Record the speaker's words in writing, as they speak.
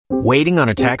Waiting on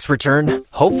a tax return?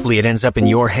 Hopefully it ends up in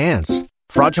your hands.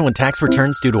 Fraudulent tax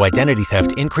returns due to identity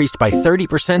theft increased by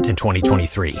 30% in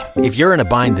 2023. If you're in a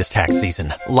bind this tax season,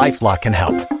 LifeLock can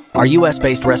help. Our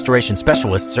U.S.-based restoration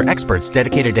specialists are experts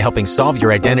dedicated to helping solve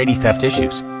your identity theft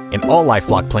issues. And all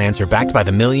LifeLock plans are backed by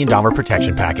the $1 Million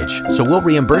Protection Package. So we'll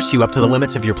reimburse you up to the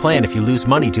limits of your plan if you lose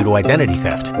money due to identity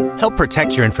theft. Help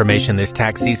protect your information this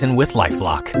tax season with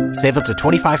LifeLock. Save up to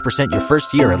 25% your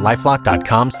first year at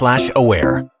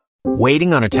LifeLock.com/aware.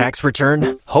 Waiting on a tax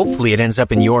return? Hopefully it ends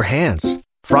up in your hands.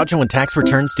 Fraudulent tax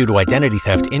returns due to identity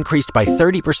theft increased by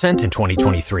 30% in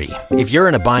 2023. If you're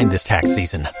in a bind this tax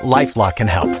season, LifeLock can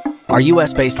help. Our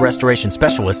U.S.-based restoration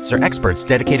specialists are experts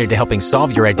dedicated to helping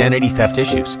solve your identity theft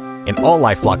issues. And all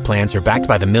LifeLock plans are backed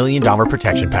by the $1 Million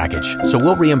Protection Package. So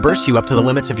we'll reimburse you up to the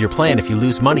limits of your plan if you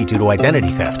lose money due to identity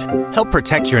theft. Help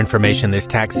protect your information this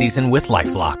tax season with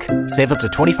LifeLock. Save up to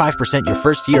 25% your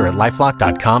first year at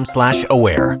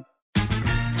LifeLock.com/aware.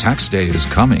 Tax day is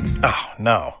coming. Oh,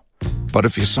 no. But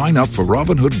if you sign up for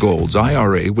Robinhood Gold's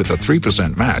IRA with a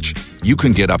 3% match, you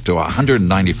can get up to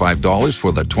 $195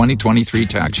 for the 2023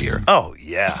 tax year. Oh,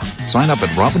 yeah. Sign up at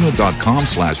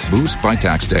Robinhood.com/boost by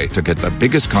tax day to get the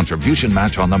biggest contribution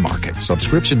match on the market.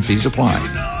 Subscription fees apply.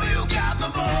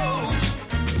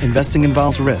 Investing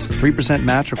involves risk. 3%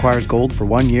 match requires gold for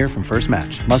 1 year from first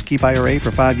match. Must keep IRA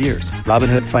for 5 years.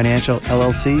 Robinhood Financial,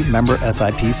 LLC, member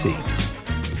SIPC.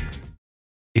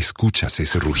 ¿Escuchas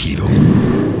ese rugido?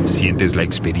 ¿Sientes la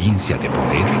experiencia de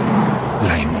poder?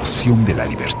 ¿La emoción de la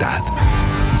libertad?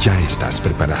 Ya estás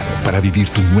preparado para vivir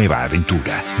tu nueva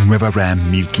aventura. Nueva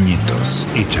Ram 1500,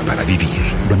 hecha para vivir.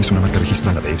 Ram es una marca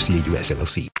registrada de FCA US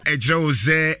LLC.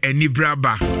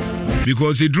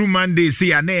 Because it drew Monday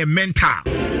say a name mentor.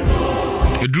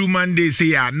 It drew Monday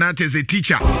say not as a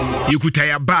teacher. You could tie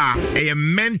a bar, a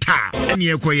mentor. And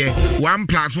you say 1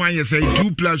 + 1, you say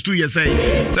 2 + 2, you say.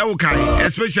 So okay,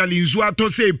 especially in so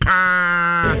to say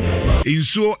pa. In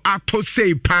so to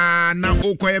say pa na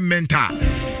okay mentor.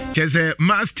 Just a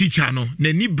math teacher no.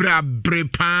 Ne ni bra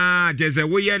brepa. Just a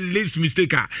way list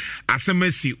mistake.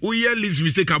 Asemesi. We list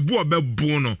mistake. Bo be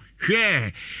bono.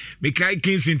 Here. Mekai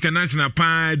Kings International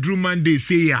pa. Drew Monday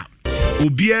say ya.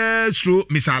 Obia stro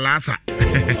misalasa.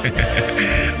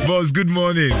 Boss, good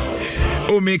morning.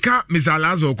 O meka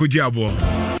misalasa okuji abo.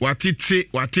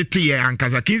 Watiti ye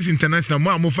ankaza Kings International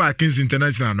mo amofa Kings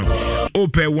International no.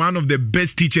 Ope one of the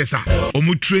best teachers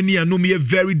omu trainee and no me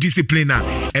very disciplined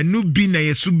and no bi na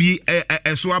yesu bi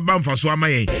so abamfa so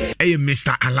amaye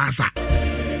Mr. Alasa.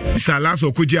 Mr. Alasa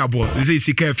okuji abo. This is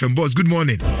CK FM. Boss, good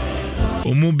morning.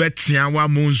 Omu betia wa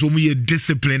monzo mu ye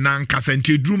discipline ankasa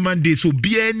nti Drew Monday so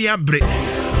bia ni abre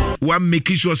wa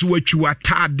make sure so watch you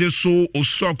atade so o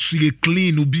socks ye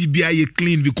clean o bibia ye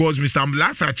clean because Mr.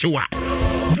 Alasa chewa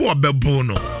bo be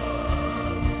bono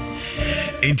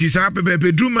enti sa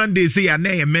pepe Drew Monday say ya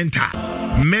na ye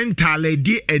mental e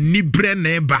di eni bre na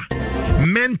eba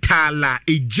mental a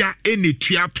eja eni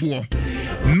tuato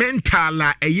mental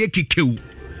a eye kikewu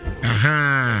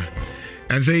aha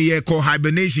and say yeah call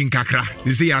hibernation kakra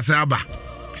they say asaba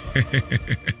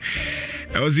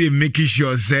I was here making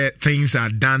sure that things are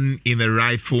done in the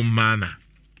rightful manner.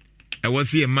 I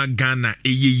was here Ghana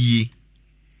I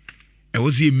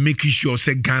was here making sure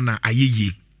that Ghana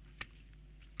ayeye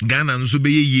Ghana nso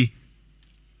be ye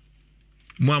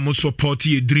mo am support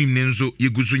your dream nso ye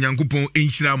guso nyankopon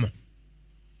enhyira mo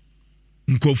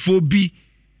nkofo bi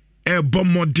e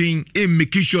bomodin e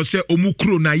making sure say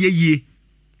omukro na yeye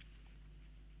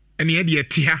ene ye de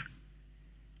te ha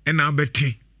ena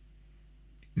abete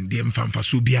ndie mfamfa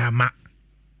so bia ma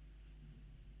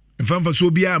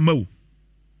o.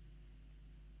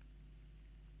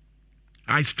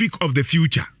 I speak of the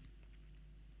future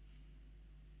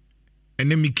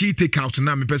and then me key take out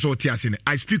na me person otiase.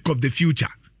 I speak of the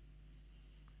future.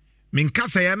 Me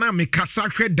nkasa ya na me kasa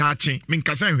hwe dache me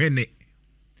nkasa hwe ne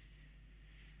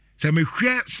se me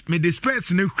hwe me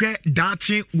disperse ne hwe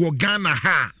dache wo Ghana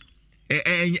ha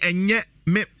enye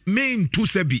me ntu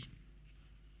sabi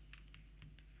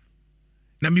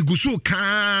na migusu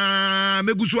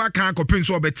aka kopin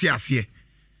so obeti ase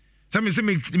se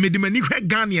me di mani hwe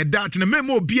Ghana ya dache na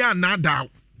memo bia na daw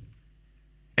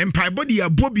empire body ya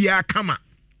bobia kama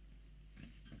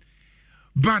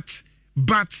but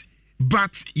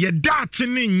ye dache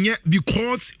nye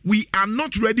because we are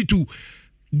not ready to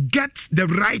get the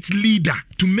right leader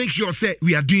to make sure say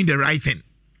we are doing the right thing.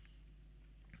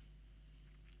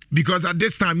 Because at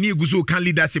this time, ni guso can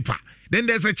leadership. Then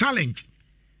there's a challenge.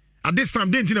 At this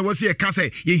time, then tina wasi can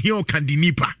say ye hiyo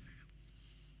kandinipa.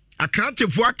 Akrache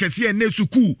fwa kesi ene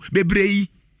suku bebrei.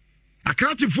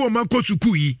 Akrache fwa manko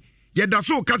suku yi. Ye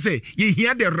daso can say ye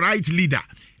hear the right leader.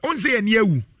 On say ye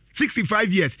yewu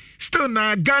 65 years. Still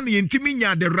now Ghana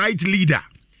intiminya the right leader.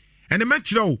 And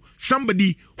imagine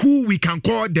somebody who we can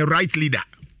call the right leader.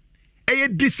 A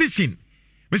decision.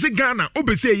 Mr. Ghana,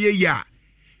 say yeah.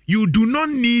 You do not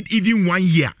need even 1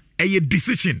 year. A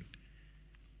decision.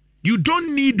 You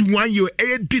don't need 1 year.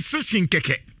 A decision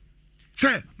keke.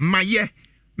 Say, maye,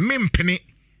 mempene,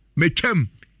 mechem,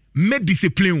 me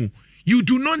discipline. You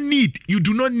do not need.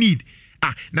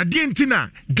 Na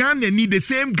dientina Ghana need the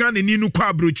same Ghana ni no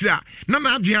kwa brochira. Na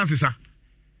adwan sesa.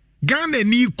 Ghana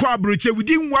ni kwa brochira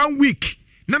within 1 week.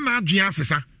 Na adwan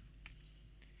sesa.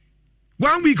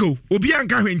 1 week obi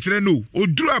anka hwenkyere no.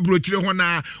 Oduru abrochire ho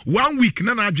na 1 week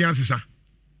na adwan sesa.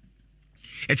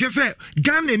 Eche se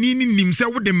Ghana ni nim se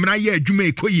wo de mra ye adwuma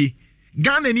ekoye.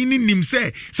 Ghana ni nim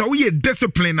se wo ye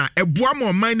discipline na eboa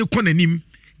ma man ne konanim.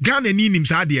 Ghana ni nim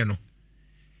sa de no.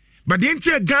 But the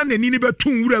entire Ghana ni be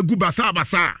tun wura gu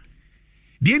basa.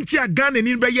 The entire Ghana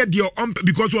ni be ye de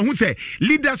because who say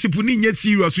leadership ni nye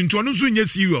serious nto no so nye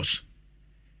serious.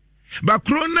 But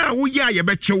corona wo ya ye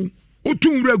be chew, o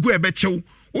tun wura gu e be chew.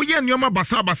 Wo ye nyoma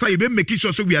basa ye be make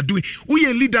sure so we are doing. Wo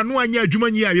ye leader no anya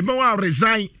adwuma nyi ye be wa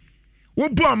resign. Wo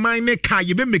bo man ne ka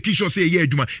ye be make sure say ye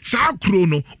adwuma. Sa kro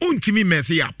no ontimi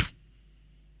mess up.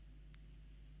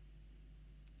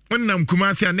 Onam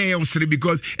Kumasi na ye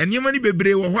because enyema ni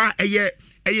bebre wo hɔ a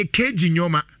eye keji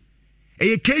nyoma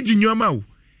o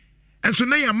enso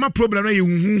na ya ma problem na ye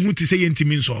huhu ti say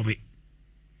yentimi nsolve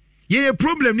ye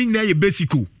problem ni na ye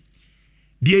basico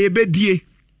die ye bedie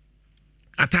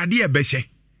atade ye behye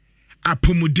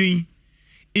apomudin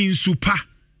insupa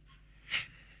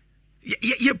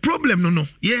ye problem no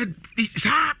ye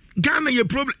sa Ghana ye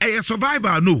problem ye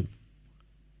survivor no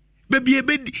baby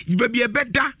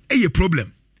beda ye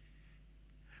problem.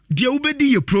 Dia ubedi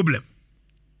your problem.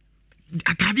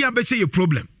 Atade abese your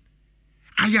problem.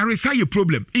 Ayaresa your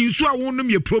problem. Insu awonum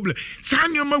your problem.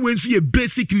 Sanyoma wensu your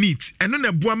basic needs. Eno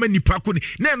na boama nipa ko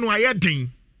na eno ayeden.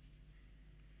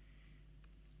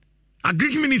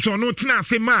 Agric minister no tena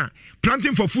se ma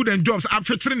planting for food and jobs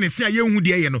afetre ne se aye hu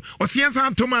de ye no. Osiensa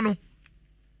antoma no.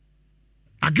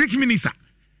 Agric minister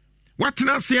what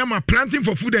tena se ma planting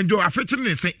for food and jobs afetre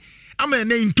ne se ama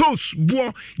na intos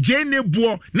bo jene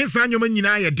bo ne sanyoma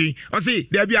nyina ayede o say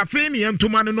there be afi ne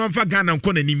entoma no mfa Ghana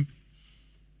nkonanim.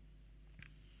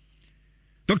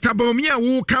 Dr. Baumia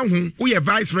wo kan ho wo ye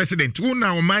vice president wo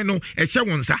na o man no e hye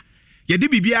wonsa ye de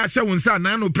bibia hye wonsa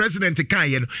na no president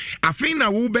kan ye no afi na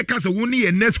wo beka se wo ne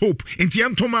ye next hope enti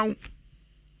entoma wo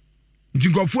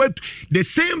Jingofo the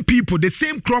same people the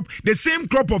same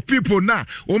crop of people na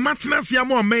o matena sia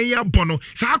ma o man ya bono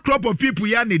sa crop of people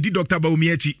ya na di Dr.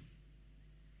 Baumia chi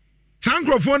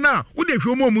Sankrofo na wo de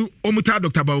hwe omuta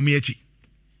Dr. Baumia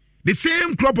the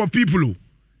same crop of people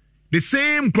the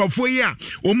same crofo ya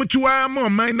omutua ma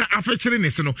man na afekere ne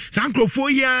se no sankrofo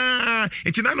ya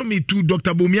etina no me tu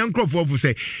Dr. Baumia crofo fu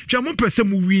say hwe mo pese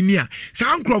mu wini a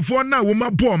sankrofo na wo ma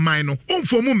bo man no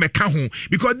omfo mu meka ho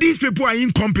because these people are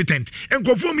incompetent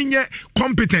enkrofo mi nye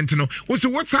competent no wo se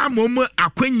what am mo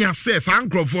akwanya se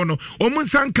sankrofo no omu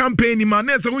san campaign ma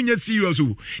na se wo nye serious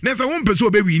o na se wo pese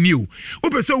obe wini o wo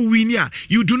pese wini a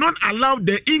you do not allow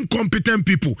the incompetent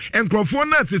people enkrofo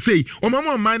na say o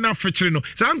ma man na afekere no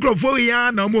sankrofo for ya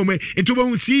na omo into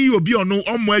we see obi ono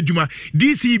omo adwuma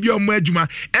DC bi omo adwuma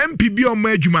MP bi omo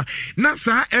adwuma na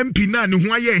sa MP na ne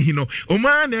ho aye hi no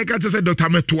oma na e ka say Dr.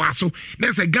 Metoaso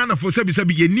na say Ghana for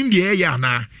sabi ye nim de ya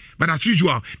na but as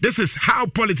usual this is how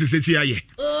politics is here.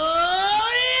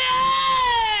 Oh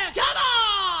yeah, come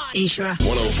on. Ishra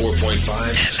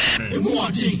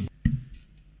 104.5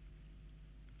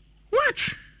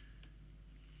 What?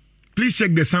 Please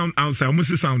check the sound outside.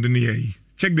 Almost the sound in here.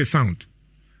 Check the sound.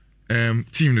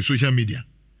 Team the social media.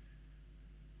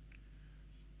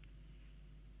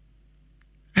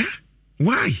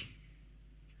 Why?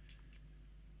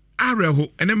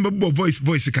 Areho and then voice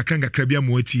kakranga krabia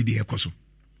mo ati de ekoso.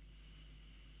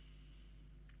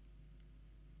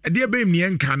 Ade be mi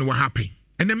enka no happen.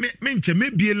 And then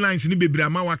maybe lines ni bebre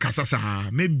ama wa kasa sa,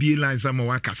 maybe lines ama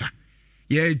wa kasa.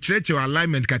 Ye church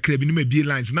alignment kakra bi ni maybe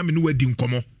lines na me no wadi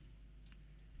nkomo.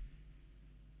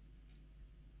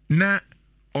 Na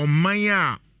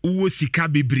omanya uwo sika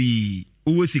bibri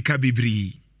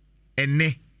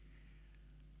ene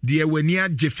de wani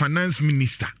age finance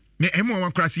minister me emo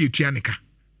wan krase etua neka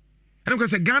ene ko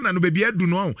se Ghana no bebia adu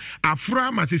no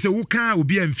afra ma se wo kan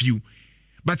obi amfiu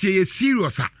but ye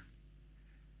serious a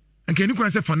anke ni kwan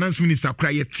se finance minister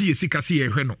kra ye tie sika se ye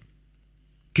hwe no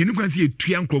ke ni kwan se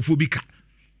etua nkrofo bi ka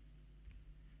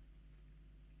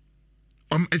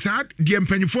it's hard the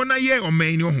mpanyifo na ye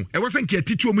oman ni ho e was nke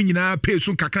atitu omu nyina pay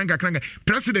so kakran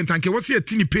president anke was ye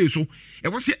tini pay so e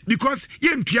was because ye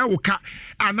ntua wo ka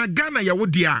ana Ghana ye wo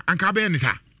dia anka be ni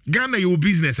sa Ghana ye wo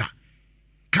business a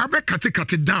ka be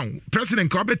kate down president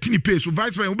ka be tini pay so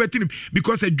vice president wo be tini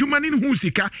because adwuma ni hu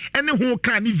sika ene ho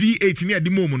ka ni V8 ni ade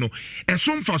mom no e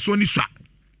so mfa so ni swa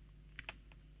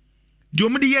di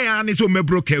omu di ye ya ni so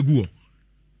mebro ka gu o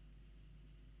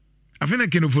afena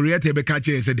kenoforiate be ka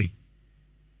che se dey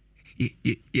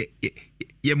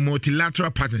ye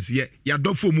multilateral partners ye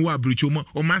do for mu abrucho mo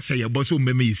o ma say ye boss o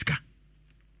meme iska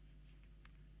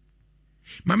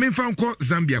ma me fa nko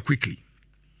Zambia quickly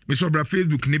me so bra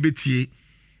Facebook ne betie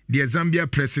the Zambia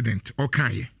president o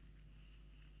kan ye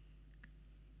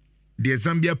the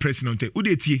Zambia president u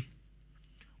de tie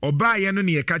oba ye no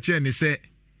ne ye ka kire ne se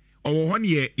owo ho ne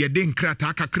ye de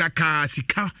nkrata kakra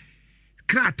sika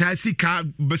krata sika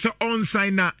be se on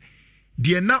sign na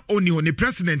the na oni on the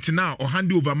president now or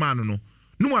hand over man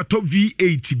no ato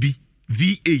V8 bi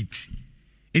V8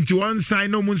 into one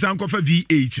sign no munsa nkofa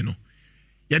V8 no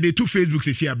ya dey two Facebook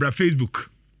say here bra Facebook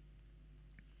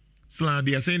so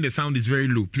they are saying the sound is very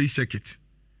low, please check it.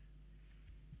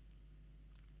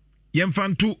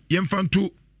 Yemfantu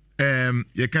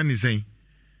you can say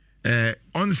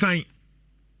on sign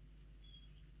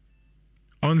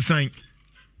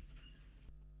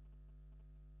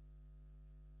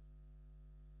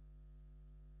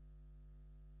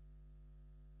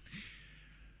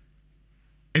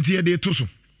enti ye de to so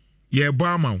ye bo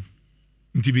amaw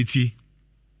nti beti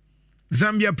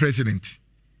Zambia president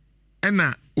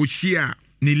ena ochia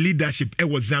ni leadership e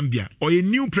was Zambia or a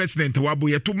new president wabo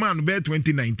ye to man be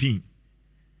 2019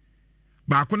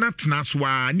 ba akona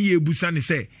tnaswa ni ebusa ni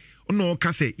se ono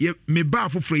ka se ye me ba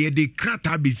afoforo ye de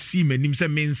krata be si manim se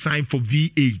men sign for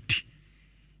V8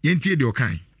 yenti de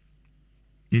okan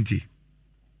yenti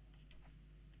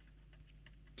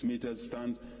meters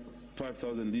stand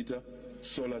 5,000 liter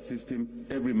solar system,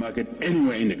 every market,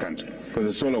 anywhere in the country. Because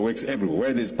the solar works everywhere.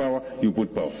 Where there's power, you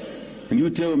put power. And you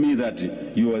tell me that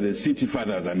you are the city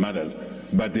fathers and mothers,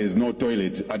 but there's no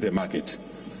toilet at the market.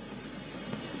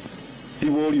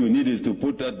 If all you need is to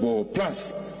put that ball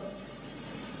plus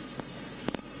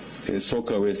a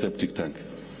soakaway septic tank,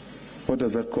 what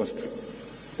does that cost?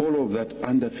 All of that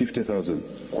under 50,000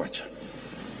 kwacha.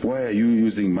 Why are you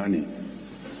using money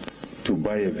to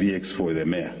buy a VX for the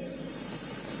mayor?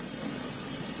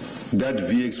 That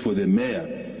VX for the mayor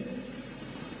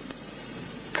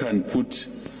can put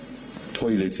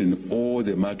toilets in all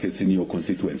the markets in your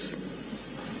constituents.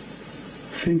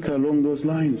 Think along those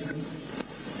lines.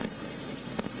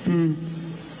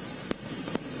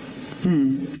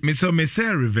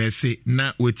 Mr. reverse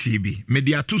na OTB.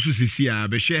 Mediatu susisi a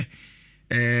behwe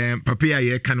papa ya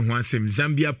ye kan ho asem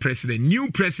Zambia president, new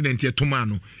president ye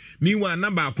tomano. Meanwhile na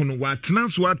ba ko no wa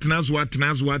tenazo watena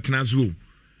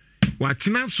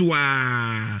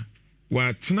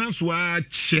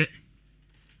che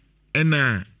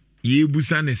ena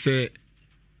yebusa ne se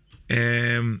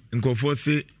nkofo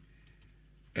se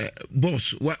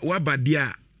boss wa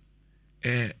badia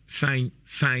sign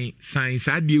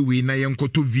sadie we na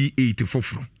yenkoto V8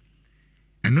 foforo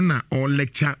eno na all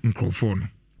lecture nkofo no.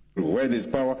 Where there's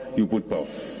power, you put power.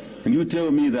 And you tell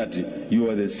me that you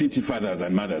are the city fathers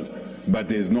and mothers, but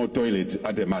there's no toilet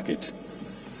at the market.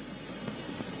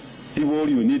 If all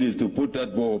you need is to put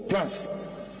that ball plus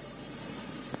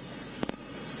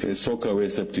a soakaway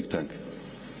septic tank,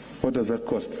 what does that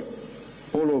cost?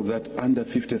 All of that under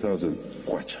 50,000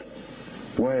 kwacha.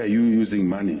 Why are you using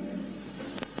money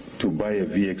to buy a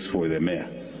VX for the mayor?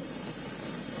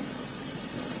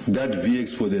 That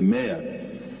VX for the mayor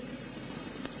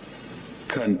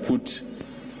can put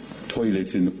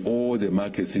toilets in all the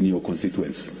markets in your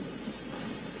constituents.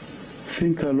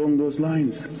 Think along those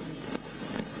lines.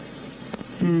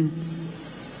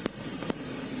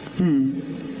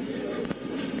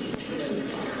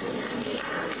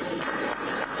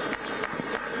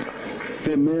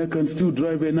 The mayor can still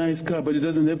drive a nice car, but it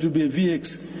doesn't have to be a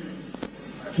VX.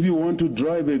 If you want to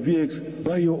drive a VX,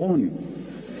 buy your own.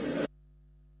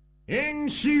 In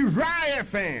Shiraya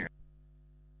fan.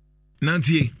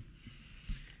 Nanti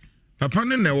papa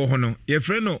no na wo ho no ye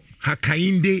frɛ no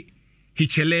Hakainde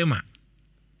Hichelema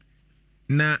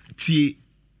na tie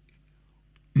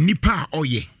nipa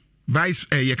oye vice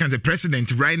you can say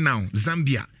president right now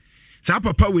Zambia sa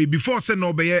papa we before say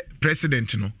no be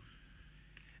president no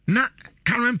na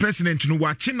current president no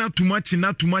wachi na too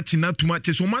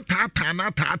much so mata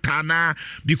na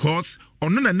because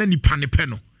ono na nipa ne pe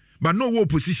no but no wo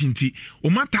opposition ti o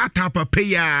mata papa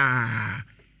ya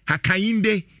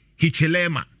Hakainde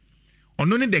Hichelema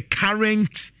ono ne the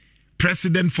current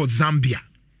president for Zambia.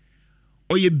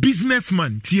 Or a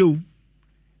businessman, Tio.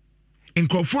 In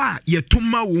Krofwa, ye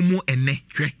tuma womu ene.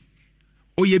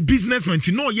 Or ye businessman,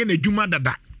 to know ye ne juma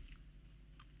dada.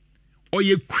 Or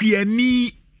ye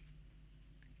kwiani,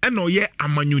 and or ye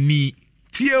amanyuni.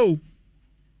 Tio.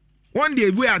 One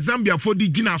day we are Zambia for the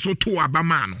Gina so to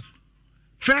Abamano.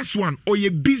 First one, or ye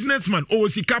businessman, or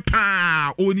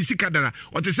sikapa, or nisikadara,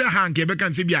 or to say hank,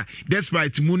 Bekan Sibia,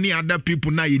 despite money other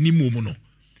people na ye ni momono.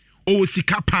 Or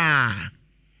sikapa.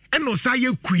 And no say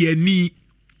kwiani,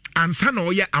 and son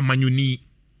or ye amanyuni.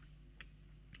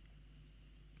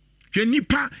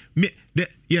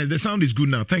 The sound is good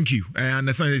now. Thank you. I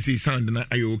understand they say sound.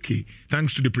 Are you okay?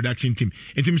 Thanks to the production team.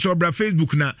 And team so bra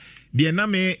Facebook na the na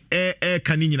me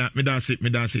kanina me da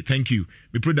say thank you.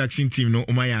 The production team no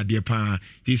omaya de pa.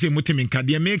 They say motemin ka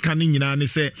de me kanina ne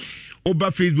say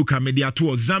over Facebook media to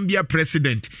Zambia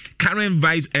president, current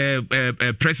vice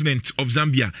president of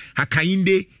Zambia,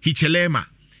 Hakainde Hichilema.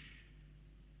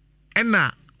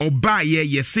 Ena oba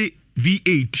ye say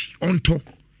V8 on top.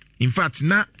 In fact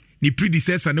na ni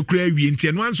predecessor no kura wi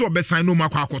enti no anso obesan no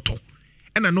makwa akoto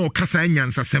ena no kasa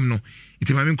nyansa sem no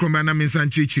enti mame nkromba na mensan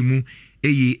chichi mu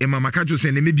eyi e mama kajo se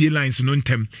ne mebie lines no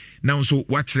ntem na nso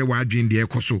wa kire wa adwen de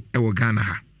ekoso e wo Ghana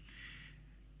ha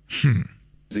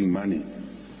using money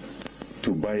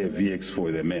to buy a VX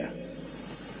for the mayor.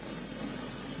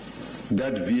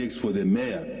 That VX for the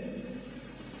mayor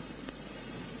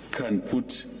can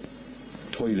put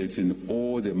toilets in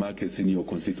all the markets in your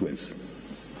constituency.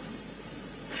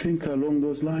 Think along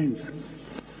those lines.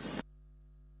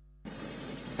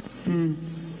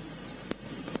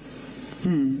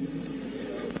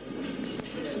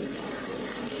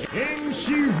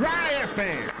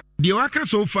 The worker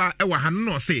so far, I was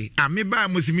no say, I may buy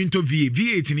Musiminto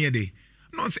V8 near day.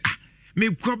 No say,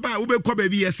 me koba, ube koba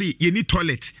VSC, you need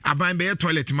toilet, I buy a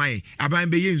toilet, my, I buy in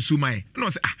Sumai. No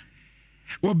say,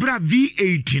 Obra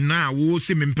V8 now, wo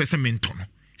se mempesamento.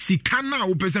 Sika na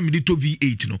wo pesa me to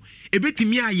V8 no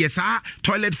ebetimi ayesa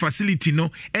toilet facility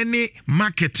no any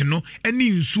market no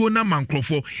any nsuo na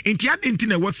mankrofo enti adenti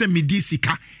na wo se me di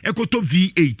sika ekoto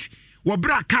V8 wo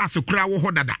bra cars kura wo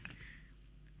hodada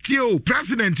tio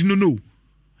president no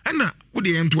ana wo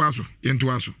de yento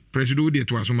aso president wo de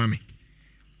to aso mame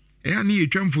ani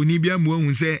etwamfo ni bia mu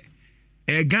ahun se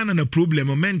Ghana na problem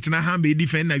moment na ha be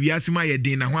defend na wiasima ye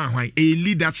din na hwan a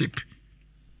leadership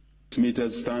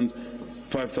meters stand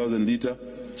 5,000 liter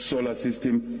solar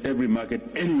system, every market,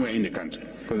 anywhere in the country.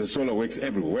 Because the solar works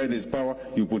everywhere. Where there's power,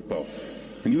 you put power.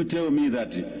 And you tell me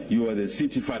that you are the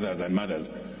city fathers and mothers,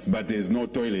 but there's no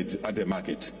toilet at the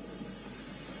market.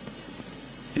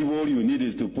 If all you need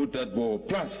is to put that ball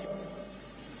plus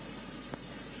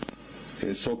a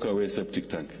soakaway septic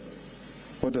tank,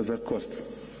 what does that cost?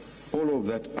 All of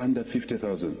that under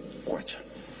 50,000 kwacha.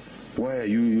 Why are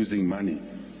you using money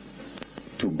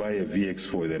to buy a VX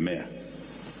for the mayor?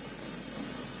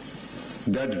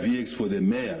 That VX for the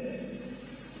mayor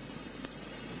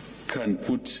can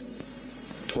put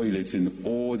toilets in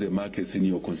all the markets in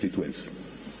your constituency.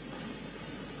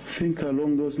 Think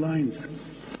along those lines.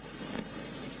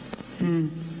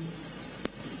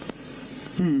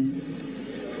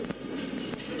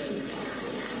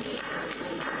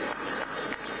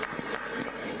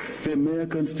 The mayor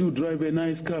can still drive a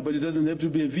nice car, but it doesn't have to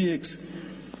be a VX.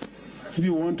 If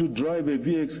you want to drive a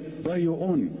VX, buy your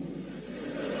own.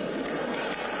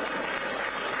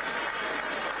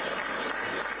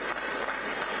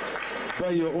 Buy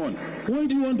your own. Why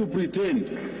do you want to pretend?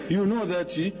 You know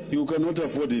that you cannot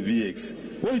afford a VX.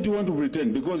 Why do you want to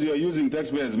pretend? Because you are using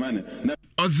taxpayers' money. Now,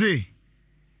 Oze,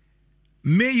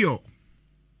 Mayor,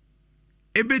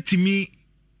 ebetimi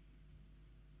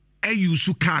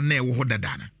eyusu car na ewo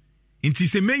hodadana. Inti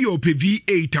se Mayor pe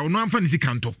V8 a ono amfa nisi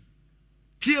kanto.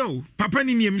 Tio, papa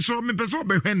ni niem so me pese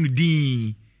obehwe no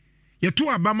din. Ye to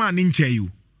abama ni nche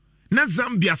you. Na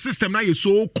Zambia system na ye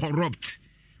so corrupt.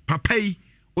 Papa yi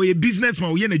o ye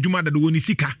businessman o ye na dwuma da do woni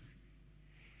sika.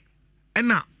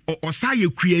 Ena osa ye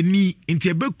kuani nti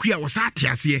ebekua osa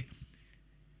atiase.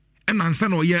 Ena ansa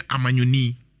na o ye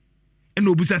amanyoni. Ena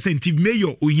obusa senti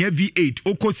Mayor o hia V8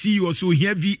 okosi o so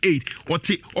hia V8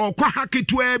 ote okwa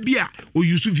haketua bia o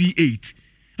use V8.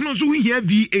 Ena so hia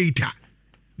V8 a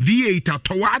V8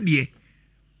 atowade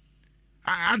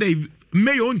ade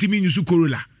Mayor ntimi use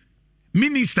Corolla.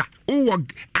 Minister o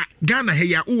Ghana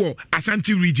heya o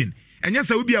Ashanti region enya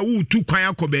sa obi a wo tu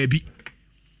kwan akoba bi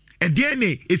ede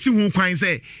ne esi hu kwan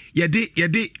se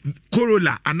yede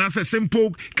Corolla anase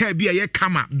simple car bi a ye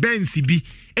kama Benz bi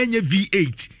enye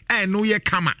V8 no ye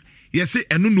kama yes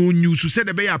eno no use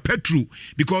said be ya petrol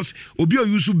because obi o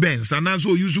use Benz and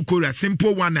also use Korea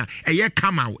simple one eye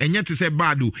kama enye te say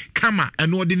bad o kama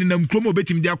eno odi ni nam kromo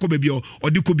betim dia akoba bi o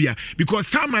odi kobia because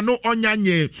sama no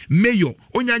onyanye mayor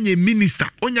onyanye minister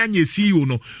onyanye CEO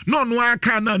no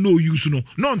aka na no use no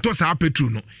nto sa petrol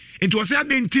no nti wo say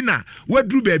adentina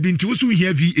wadru ba bi nti wo so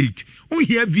hia V8 wo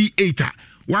hia V8 a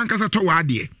wan kasa to wa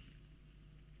ade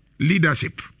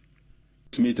leadership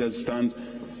meters stand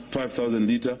 5,000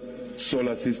 liter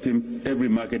solar system every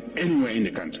market anywhere in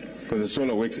the country because the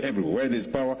solar works everywhere. Where there's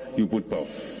power, you put power.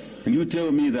 And you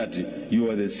tell me that you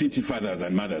are the city fathers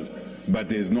and mothers, but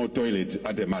there's no toilet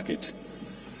at the market.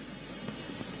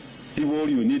 If all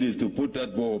you need is to put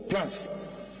that ball plus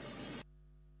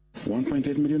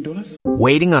 $1.8 million?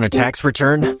 Waiting on a tax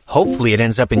return? Hopefully it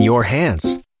ends up in your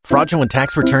hands. Fraudulent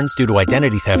tax returns due to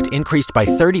identity theft increased by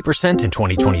 30% in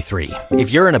 2023.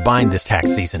 If you're in a bind this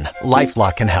tax season,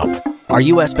 LifeLock can help. Our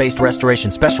U.S.-based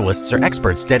restoration specialists are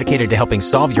experts dedicated to helping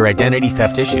solve your identity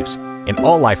theft issues. And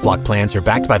all LifeLock plans are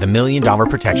backed by the $1 Million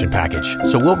Protection Package.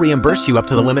 So we'll reimburse you up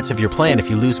to the limits of your plan if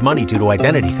you lose money due to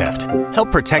identity theft.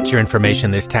 Help protect your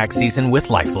information this tax season with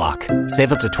LifeLock.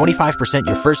 Save up to 25%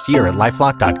 your first year at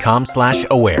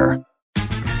LifeLock.com/aware.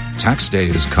 Tax day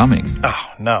is coming.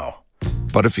 Oh, no.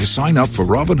 But if you sign up for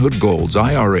Robinhood Gold's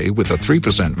IRA with a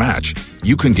 3% match,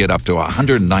 you can get up to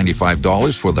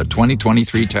 $195 for the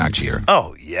 2023 tax year.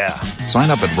 Oh, yeah. Sign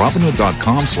up at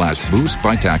Robinhood.com/boost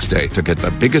by tax day to get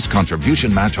the biggest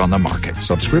contribution match on the market.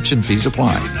 Subscription fees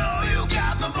apply.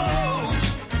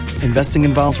 Investing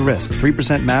involves risk.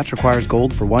 3% match requires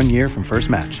gold for 1 year from first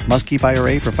match. Must keep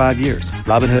IRA for 5 years.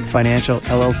 Robinhood Financial,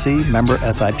 LLC, member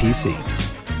SIPC.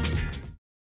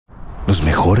 Los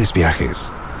mejores viajes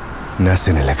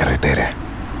nacen en la carretera,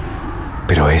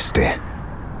 pero este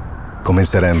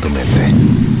comenzará en tu mente.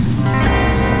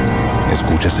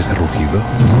 ¿Escuchas ese rugido?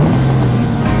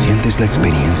 ¿Sientes la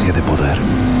experiencia de poder?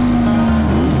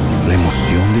 ¿La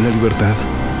emoción de la libertad?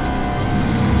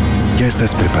 Ya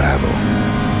estás preparado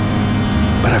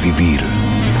para vivir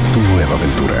tu nueva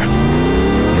aventura.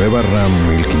 Nueva RAM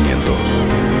 1500,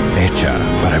 hecha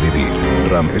para vivir.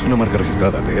 RAM es una marca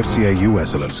registrada de FCA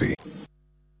US LLC.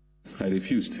 I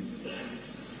refused.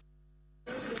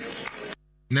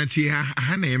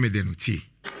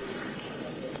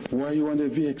 Why you want a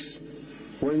VX?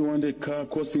 Why you want a car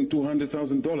costing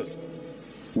 $200,000?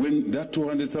 When that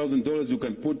 $200,000 you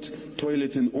can put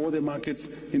toilets in all the markets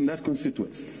in that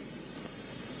constituency.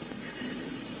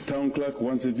 Town clerk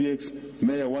wants a VX,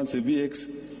 mayor wants a VX,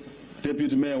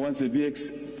 deputy mayor wants a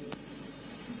VX.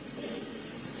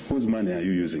 Whose money are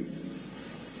you using?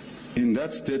 In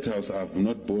that state house, I have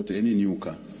not bought any new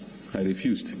car. I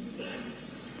refused.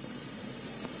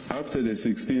 After the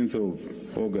 16th of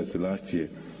August last year,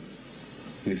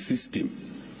 the system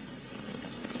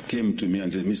came to me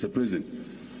and said, Mr. President,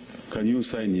 can you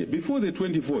sign here? Before the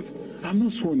 24th, I'm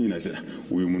not sworn in. I said,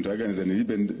 I'm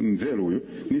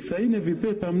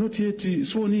not yet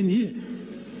sworn in here.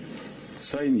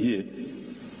 Sign here.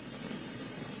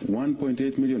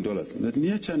 $1.8 million. That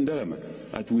near Chandarama,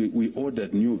 we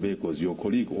ordered new vehicles. Your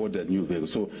colleague ordered new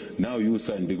vehicles. So now you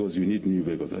sign because you need new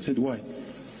vehicles. I said, why?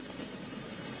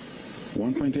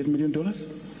 $1.8 million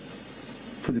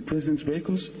for the president's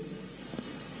vehicles?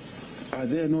 Are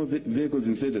there no vehicles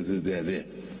in status? They are there.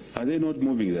 Are they not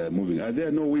moving? They are moving. Are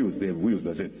there no wheels? They have wheels.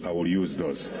 I said, I will use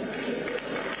those.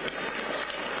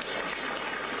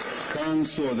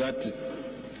 Cancel that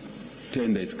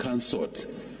tender. It's cancelled.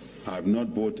 I have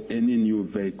not bought any new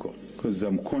vehicle because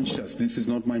I'm conscious this is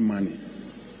not my money.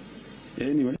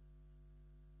 Anyway.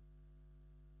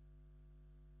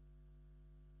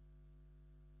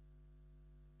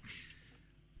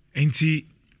 Enti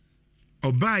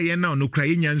oba ye na no kra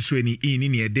yenya nso ni ini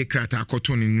ne de krata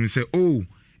akoto ne say oh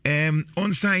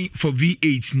on sign for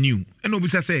V8 new and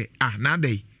obisa say na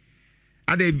dey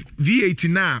ade V8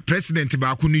 na president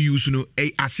ba ko no use no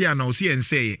asia na o se en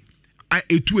say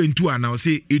etu ana o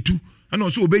se etu and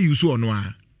also obey use ono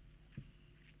a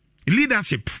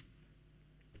leadership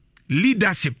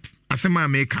asema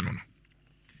America no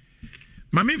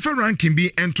ma me fa ranking bi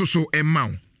ento so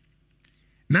emma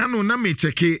na no na me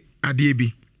cheke ade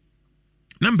bi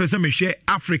na mpesa me hwe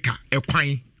Africa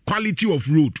ekwan quality of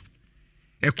road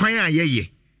ekwan ayeye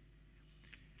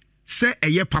se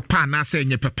eye papa na se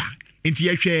enye papa enti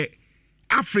ye hwe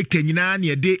Africa nyina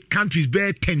na de countries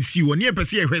be 10 si woni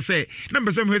epese ye hwe se na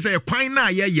mpesa me hwe se ekwan na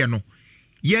ayeye no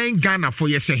yen Ghana for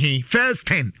ye se he first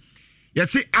 10 ye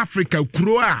se Africa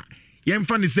kuro a yen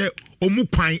fa ni se omu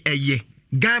kwan eye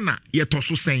Ghana ye to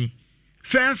so sen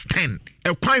first 10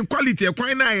 a quality a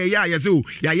quine na ya say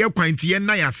ya ye kwan ti ye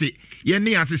na ya se ye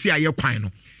ne ya se ya ye kwan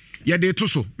no ya de to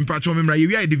so mpacho memra ye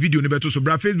wi the video ne beto so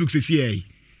bra Facebook se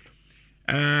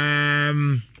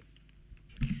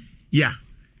yeah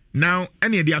now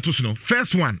any de ato so no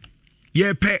first one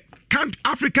ye pe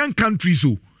African countries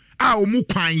o omu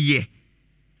kwan ye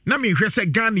na me hwe se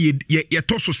Ghana ye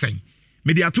to so sen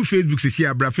me de ato Facebook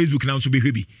se bra Facebook na so be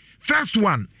hwe bi first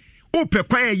one ope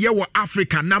kwan ye wo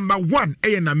Africa number 1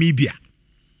 Namibia.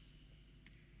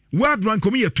 World rank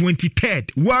ye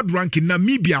 23rd. World rank in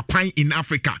Namibia kwan in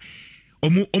Africa.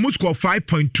 Almost score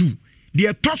 5.2.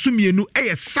 The tosumienu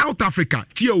South Africa.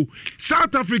 Tio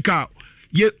South Africa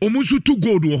ye almost 2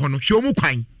 gold wo hono. She omu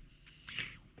kwan.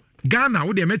 Ghana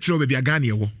wo de metro be bia Ghana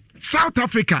ye wo. South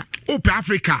Africa, ope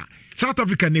Africa. South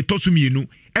Africa ne tosumienu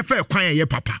efe kwan ye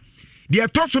papa. The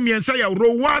tosumiensa ye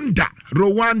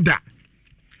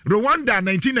Rwanda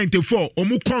 1994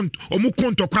 omu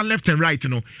konto kwa left and right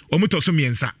no omu toso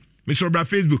miensa Mr. Bra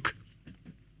Facebook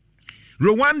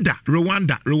Rwanda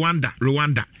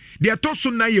they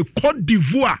toso na ye Cote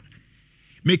d'Ivoire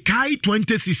me kai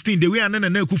 2016 the way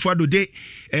anana na Akufo-Addo de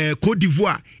Cote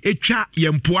d'Ivoire etwa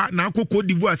yempoa na akọ Cote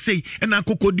d'Ivoire say na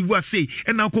akọ Cote d'Ivoire say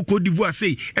na akọ Cote d'Ivoire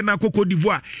say na akọ Cote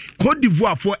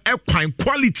d'Ivoire for equine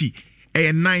quality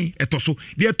 9 etoso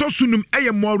the etoso num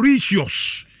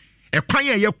Mauritius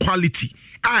ekwan ye quality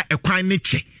ekwan ne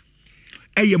che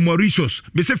Mauritius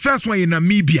me say first one in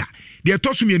Namibia the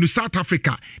etosum in South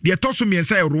Africa the etosum in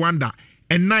Rwanda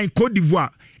and 9 Cote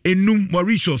d'Ivoire enum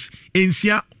Mauritius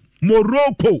ensia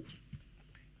Morocco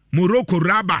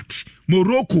Rabat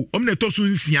Morocco omne etosu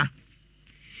nsia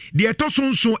the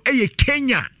etosu so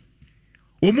Kenya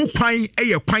omu kwan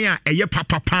kwan a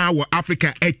papa wo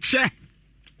Africa eche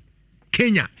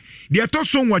Kenya the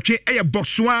etosu nwotwe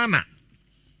Botswana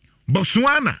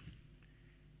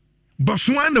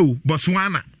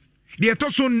the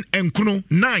etoson enkono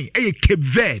 9 Cape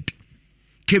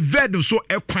Verde so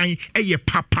ekwan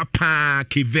papa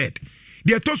Cape Verde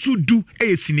the etosu du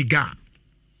Senegal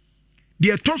the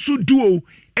etosu duo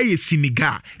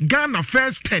Senegal Ghana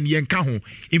first 10 yenka ho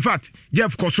in fact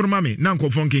Jeff Kosoro mame na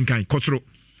nkofon kinkan Kosoro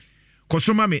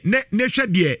mame ne hwe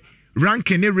de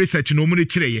ranking ne research no mu ne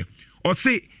kireye or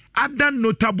say other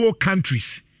notable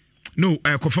countries. No,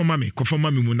 confirm me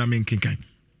muna menkinkan.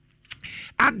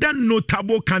 Other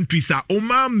notable countries are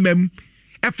mem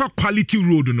ever quality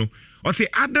road no. Or say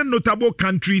other notable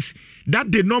countries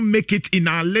that did not make it in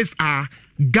our list are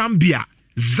Gambia,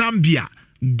 Zambia,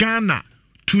 Ghana,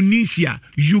 Tunisia,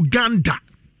 Uganda.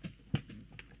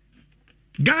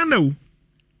 Ghana,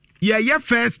 yeah,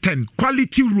 first 10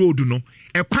 quality road no.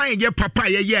 Ekwan ye papa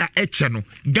ye eche no.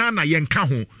 Ghana yenka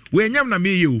ho. We nyam na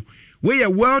me you. Where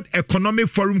World Economic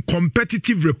Forum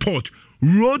Competitive Report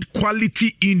Road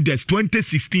Quality Index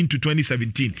 2016 to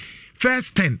 2017.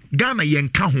 First 10, Ghana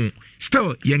yenka ho.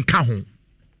 Still yenka ho.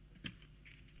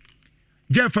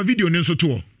 Jeff a video nenso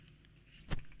to.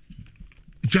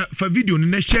 Jeff a video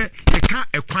ne share eka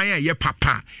ekwan ye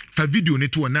papa. Fa video ne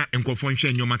to na enkofo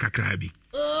nhwe nyoma kakra bi.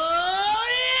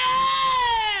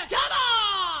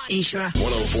 Ishra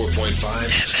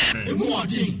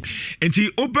 104.5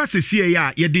 Enti oba sesie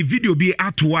ya the video bi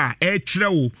ato a kire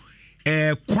wo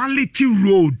quality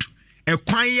road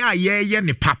ekwan a ye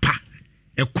ne papa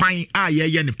ekwan a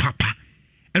ye ne papa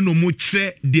eno mo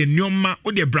kire de nyoma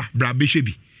o de bra be hwe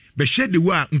bi be hwe de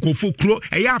wa nkofo kro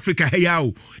Africa heya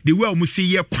o de wa mo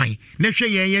si ye kwan na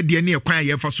hwe ye de ne ekwan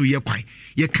ye fa so ye kwan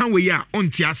ye kan we ya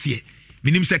onti ase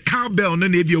minim se cowbell no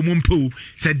na bi o mo mpo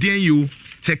se den you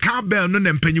se cowbell no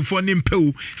na mpanyifo ne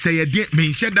mpew se ye de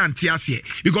menhye dante ase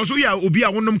because we are obi a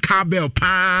wonom cowbell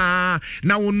pa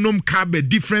na wonom cowbell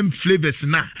different flavors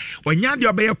na onya de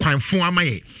obeye kwanfo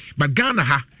amaye but Ghana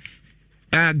ha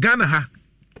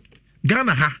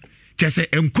chese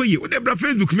enkoye wo de bra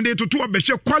Facebook me de toto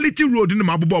obehye quality road no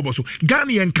mabobo so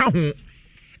Ghana ye nka ho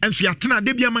enso yatena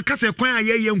de bia maka se kwan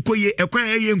aye enkoye ekwan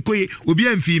aye enkoye obi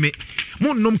amfime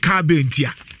monnom cowbell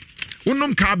ntia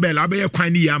wonom cowbell abeye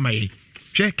kwan ni ya amaye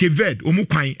hwe Keved omu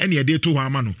kwan ene ye de to ho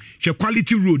ama no hwe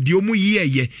quality road de omu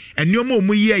yeye ene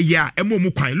omu yeye a ema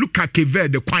omu kwan look at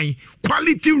Keved kwan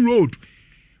quality road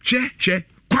hwe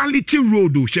quality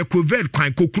road hwe Keved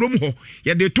kwan kokrom ho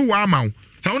ye de to ho ama wo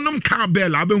sa onom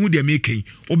cowbell abehu de making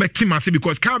obetima se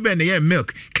because cowbell na ye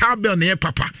milk cowbell na ye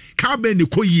papa cowbell ne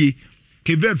koyie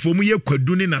Keved for mu ye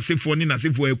kwadu ne nasefo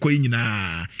ekoyi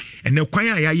nyina ene kwan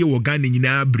a ya ye wo Ghana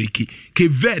nyina breaki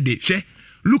Keved hwe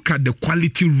look at the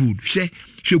quality road she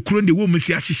kuro de wo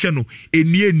mesi ahihye no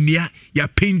enia ya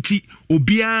painti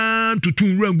obia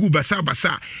tutun rangu basa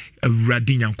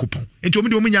awurade nyankopon enti omi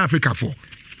de omi nya Africa for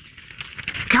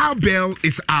cowbell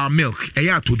is our milk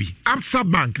eya tobi Absa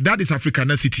Bank that is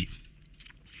Africana City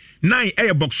 9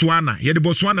 Botswana ye de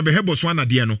Botswana be he Botswana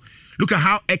de no Look at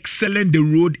how excellent the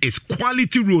road is.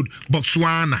 Quality road,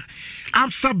 Botswana.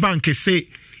 Absa Bank say,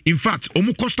 in fact,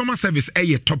 omu customer service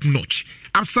top notch.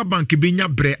 Absa Bank benya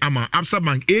bre ama. Absa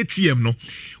Bank ATM no.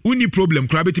 Uni problem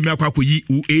krabeti me akwa yi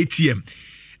ATM.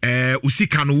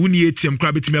 Usika no uni ATM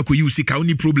krabeti me akwa usika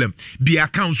uni problem. Bi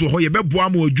account so ho ye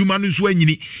beboa ma adwuma no so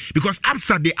anyini because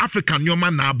Absa the African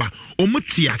nyoma na aba. Omu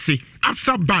tiase.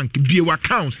 Absa Bank be our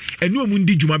accounts and no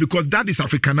mundi juma because that is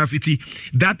Africanacity.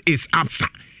 That is Absa.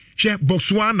 Share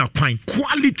Botswana Quine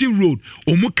quality road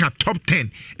Omuka top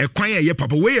 10 a quine ye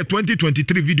papa way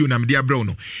 2023 video na media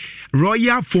brono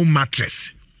Royal Foam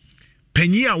mattress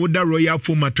penny a woda Royal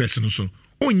Foam mattress no so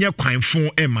onye quine phone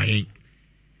my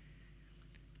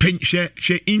pen share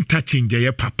interchange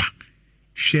ye papa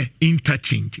share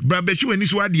interchange brabe shi wani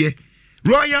so ade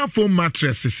Royal Foam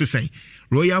mattress say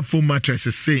Royal Foam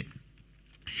mattress say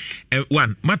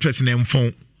one mattress na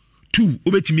phone 2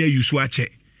 obetimi use wa che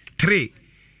 3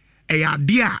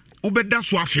 Eyadia ubeda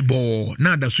so afebo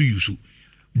na da so yusu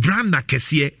brand na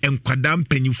kese enkwada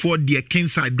mpanyifo de king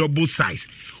size double size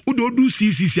udodu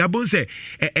cc abon se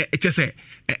chese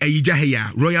eyija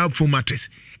heya Royal Foam mattress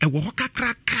wo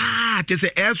hokakraka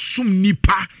chese esum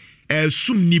nipa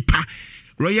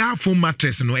Royal Foam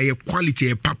mattress no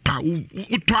quality papa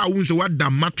uto awun se wada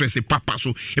mattress papa so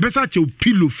e be sa che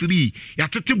pillow free ya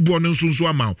tete bo no nso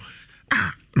ama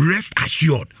rest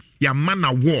assured ya man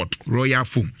award Royal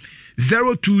Foam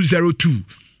 0202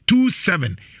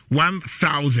 27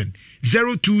 1000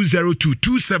 0202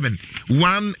 27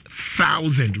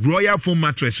 1000 Royal Foam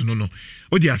mattress no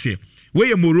odi ase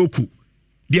we Morocco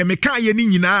de meka ye ni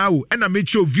nyina o na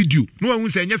mecho video no hu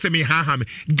se nyese me ha me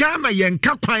Ghana ye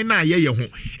nka kwan na ye ho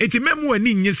enti memu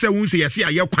ani nye se hu se ye se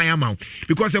aye kwan ama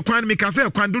because e kwan me ka se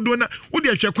kwan dodo na odi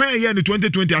ahwe kwan ye no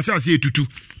 2020 ase etutu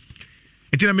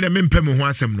enti na me mpem ho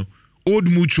asem no Old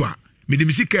Mutual me de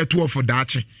misika to for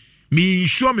dache me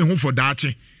insure me ho for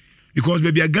dache because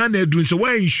baby Ghana doing so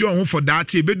why insure ho for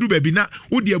dache bedu baby na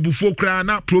odi abufo kra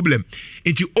na problem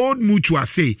enti Old Mutual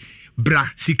say bra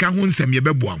sika ho nsem ye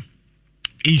beboam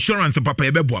insurance papa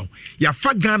ye beboam ya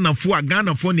fa Ghana fo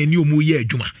na ni omu ye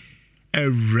adwuma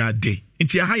everyday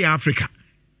enti ha ya Africa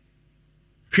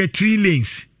hwe 3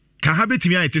 lanes ka ha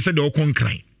betimi ayete se de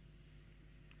okonkran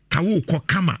ka wo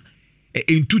kama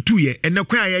entutu ye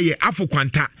enekwa ye afo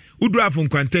kwanta udura afo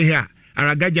kwanta here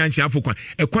aragaja nchi afo kwan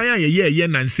ekwan ye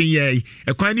nansen ye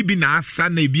ekwan ni bi na asa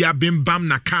na bi abembam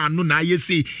na car no na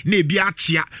ayese na ebi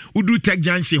achia udu tech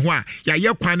junction ho a ya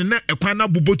ye kwan na ekwan na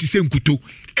boboti se nkuto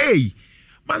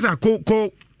maza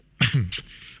ko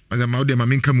maza maude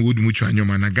mamenka mu Old Mutual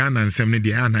anyoma na Ghana nsem ne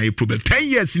de na ye problem 10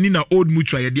 years ni na Old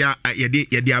Mutual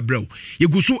ye de abrew ye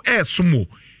guso somo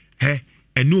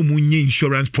eno mu nye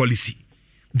insurance policy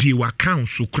bi wa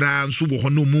council kra nso wo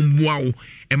hono mumua wo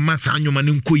emma sa anyoma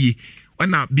ne nkoyi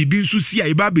wana bibi nso si a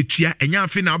eba betua enya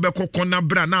afi na obekokọ na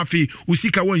bra na afi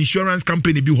usika wo insurance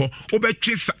company bi ho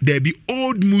obetwe there be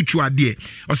Old Mutual there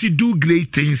or do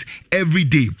great things every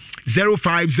day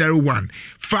 0501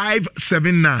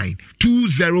 579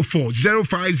 204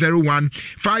 0501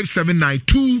 579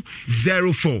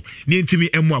 204 ni ntimi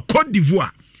emwa Cote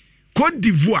d'Ivoire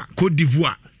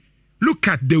look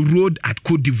at the road at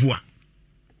Cote d'Ivoire.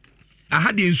 I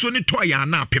had the insoni toya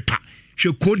na pepa.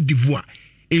 She Cote d'Ivoire.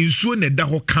 Enso ne da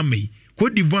ho kame.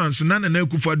 Cote d'Ivoire so na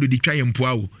kufa do di twa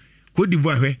yempoa. Cote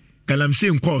d'Ivoire he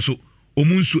galamse nko so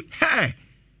omunso. Hey.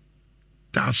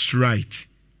 That's right.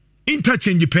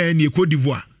 Interchange pay ni Cote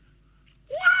d'Ivoire.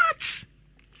 What?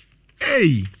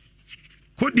 Hey.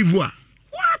 Cote d'Ivoire.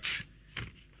 What?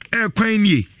 Kwan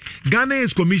nie.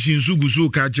 Ghana's commission so guso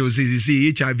ka che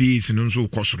say HIV is no so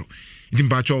kosoro.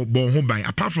 Ntimpacho bon ho ban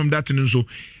apart from that no so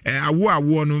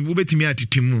awo no obetimi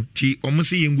atitimu ti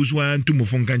omse yenguso antumo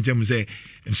fon kanchem say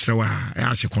nsrewa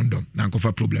ase condom na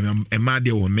nkofa problem ma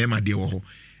de wo mema de wo ho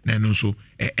na no so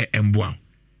emboa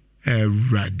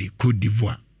radi Cote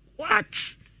d'Ivoire.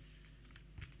 What?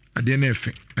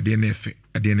 Adenefe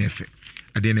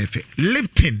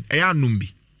Lipton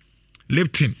numbi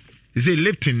Lipton say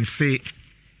Lipton say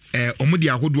omudi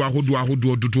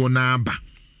ahodo dodo na aba.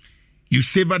 You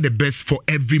savor the best for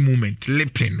every moment.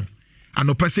 Lipton.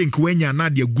 Ano pase nkwenya na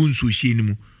de gunsu hie ni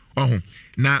mu.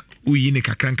 Na uyi ne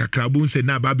kakra bu nse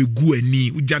na ba be gu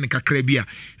ani uja ne kakra bia.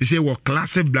 They say what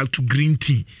classic black to green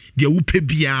tea. De upe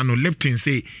bia no Lipton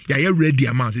say ya ready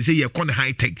amount. They say ya kon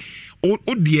high tech. O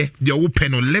de upe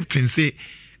no Lipton say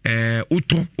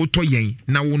uto yen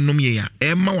na wonom ye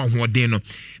ya ma wa hoden no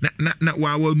na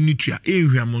wa nutua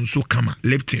ehwam nso kama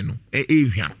Lipton no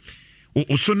ehwam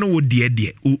so no wo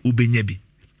de ubenya bi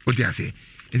what you say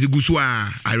is good. So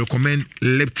I recommend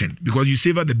Lipton because you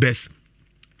savor the best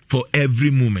for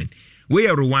every moment. We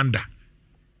are Rwanda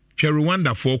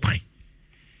Rwanda for kwan.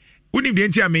 Unim de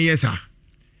ntia me yesa.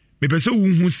 Me pese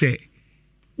hu se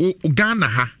Ghana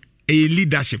ha e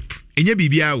leadership. Enye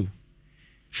bibia o.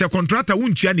 Se contractor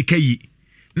wuntua ne kai.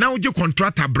 Na wo je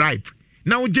contractor bribe.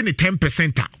 Na wo je ne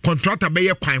 10% contractor be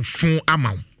ye kwan fon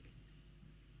ama.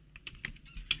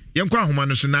 Yenkwa ahoma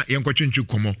no so na yenkwa twentwu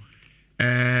komo.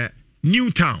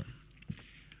 Newtown.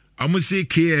 Amusi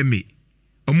KMA.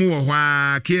 Omu wo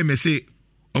hwa KMA say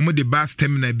omu de bus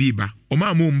terminal biba.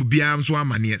 Oma mo bia nso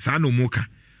amane sa na omuka.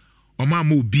 Oma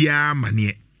mo bia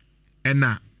amane.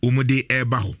 Ena omu de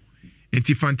eba ho.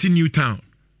 Enti Fanti Newtown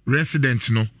resident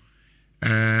no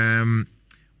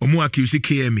omu accuse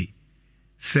KMA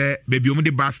say baby omu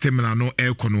de bus terminal no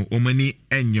ekono omani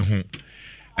enye ho.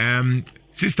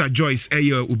 Sister Joyce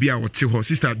obi a wote ho.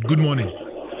 Sister, good morning.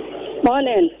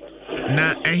 Morning.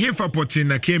 Na ehemfa potin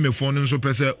na KMA phone nso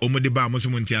pese omu de ba amoso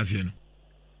monti ase no.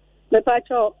 Me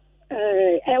pacho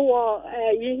ewo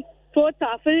yi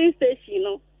total filling station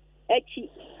no echi.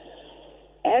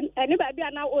 Eni ba bia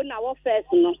na o na wo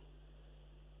first no.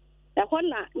 E ho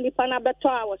na nipa na beto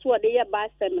a wo so de ye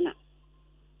bus terminal.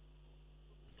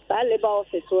 Sa labor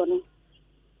office wo no.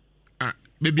 Ah,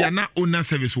 baby na owner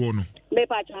service wo no. Me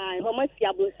pacho ho ma si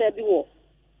abo se bi wo.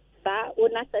 Sa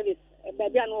owner service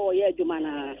baby na wo ye adwuma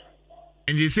na.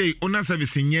 And you say owner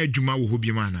service nye adwuma wo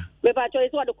hobi mana. Me pacho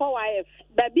is what the call wife.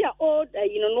 Baby old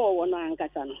no wo no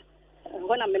ankasa no.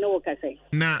 Ho na me no wo kase.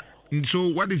 Na so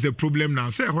what is the problem now?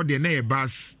 Say how dey na e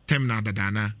bus terminal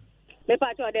dadana. Me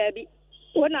pacho there bi.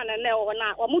 Wona na na wo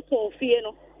na omuto fie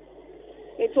no.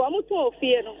 Etu omuto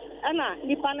fie no. Ana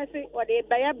nipa na se wo de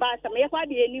baye bus me kwa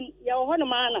de enim ye wo no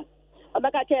ma na.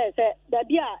 Obaka che se da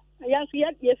bia yanso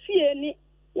ye fie ni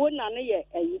wona na ye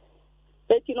ayi.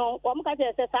 Eti no omuka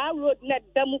che se sa road na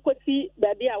damu kwoti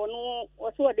da bia wo no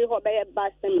wo so de ho baye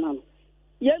bus terminal.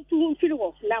 Yentu mfiri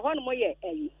wo na ho no mo ye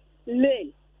ayi.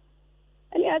 Lane.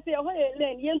 And I say, oh,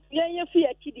 then yen fee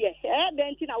a kid,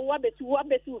 then wa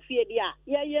besu fee dia,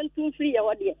 yen 2 3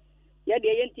 or dear, ya de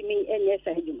yen to me and yes,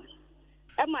 I do.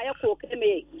 Am I a cook?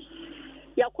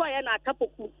 Ya quiet na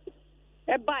tapoku,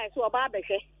 a buy so a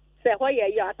barbeche, say, why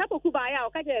ya tapoku buy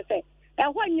out, I say,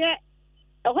 and 1 year,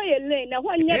 a way lane, a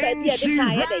 1 year,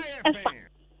 the car,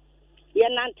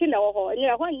 yen nantina or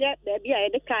 1 year, there be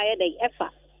a car, the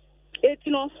effort. It's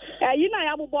no, you know,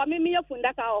 I will buy me a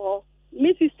fundaka.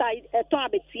 Mrs. Side to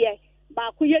abetie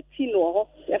ba ku yeti no ho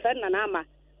ye fe na na ama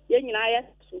ye nyina ye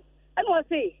so and we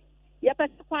say ye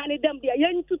pese kwani dem dia ye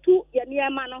ntutu ye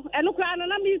niema no eno kra no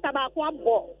na mi sa ba ko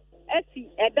abo eti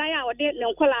edan a ode ne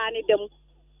nkola ne dem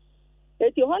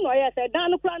eti ho no ye se dan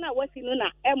no kra na wasi no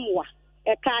na emwa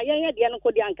e ka ye de no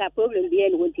ko di anka problem bi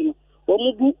ene wonti no wo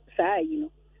mu bu saa yi no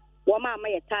wo ma ama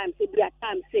ye time se bia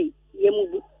time say ye mu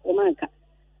bu wo manka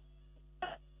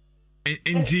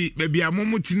Enti baby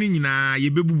amomuti ni nyina ye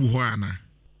bebubu ho ana.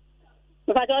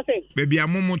 Ba jo say. Baby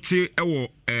amomuti ewo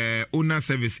owner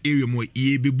service area mo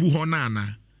ye bebu ho na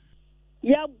ana.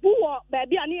 Ya buo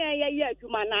baby ani ye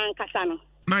adwuma na ankasa no.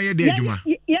 Na ye de adwuma.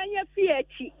 Ye fie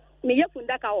achi me ye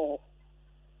fundaka ho.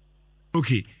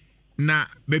 Okay. Na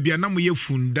baby anam ye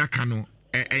fundaka no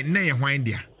na ye hwan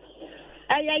dia.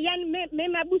 Yan me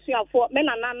mabusuafo me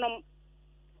nananom.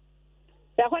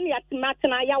 When you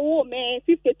are ya wo me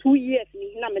 52 years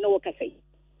na me no kase.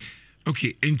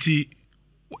 Okay, enti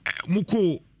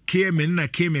muko KM na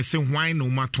KM se hwan no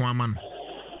mato ama no.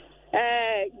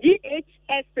 GH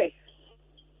Express.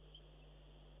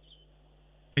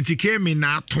 Enti KM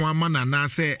na ato ama na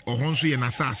se ohonso ye na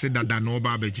saase dada no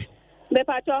ba beje. Me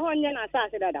pa to honye na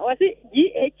saase dada. O si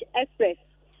GH Express.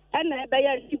 Na be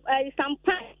ya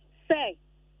sampa say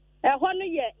ho no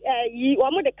ye yi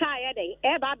wo mo de car ye dey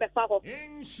e ba be fa ho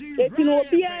eti no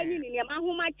obi ani ni ma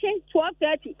ho ma chen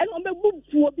 12:30 e no be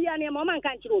bubu obi ani ma ma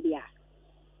nkan kire obi a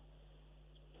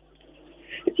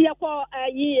ti ko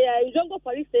yi Zongo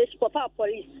police station ko pa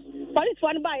police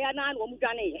one ba ya na no mu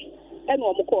dwane ye e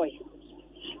no mo koy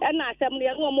e na asem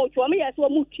le no mo twa me ye so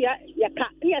mo tua ye ka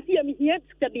ye se ye mi hie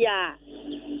tka bia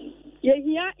ye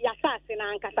hia ya sa se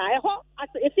na nkasa e ho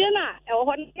e se na e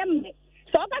ho ne me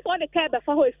so ka ko de ka be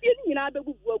fa ho e fie ni na be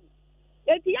bubu agu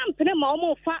eti ya mpene ma o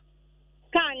mo fa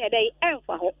ka anya dai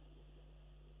enfa ho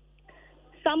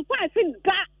sampa se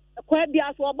ga kwa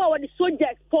bia so oba wo de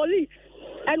soldiers police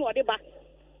and wo de ba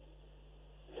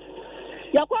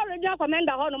ya kwa regional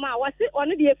commander ho no ma wasi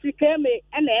onu de Africa me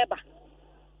na eba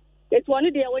eti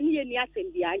onu de woni ye ni asem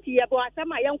bia nti ye bo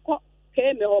asema ye nko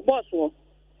ka me ho boss wo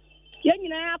ye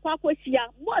nyina akwa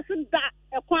kwahia boss da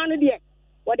ekwan no de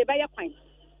wo de ba ye kwan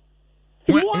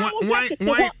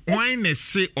why ne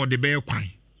say or the bear kwan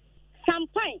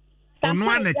Champagne. Ono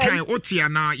na kan otia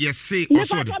na ye say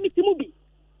also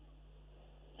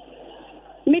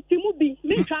Mitimubi,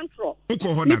 me transfer.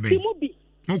 Mitimubi.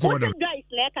 What the guys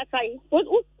like I say?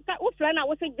 What friend I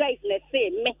was a guys let's say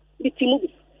me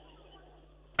Mitimubi.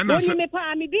 And I say me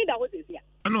pa me did that was this year.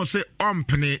 I know say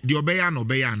ompene the obeyano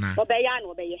bayana.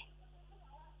 Obeyano obey.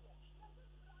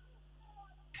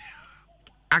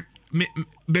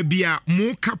 Baby a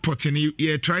mo capotin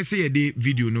ye try say the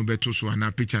video no beto so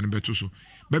na picture no beto so.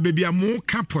 But baby a mo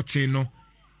capotin no.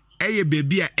 Eye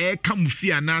baby a come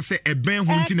fie na say e ben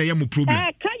ho nti na ye mo problem.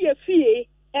 Ka ye fie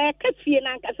ka fie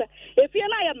na nkasa. E fie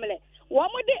na ye mele. Wo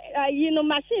mo de yi no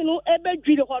machine no e be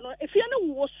dwiri ho no. E fie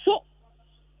no wo so.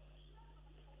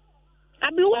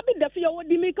 Ablu wa bi da fie wo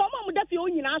di mi ka mo da fie o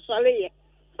nyina asore ye.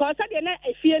 Ko sa de na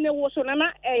e fie ne wo so na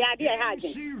na e ya de e ha je.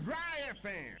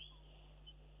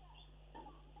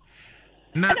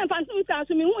 Na fancy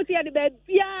so me hu say de ba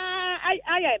bia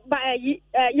aye ba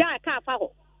ya ka fa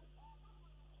ho.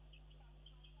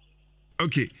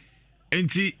 Okay.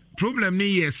 Enti problem ni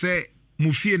ye say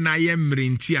mu fie na ye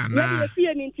mrenti ana. Ye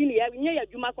fie ni nti ni ye ya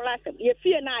dwuma kola asem. Ye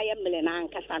fie na ye mle na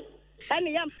ankasa.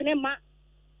 Ene ya mfene ma.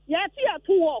 Ye ti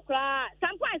atu wo kra.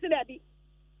 Sometimes there be.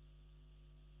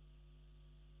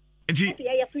 Enti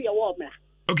ye fie wo mla.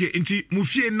 Okay, enti mu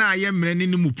fie na ye mre ni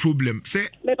mu problem. Say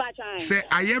me ba chan. Say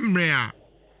aye mre a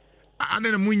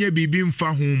ana na munye bibi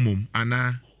mfa ho mum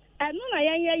ana. Enu na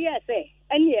ye say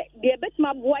ene de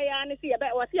betima boa ya ne se ye be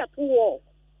wo se atu wo.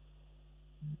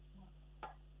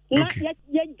 Na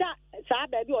ye ja sa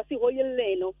ba bi wo se ho ye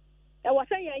le no. E wo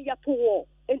se ye ya to wo.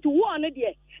 Enti wo no de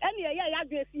ene ye ya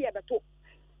adwe se ye beto.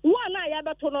 Wo na ya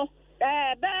beto no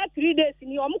be 3 days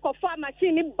ni o mko fa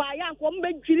machine ba ya nko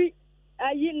mbe dwiri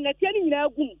yi netie ni nyina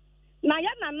agum. Na ya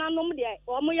nananom de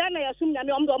o mo ya na ya sum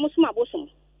nyame o mo sum abosom.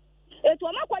 Eto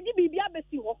o makwaji bibia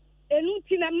besi ho. Enu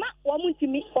nti na ma o mo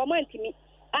ntimi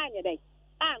anye dai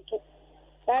anto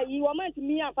yi wo man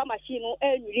ntimi amfa machine no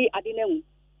enwiri ade na hu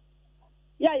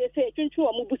ya ye say twentwe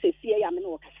o mo bu sesie ya me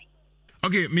no kase.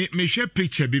 Okay, me share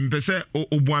picture bi mpese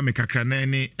oboa me kakra na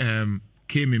ni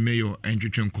kemi meyo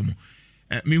entwetwe nkomo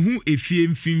me hu efie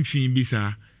mfimfin bi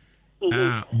sa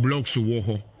blocks wo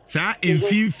ho sa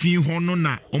mfimfin ho no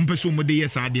na ompese o mo de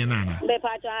yes ade na ana be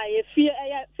pa cha efie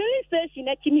filling station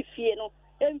na kimi fie no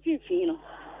mfimfin no.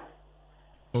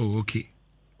 Oh, okay.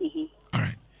 All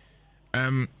right.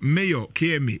 Mayor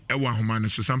KME ewa homa no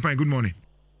so Sampan, good morning.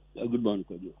 Good morning,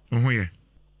 Kojo. Yeah.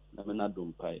 Na na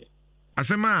dom pae.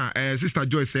 Asema Sister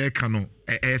Joyce e ka no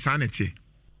sanete.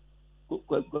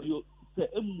 Kojo se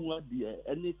emu ade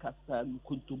ene kasa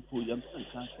nkontompo yam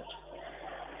sanka.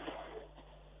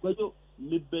 Kojo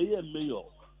me beye mayor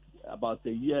about a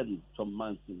year and some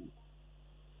months.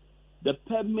 The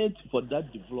permit for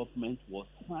that development was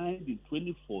signed in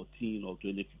 2014 or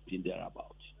 2015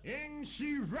 thereabouts.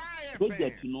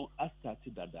 Project, I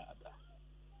started that.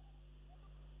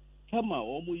 Come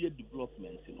on, one year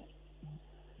development,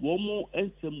 one more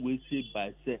and some way say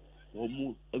by say, one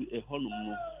more a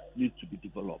honor needs to be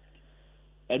developed.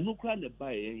 And no crime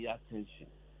by any attention.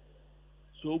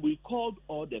 So we called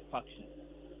all the factions.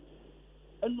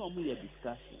 And no more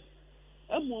discussion.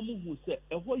 And one who said,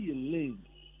 a way you link.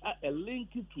 A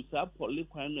link to South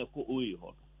Polyquan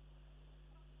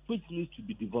which needs to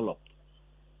be developed.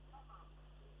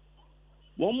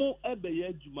 One more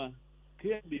Ebeyajuma,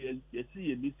 you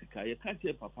can't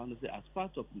hear Papa say as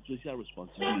part of the social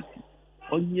responsibility.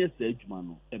 On yes,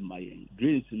 Edgemano and my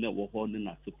drains in the walk on and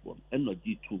not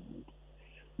D2.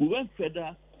 We went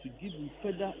further to give him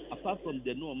further apart from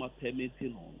the normal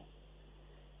permitting on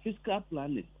fiscal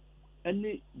planning,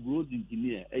 any road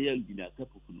engineer, air engineer,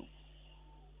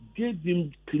 gave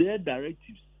him clear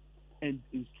directives and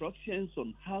instructions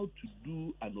on how to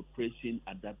do an operation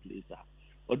at that place.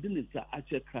 Or didn't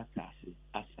actually crack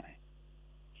assign.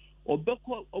 Or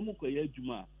Beko Omukoya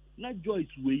Juma, not Joyce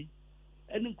Way,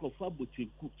 and in Kofabuchi,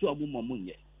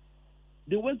 Kutu.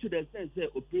 They went to the sense that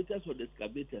operators of the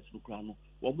excavators, Lucrano,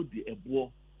 what would be a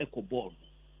war, echo ball.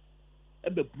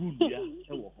 Ebe Brudia,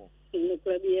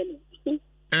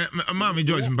 Mami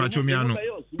Joyce Mpacho Miano.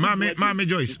 Mami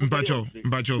Joyce Mpacho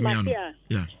Miano.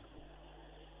 Yeah.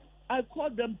 I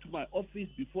called them to my office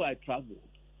before I traveled.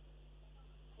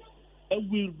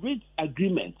 And we reached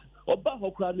agreement. Oba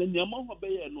Hokran and Yamaha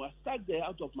and was stuck there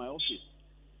out of my office.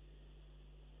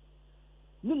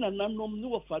 Nuna Nanom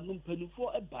no Fanum Penny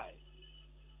for a buy.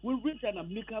 We reached an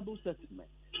amicable settlement.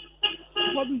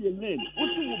 What do you mean?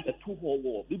 What do you the two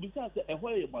war? Besides a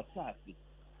way of massage.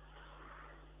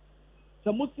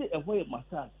 Some say a way of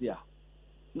massage, yeah.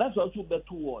 That's also the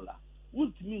two wall. What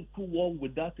mean two wall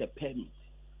without a permit?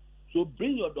 So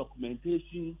bring your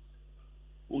documentation.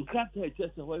 We can't tell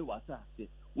just a way of massage.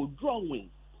 We'll draw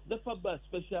wings. Therefore, by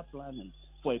special planning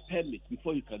for a permit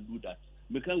before you can do that.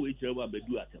 me can wait till we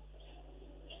do at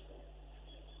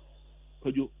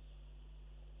Kojo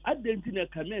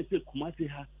Adentina can say Kumasi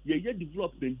ha ye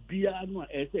development bia no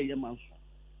e say ye manso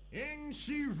in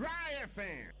she riot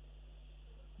fan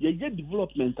ye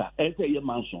development e say ye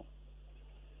manso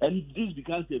and this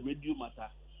becomes a radio matter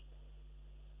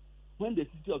when the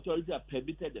city authority have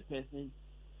permitted the person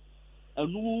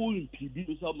and who impede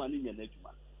without money in the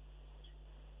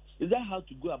is that how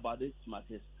to go about it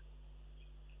smartest?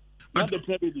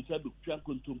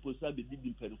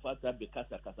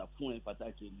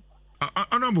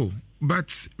 Honorable,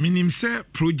 but minim say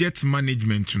project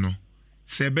management,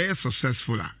 say be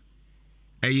successful.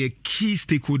 A key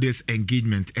stakeholders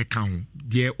engagement account.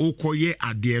 Deɛ okoye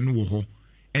adeɛ no wo ho.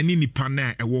 Any nipa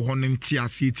na e wo ho no nti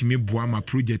ase timi boa ma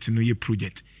project no ye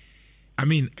project. I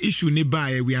mean, issue ne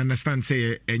ba we understand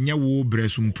say enya wo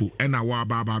bresumpo e na wa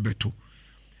ba beto.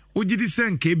 Ojidi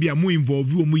sen ke bia mo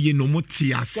involve wo mo ye no mo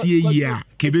ti ase yi a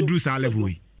ke bedru sa level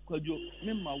yi. Kwajo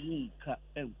me ma wonka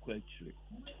enkwachire.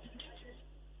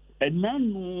 And now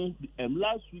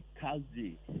last week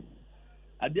Thursday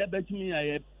ade abetimi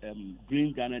aye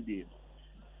Green Ghana Day.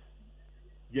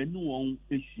 Yenu won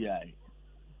ehia.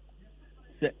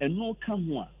 Say eno ka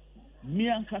ho a me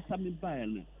ankasa me bae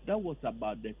no that was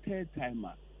about the third time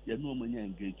yenu omanya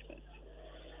engagement.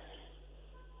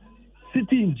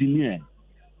 City engineer,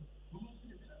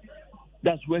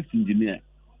 that's works engineer,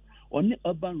 on the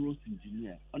urban roads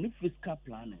engineer, on the fiscal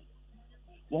planning.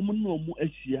 Woman no more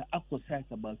ehia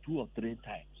akosite about 2 or 3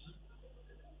 times.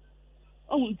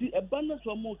 Oh, the abundance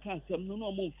of more can some no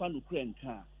more fun to crank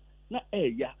car. Na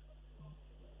ya.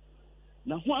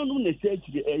 Now one no say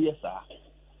to the area sir.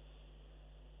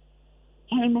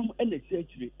 I know and say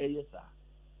to the area sir.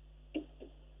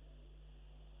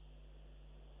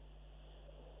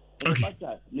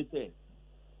 Okay.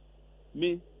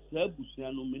 Me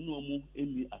Busiano me no more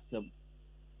any assembly.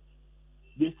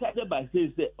 They started by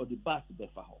saying or the bus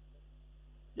befaho.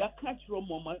 Ya catch from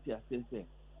moment ya say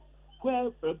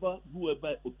wherever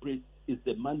whoever operates is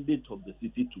the mandate of the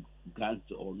city to grant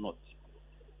or not.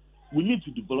 We need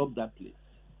to develop that place.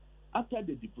 After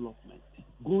the development,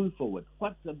 going forward,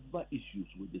 whatever issues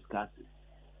we discuss it.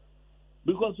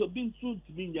 Because we've been soon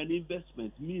to be an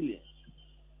investment millions.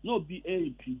 No be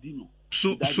APD no.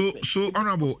 So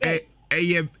honorable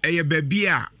baby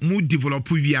a mu develop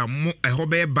we a mo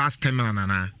hobe bus terminal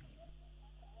nana.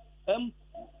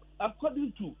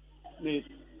 According to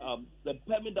the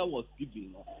permit that was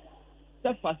given,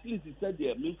 that facility said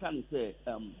the main can say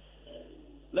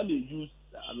let me use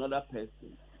another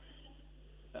person.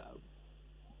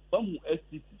 Who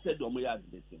STC said the Omoya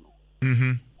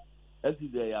admission.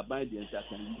 STC they are buying the entire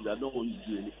can use. I don't want to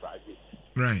do any private.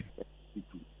 Right. To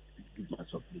give my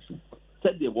submission.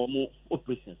 Said there were more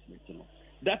operations.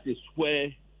 That is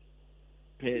where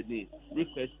the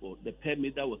request for the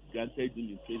permit that was granted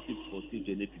in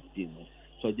 2014-2015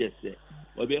 suggested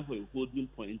or therefore a holding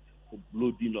point for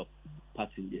loading of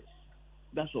passengers.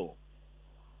 That's all.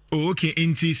 Oh, okay.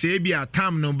 Inti say be a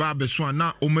time no ba beso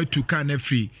na omo tuka na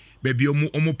free baby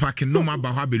omo parking no ma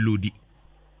ba ha be loadi.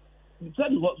 If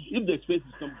the space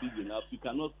is not big enough, you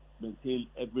cannot maintain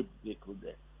every vehicle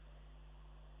there.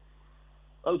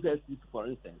 Also, for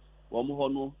instance,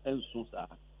 Womohono and Susa,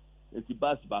 if the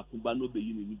bus back no be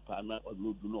in partner or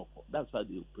no do not. That's how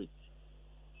they operate.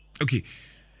 Okay.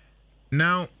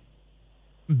 Now,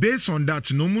 based on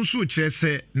that, no musu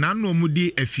say na no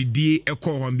mudi efidie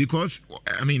ekọ because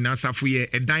I mean asafuye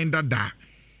a dine da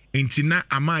entina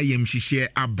ama yem hihye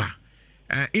aba.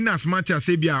 In as much as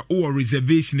Sabia or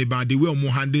reservation about the way we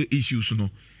handle issues,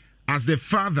 as the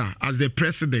father, as the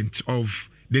president of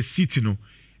the city,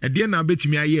 at the end of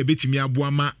betimi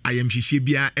abuama I am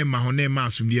shibia and mahone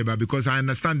masum because I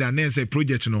understand that there's a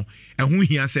project, and who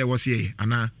he say was here,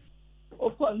 Anna.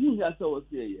 Of course, who he was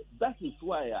here. That is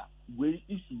why we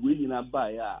issue willing to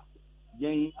buy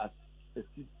again as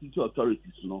city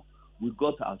authorities, we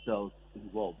got ourselves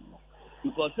involved.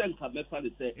 Because then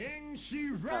Kabeta say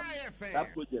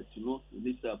that project, in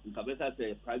itself, Kabeta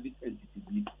say a private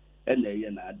entity and a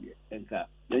idea. And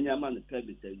Yaman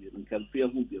private and can fear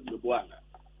who be the one.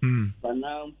 But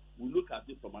now we look at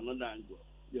it from another angle.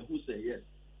 The who say yes.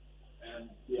 And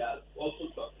we are also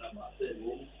talking about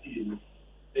saying,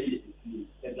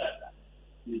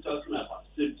 we're talking about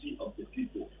safety of the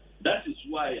people. That is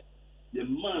why the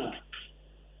man,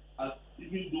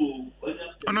 even though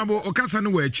Honorable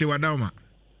Okasanu Weche Wadama.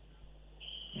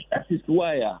 That is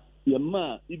why the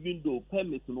man, even though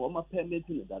permitting or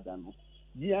permitting that,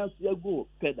 yes, you go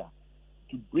further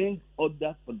to bring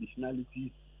other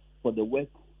conditionalities for the work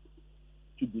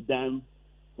to be done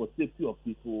for safety of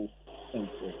people and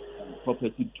for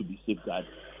property to be safeguarded.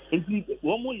 nti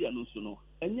one more year no so no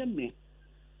enye me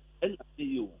and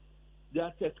you there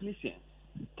are technicians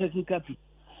technical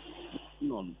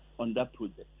people on that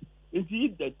project. If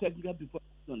the technical people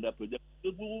on that project,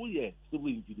 civil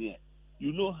engineer,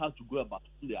 you know how to go about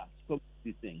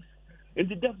these things. And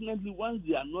definitely once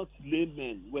they are not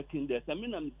laymen working there, I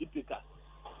mean I'm difficult.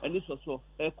 And this also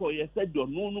you said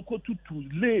no go to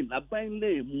lane, a buying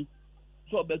lane,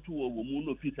 so better to a woman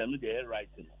of it and the air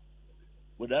writing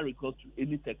without recourse to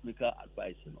any technical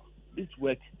advice. This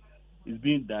work is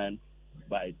being done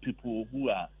by people who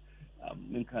are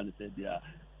they are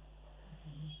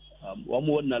one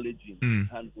more knowledge in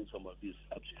handling some of these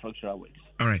structural works.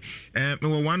 All right.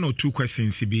 One or two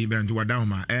questions to be to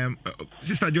Wadama.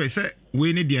 Sister Joy said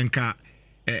we need the anka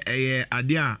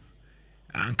idea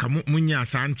and Kamunya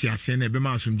Santi Assin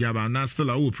Ebema Sumjaba and that's still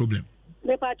a problem.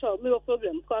 The part of no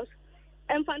problem because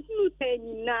Infantino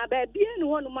saying na baby and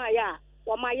one of my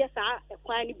or my yes are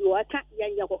quite blue. I can't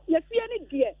yango. Yes, any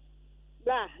dear.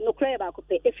 Blah, no cry about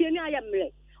it. If you know I am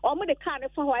late, or the kind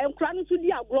of how I am crying to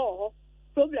the agro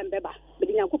problem, Beba, but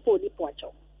in Yanko de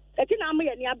Porto. I think I'm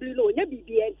a near blue, never be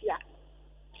the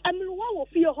I'm one of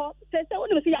your hot, says I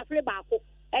want to see a free barco,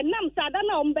 and Nam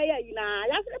Sadana on Bayer in a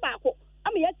Yasrabaco.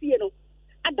 I'm yet, you know.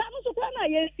 I don't know,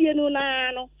 yes, you know,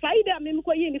 no. Friday, I'm in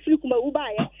the Flukuma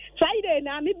Ubaya. Friday,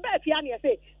 I'm in Beth Yanni,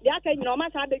 say, the other, you know, my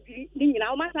Saturday, you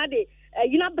know, my Saturday.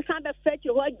 You know, beside the fetch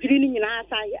you are greening in our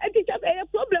side. I think a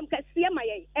problem can see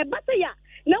my a better ya.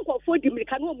 No, for the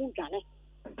Mecano Mutane.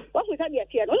 What we have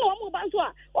here? No more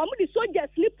Bantua. Or the soldiers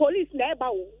sleep police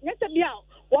never. Yes, a bill.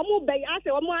 One more bay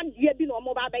after 1 month, year been or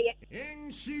more bay.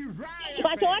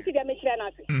 But what did I make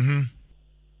it?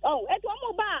 Oh, at one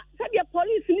more bar. Said your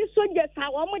police and soldiers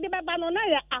how one with the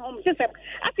Babanona at home system.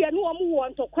 I feel no one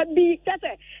want to could be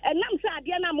better. And I'm sad,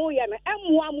 Diana Moyan,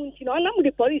 and one, you know, and I'm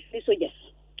the police, the soldiers.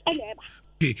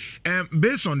 Okay,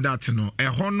 based on that, no,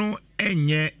 a hono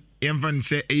enye even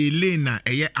say a lane a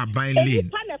abain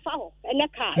lane.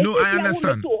 No, I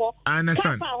understand. I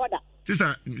understand.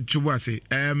 Sister Chubase,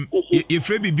 if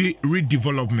we be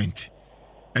redevelopment,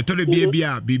 I told the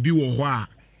baby wo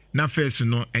na first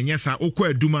no, and yes, I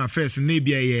okwa duma first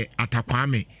maybe a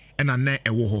atakwame and a ne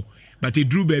a wo. But a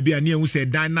drew baby and who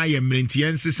said Dana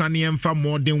Yemrentiensis and Yemfa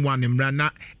more than one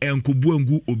Emrana and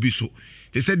Kubuangu Obiso.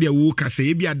 They said their work as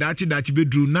a be a dachi that you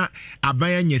drew na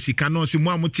abayan yesicano,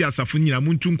 Simuamutia Safunia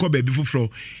Muntunko baby for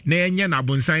Nayan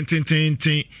Abonsan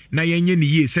tin na yen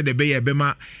ye said the bay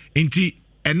bema inti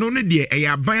and only dear a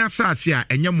abaya sasia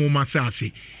and Yamoma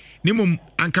sasi. Nimum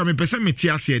ankame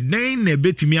pesamiti ase den na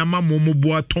betimi ama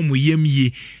momoboa tomu yem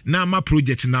ye na ama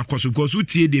project na koso because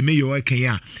utie de me yo eken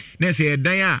ya na se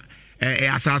dan a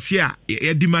asase a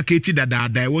e demarcate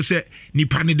dada wo se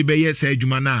nipa ne de be ye sa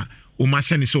adwuma na o ma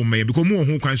hye ne so me because mo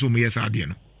ho kwan so mo ye sa ade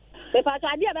no be pa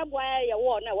ade be boa ye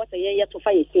wo na wo se ye to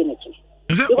fa ye se ne chi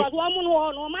because wo mu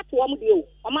no mato wo mu de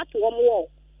o mato wo mu wo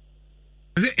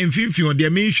se emfimfi o de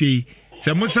me hwe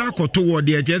se mo sa akoto wo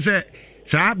de je se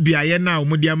sa biaye na o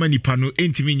mudi ama nipa no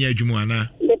entimi nya adwumu ana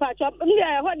le pa chop ndi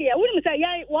ho de woni say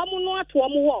yan wo mu no ato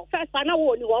mu wo first na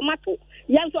wo ni wo mato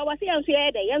yan so wase yan so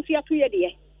ye de yan so ato ye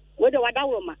de wo de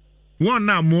wadawo ma won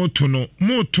na moto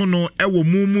no e wo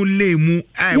mumu lemu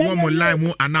ai wo mo line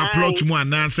mu ana plot mu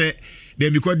ana se de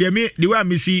because de me the way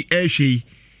me see ehwe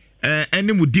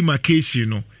any mu demarcation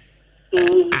no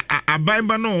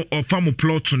abaimba no ofa mu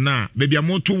plot na baby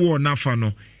amoto wo na fa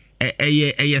no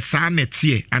eye saa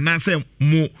netie anase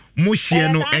mo hie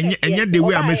no enye the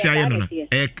way amesi aye no na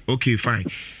okay fine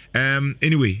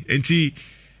anyway enti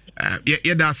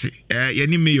ye dase ye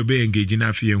ni me yo be engage na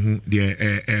afie hu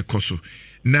de koso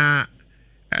na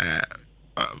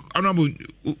honorable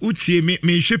utie me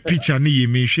hwe picture ni ye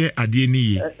me hwe ade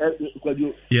ni ye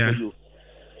yeah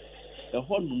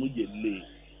hon mu ye le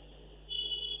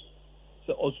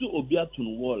so also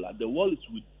obiatun wall the wall is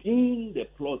within the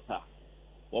plotter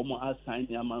omo assign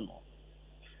yama no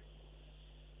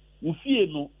wo fie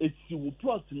no esi wo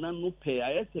plot na no pe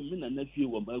ayese me na fie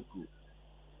wo makru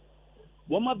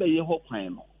wo ma be ye ho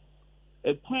kwan no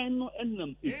e kwan no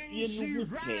enam efie no wo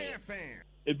pe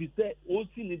e bi se o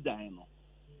si ni dan no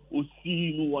o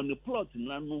si no won plot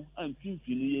na no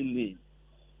amfimfi no ye lane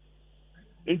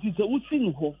enti se wo si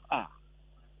no ho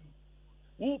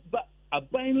wo ba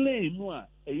aban lane no a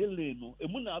eye lane no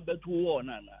emu na abeto wo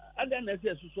na ada na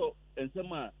se so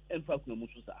ensema enfa kwa mu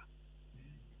so sa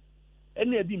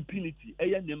ene edi impunity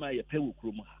eye nema ye pe wo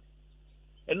krom ha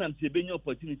enam se benya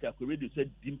opportunity akoredo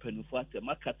said dimpanufo atem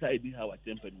akata edi ha wa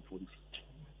tempanufo nti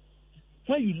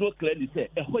when you know clearly say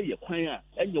ho ye kwan a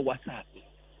enye wasase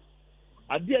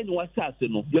ade enye wasase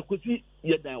no yekosi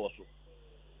ye dan wo so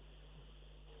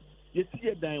ye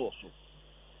tie dan wo so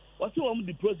What's wrong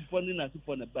the process for the nasi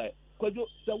for the buy? Because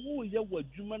the woo ya were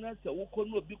Jumana, the woo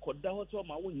no be called down to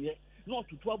my own yet, not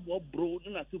to 12 bro,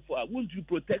 nasi for. Won't you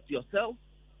protect yourself?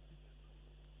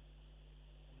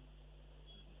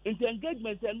 In the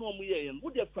engagement, and no way, and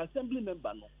would the assembly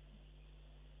member no?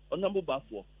 On number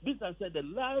 4, Business said the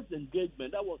last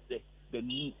engagement that was the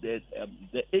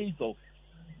 8th of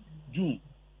June.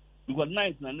 Because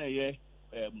 9th and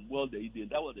well,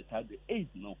 that was the time, the 8th.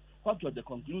 No, what was the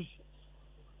conclusion?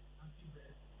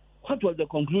 What was the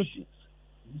conclusion?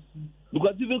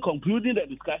 Because even concluding the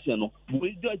discussion, no,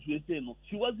 we judge will say no,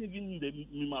 she wasn't even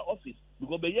in my office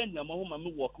because by then my home and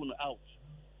me walking out.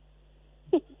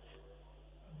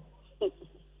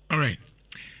 All right.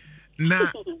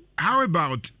 Now, how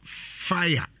about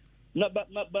fire? No, but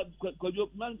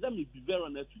let me be very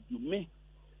honest with you. Me,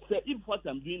 say if what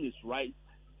I'm doing is right,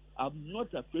 I'm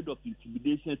not afraid of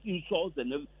intimidation, insults,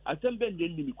 and I can bend the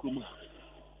enemy.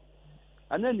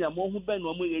 And then you're more who bend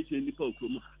one way in the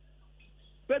program.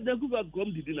 But the group of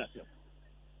gum did not have.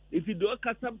 If you do a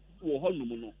cut up or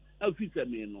honor, I'll fix a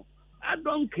man. I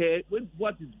don't care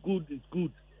what is good is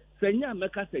good. Say, yeah,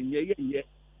 make us a yeah.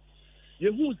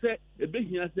 You who say a big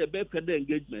here say better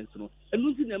engagements, no, and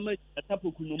losing a man at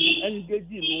Tapukuno and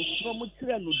engaging no much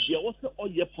no dear, what's all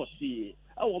your potty?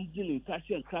 I won't be in cash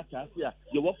and crack as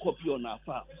you walk copy on our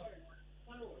farm.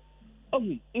 Oh,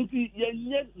 if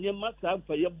you must have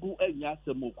for your boo and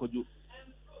yasamo, could you?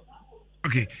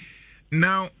 Okay,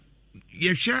 now,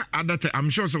 you share other, I'm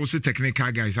sure so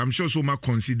technical guys, I'm sure so much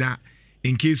consider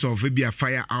in case of maybe a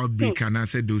fire outbreak and I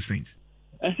said those things.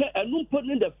 And no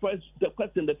putting the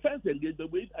question, the first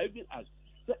engagement way I even asked.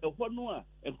 A one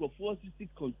and for 46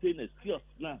 containers,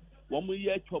 kiosks now, 1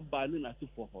 year chop banning as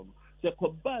for home. The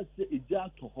Cobas a jar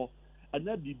to her, and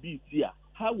that be here.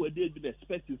 How were they been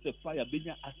expecting the fire being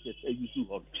access a use to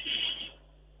home?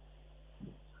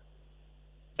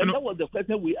 And that was the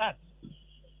question we asked.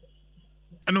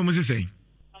 I know what you're saying.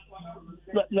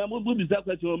 Now, we'll be that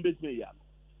question on base me.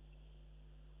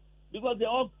 Because they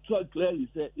all clearly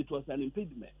said it was an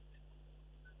impediment.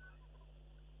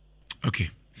 Okay.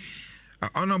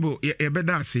 Honorable,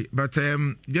 better say, but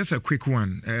just a quick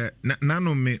one.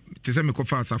 Nano me to say me ko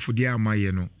fa asafodia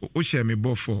amaye no. O share me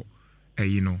bo for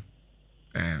you know.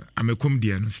 I'm a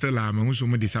comedian. Still I'm also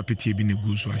me disappear bi ne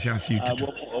gu so. I shall see you to.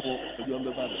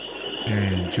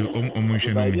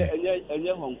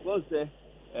 Hong Kong say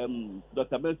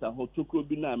Dr. Benson ho tokro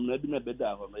bi na amna bi na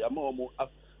beda ho no. Ya ma omo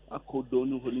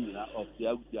akodonu ho ni na of they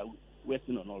are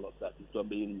working on all of that. So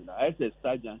be in na. I say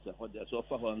Star Johnson ho there so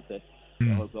for ho say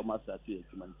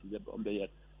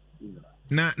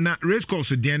na race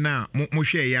course there na mo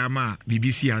hwe ya ma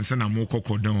BBC ansa na mo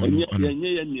kokodon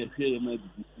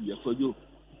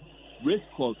race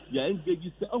course ya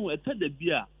engage say oh eta da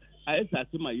bia ayesa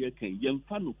se ma ye kan ye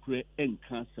mfa no kure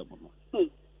enka asem no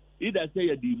either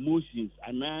say the emotions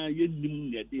ana ye nim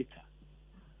ne data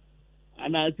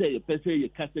ana say ye pese ye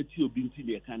kasati obi nti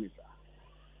ne kanisa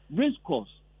race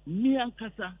course mi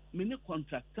ankasa me ne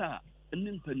contractor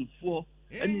and penifo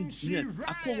and engineers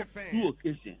two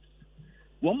occasions.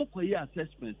 One more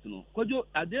assessment, no. Kojo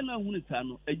Adena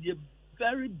Hunitano, a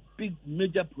very big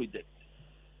major project.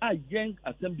 A young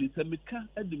assembly semika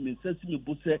and the necessity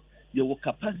bose your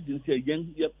capacity to say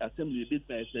young assembly bit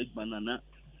by said banana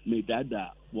made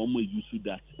that one way you should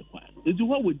that. It's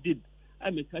what we did. I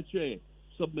may catch a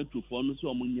submit to phone so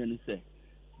I'm say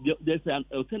there's an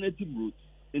alternative route.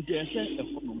 In the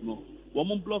no,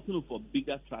 one blocking for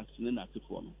bigger tracks than at the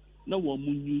phone. No one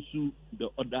use the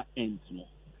other ends no.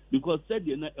 Because said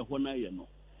you're not a one no.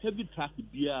 Heavy track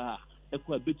be a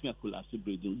bit of collapse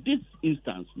bridge. This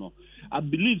instance, no, I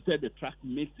believe that the track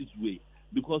makes its way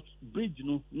because bridge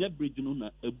no, near bridge no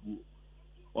na ebu.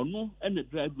 Or no, and the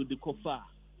drive with the cofa.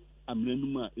 I'm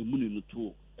renuma a money no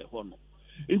to a honor.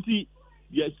 And see,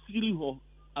 you're silly ho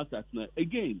as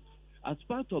again, as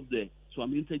part of the so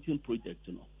I'm taking project,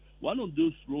 you know. One of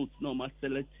those roads now must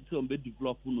select to be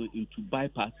developed into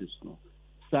bypasses, no.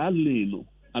 Sadly, no,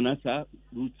 and as a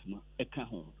route, no, a car.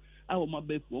 I will my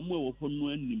best one more upon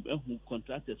who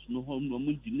contractors, no home, no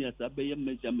engineers, I bear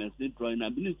measurements, they drawing. I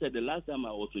believe that the last time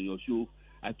I was on your show,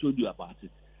 I told you about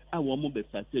it. I want more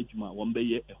better stage, my one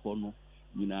bay a honor,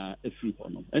 a free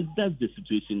honor. And that's the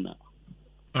situation now.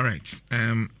 All right.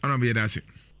 Honorable, that's it.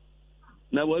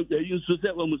 Now, what they used to say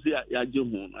when we say, I do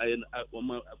home, I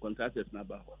contractors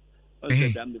number.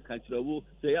 Okay, damn the country.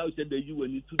 Say, I said that you were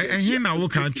need to. And here now, we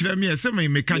can't tell me, some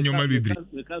may can you maybe be.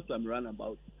 We can't run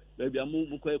about. Maybe I'm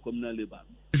moving quite communal labor.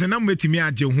 It's a number to me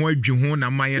at your home,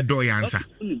 and my door answer.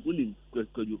 Only,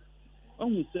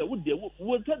 only say, what they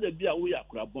will tell the beer we are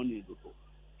crab on it.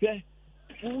 Okay,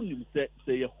 Unim say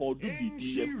a hold be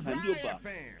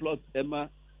plot Emma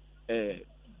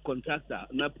contractor,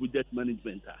 not project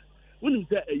management. Unim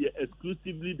say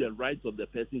exclusively the right of the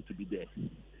person to be there.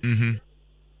 Mm-hmm.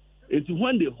 It's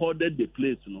when they hoarded the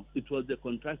place, it was the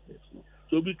contractors.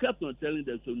 So we kept on telling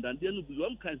them, so that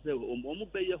one can say,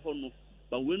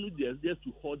 but when we are there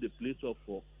to hold the place up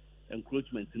for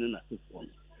encroachment in a system.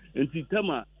 And the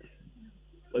time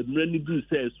many do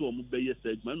say, so I'm be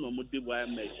said, man, no more why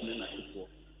I'm making a system.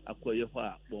 Acquire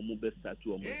her, or move start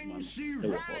to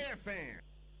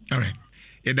all right.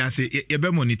 Yeah, that's it. You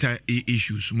better monitor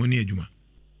issues. Money, Juma.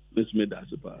 Let's make that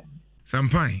super.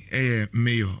 Sampai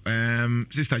mayor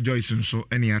sister Joyce nso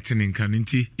ene atene nka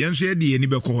nti yenso ye de ni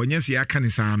beko ho nyese ya kan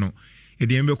sa no ye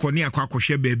de beko ne akwa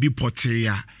akwohwe ba bi pote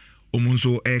ya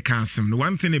omunso ka asem no.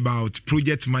 One thing about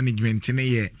project management ne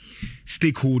ye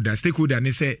stakeholder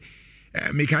ne say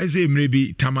make I say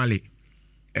mrebi tamale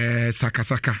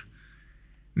sakasaka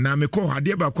na me ko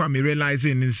ade ba kwa me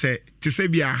realizing ne say te say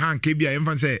bia hanka bia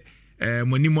emfa say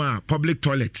monimo a public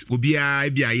toilet obi a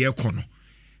bia ye kono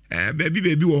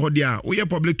baby wo ho dia wo ye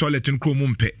public toilet nkro mu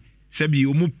mpe sabi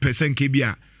o mu percent ke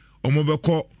bia o mo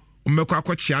beko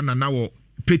akochia na wo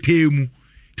petemu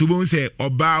to bo se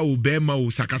oba o bema o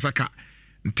sakasaka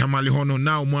ntamale hono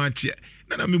na o mu ache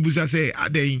na mebusa se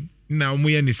aden na o mu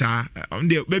ye ni sa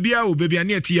baby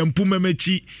na eti yampu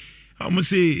mamachi o mu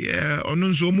se ono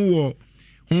nso mu wo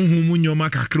honhom mu nyoma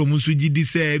kakro mu so gidi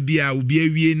se bia obi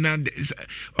awie na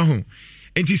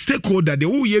enti stakeholder de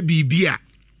wo ye bibia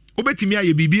obetimi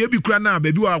aye bibi ebi kura na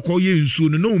baby wa akoye nsuo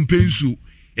no mpe nsuo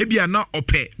ebia na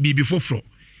ope bibi foforo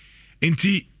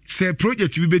enti se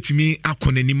project bi betimi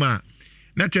akonanima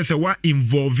na chese wa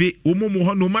involve omomo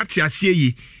ho no mate ase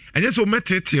yi anye so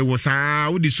metete wo saa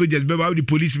wo di soldiers beba wo di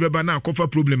police beba na akofa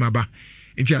problem aba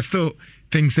enti I still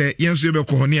think say yenso be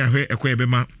ko honi ahwe ekwa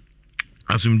ebema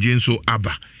asumje nso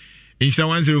aba insha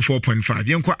 104.5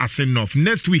 yenko Assin North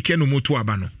next weekend no moto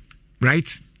aba no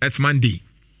right, that's Monday.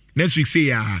 Next week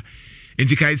say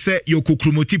Indikai say your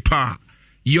Kukrumoti Pa,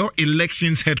 your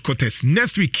elections headquarters.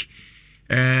 Next week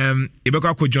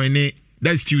Ibeka ko join it.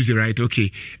 That's Tuesday, right?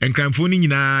 Okay. And Cramphone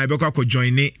na Ibeka ko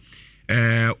join it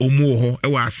Omoho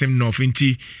ewa Assin North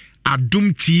inti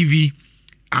Adum TV,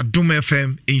 Adum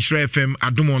FM, Insure FM,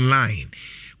 Adum Online.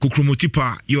 Kukrumoti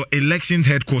Pa, your elections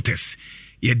headquarters.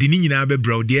 Ya dini nyina be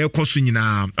bro, de ekoso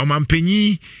nyina.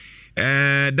 Omampanyi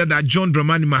dada John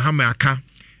Dramani Mahama aka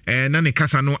na ne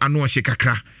kasa no ano hye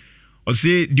kakra o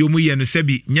se de omu ye no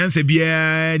sebi nyansa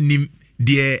bia nim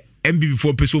de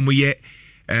MB4 peso omu ye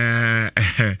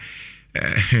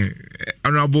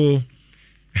honorable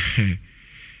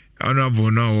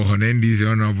no hono ndize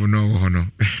honorable no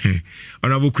hono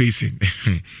honorable question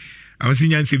I was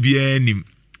nyansa bia nim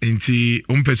nti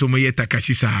peso omu ye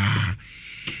takashi sa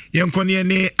yenkone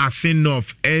ne Assin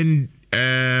North and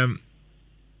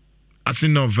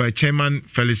Assin North chairman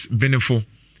Felix Benefo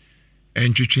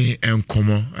and Chuchi and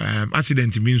Como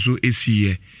accident means so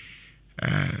AC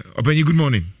open you good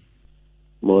morning.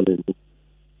 Morning.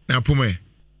 Now Pume.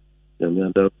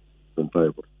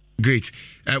 Great.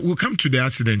 We'll come to the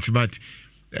accident, but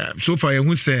so far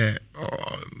who say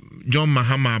John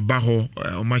Mahama Baho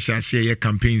Omasha say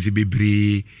campaigns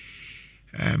be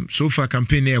so far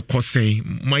campaign e kosei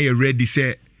my ready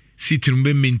say sitting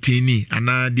be maintain and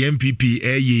the MPP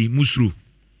ye musru.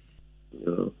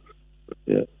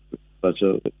 Yeah, but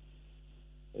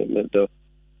mental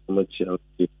much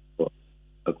for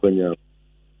Akwenya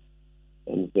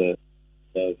and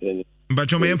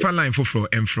but your main line for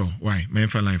M4 why main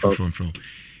line for from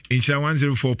Insha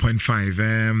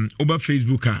 104.5 over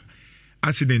Facebook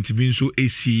accident being so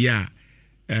AC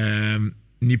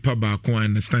nipa ba ko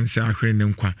understand say ahwe ne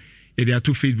nkwa e dey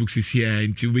to Facebook sisi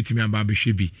nti obetimi aba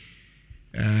behwe bi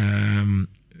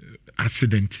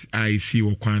accident I see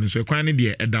wo kwan so kwan ne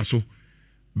dey eda so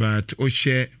but o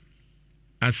share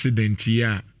accident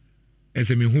ya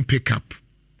ese me hu pick up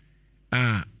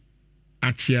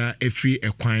atia efri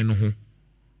ekwan no ho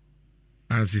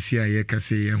as sisi aye ka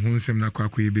say ye hu nsem na kwa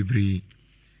bebre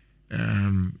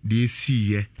dey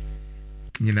see ye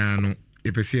nyina no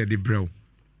e pese ye dey brew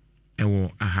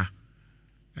ewo aha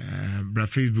bra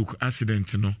Facebook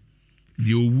accident no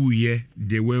the owu ye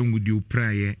the one with you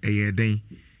prayer den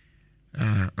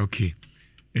okay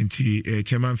enti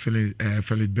chairman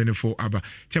Felix Benefo aba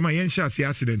chairman yen sha see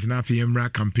accident na afi yemra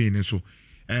campaign so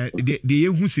the ye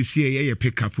hu sisi ye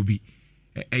pick up bi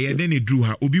den e dru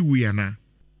ha obi wu ya na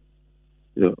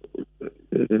yo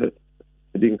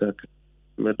dinka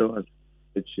medo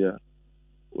achia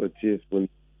what if when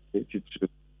it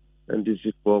and this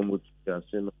is form with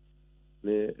Assin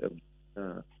ne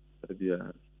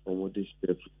dia omodi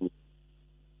chef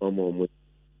omo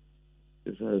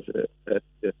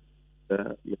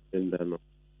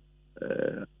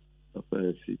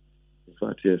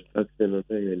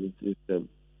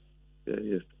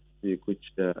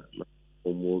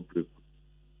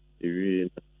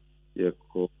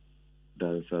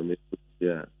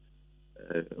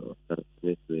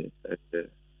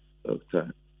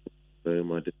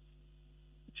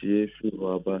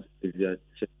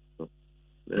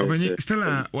Obany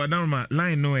Stella wadama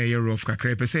line no a rough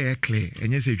kakra pe say clear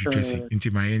enye say twetwesi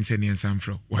nti my ense ne ensam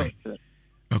fro why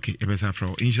okay ebesa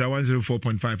fro insha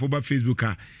 104.5 over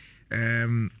Facebook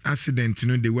accident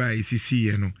no the way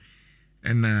ICC no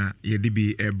and ye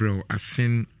be bro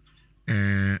Assin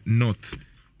North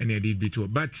and ye did be too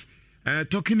but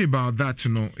talking about that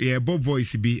no ye bob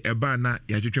voice be eba na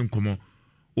ya twetwem komo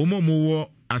omo mo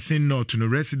Assin North no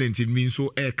resident it means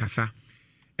so air kasa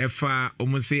efa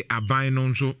omo say aban no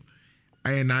nso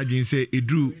I na adwin say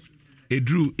edru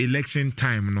election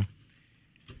time no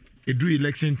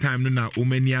na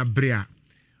omani abre a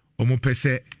omo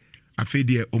pese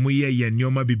afedie omo ye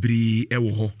nyoma bibiri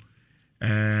ewo ho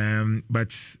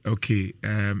but okay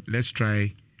let's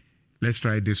try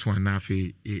this one na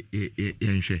fe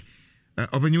yenhwe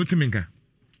obanyu timinka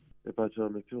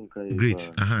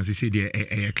great she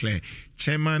said clear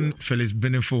chairman Felix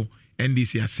Benefo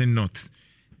NDC Assin North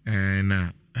and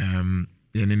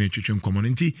yɛne twetwe nkɔmmɔ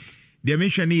nti deɛ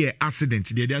mehwɛ ne yɛ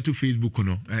accident deɛ de ato Facebook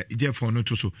no Jeff no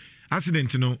to so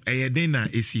accident no ɛyɛ den na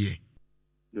ɛsiɛ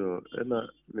yo ɛna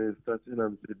ne starting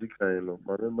am se dikan no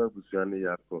ma member busua ne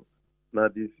yakɔ na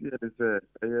de sie ne sɛ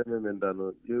ɛyɛ memenda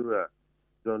no yɛwura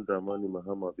John Dramani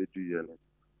Mahama bɛduyɛ no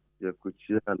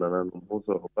yɛkɔkyia anana no mo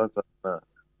sɛ ɔbasa na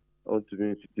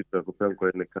ɔntumi mfiti prɛkopɛ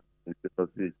nkɔɛ ne ka nti no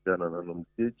sɛ yɛkyia anana no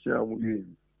yɛkyia mo yɛ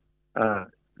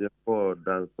yɛkɔ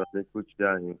dansa ne kɔkyia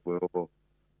ahemfo hɔ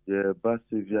yɛba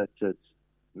Savior Church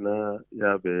na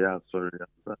yɛabɛyɛ asɔre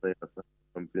yɛasa na yɛasa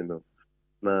campaign no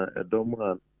na ɛdɔm a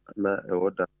na ɛwɔ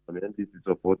dansa no NDC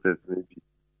supporters no bi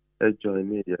ɛjoin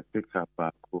ne yɛ pick up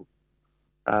baako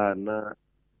a na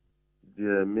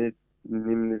deɛ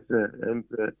nim ne sɛ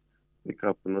ɛmpɛ pick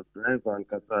up no driver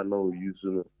ankasa na ɔuse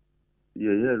no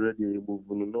yɛyɛ ready yɛmove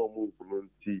no na ɔmo no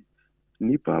nti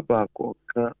nipa baako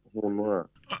ka ho no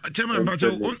a chairman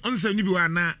bacho on se ni bi wa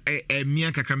na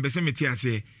emia kakra mbese meti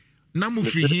ase na mo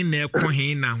free hin na ekɔ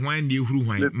hin na hwan na ehuru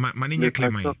hwan ma ne nye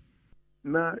claim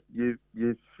na ye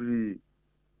free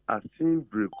Asin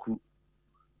breku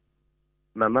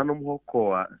na nanom ho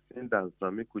kɔ a Asin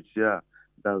dansame kuchia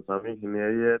dansame hin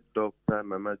ye Dr.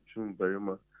 Nana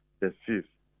Chumbarima the 5th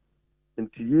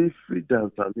nti ye free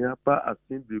dansame apa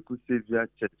Asin breku Savior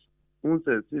Church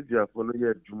unse Savior for no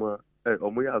ye adwuma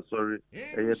omo ya sorry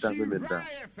eye da me da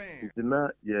nti na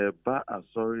ye ba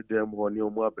asori dem ho ne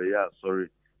omo abeya asori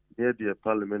near the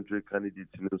parliamentary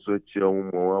candidate no so chi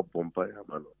omo wa bompa ya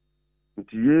ma no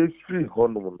nti ye free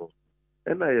honum no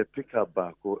na ye pick up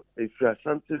back if you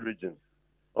Ashanti region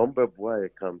ombeboa ye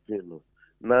campaign no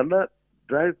na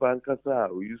driver ankasa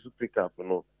o use pick up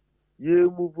no ye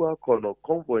move akono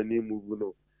convoy ni move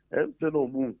no emte no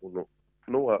move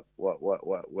no wa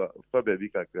fa baby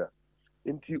kakra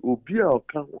nti obi a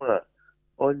ọka ho a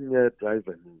onye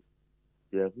driver ni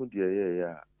ye hu de ye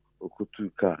ya okutu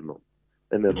car no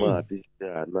ene ma de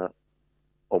ya na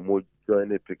omo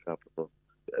join pick up no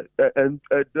and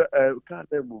car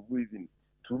dem move within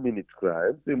 2 minutes cry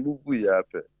and say move ya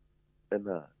pe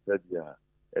ena said ya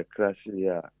a crash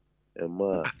ya e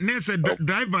ma nese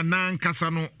driver na nkasa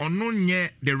no ono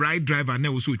nye the right driver na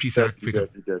wo so twi sa pick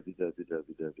up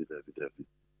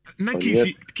na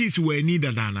kisi we ni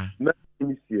dadana na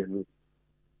Kinisiani.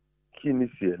 In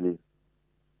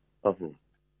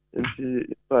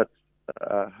fact,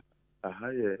 I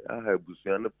have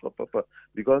Busiana Papa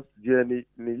because Jenny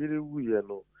we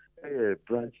know a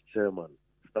branch chairman,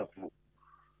 staff,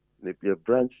 a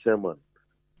branch chairman,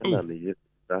 and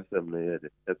that's them near the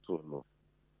no.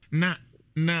 Na,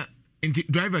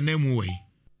 driver name way.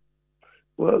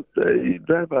 Well, the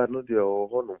driver no the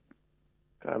honor.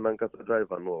 Can't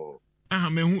driver no.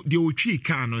 Me who the ochi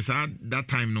car no that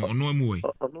time no no mu way.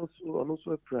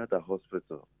 Also Prada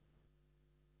hospital.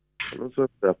 Also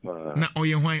Papa. Na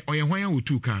oye hwan o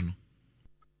two car no.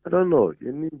 I don't know.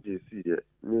 You need JC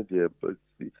need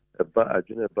a ba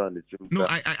No,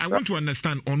 I want to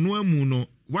understand ono mu no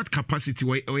what capacity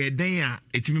oye den a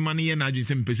etimi mane ye na adwin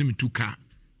se mpese me two car.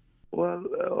 Well,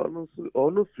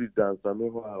 also free dance me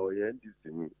ho a oye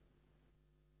NDC ni.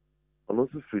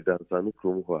 Also free dance me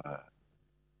krom ho a.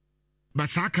 But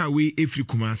Saka we every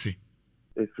Kumasi.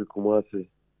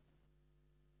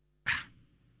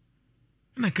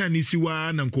 Na kan isi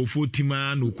wa na nkofo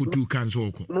tima na okutu kan so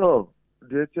oko. No,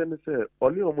 the chen say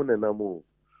only omo na namu.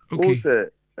 Okay. O say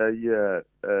yeah,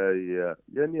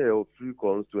 yani e free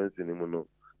constituency ni mu no.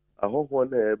 Ahoho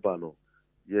na e ba no.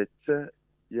 Ye che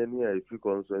yani e free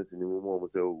constituency ni mu mo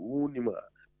say wu ni ma.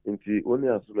 Nti oni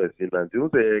asuma si na nti o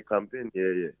say campaign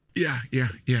ye. Yeah.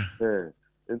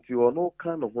 Nti ono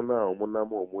kan ho na omo na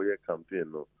mo ye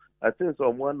campaign no. I think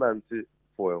so omo nanti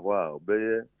for a while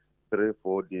be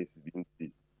 3-4 days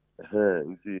binti.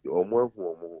 Nti omo hu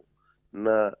omo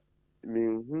na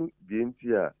minhu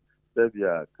dientia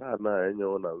sabia car na enye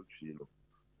ona uchi no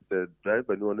the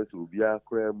driver ni ona so bia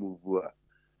kra move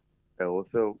a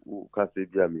also ka se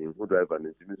bia minhu driver ni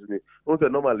ni o se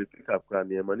normally pick up car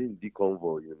ni mani ndi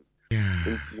convoy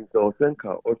in so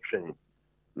senka option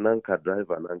nanka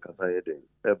driver nanka sayeden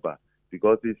eba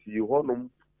because if you honum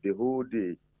the whole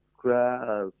day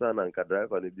cry and son nanka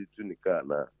driver ni bi tu ni car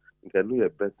na can do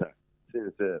better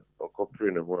since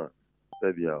okopre ne ho a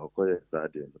sabia okoye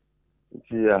sade no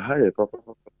nti ya haye papa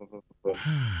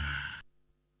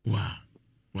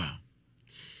wow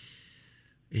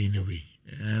anyway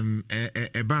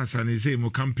Assin is say mo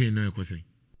campaign no ekose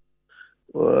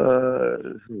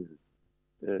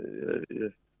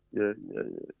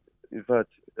in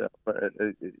fact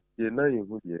na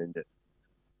hu ye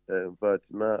but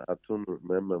na atunu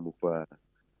mema mu pa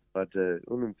but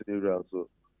unum tiri so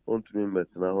on to me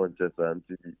metina ho nchesa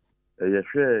nti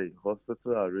yehwe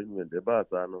hospital arrangement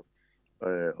Asa no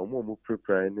omo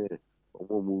prepare ne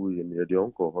omo we in the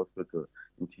onco hospital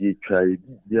nti try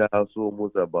bia so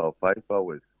almost about 5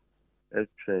 hours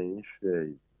exchange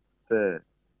say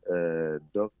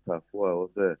doctor for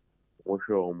was mo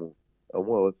show omo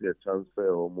was a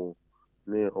transfer omo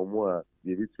ne omo a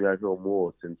ye bitwi ahwe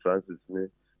omo St. Francis ne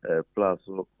plus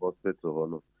hospital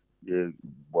no ye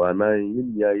bwana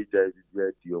yinya ija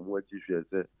bia ti omo achihwe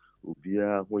se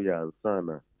obia ho ya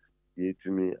ansana ye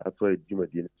tumi ato edima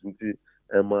die nti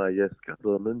ema yes ka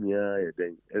so no nia ye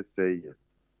den essay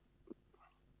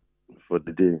for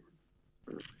the day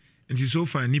nti so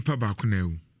far nipa ba ko na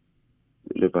ewu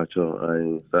le pacho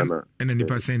ai sana ena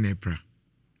nipa say na epra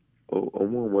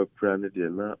omo pra ne de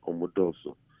na omo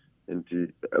doso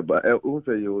nti ba o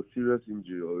say you serious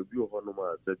injury or bi ho no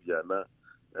ma sabia na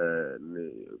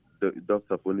ne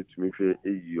doctor for ni tumi hwe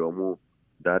eyi omo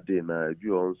that day na bi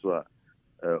on so a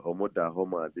omo da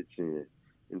homa de chin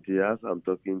nti as I'm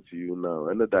talking to you now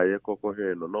and that ye kokko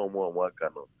here no omo aka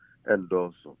no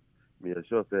endorse me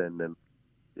sure say and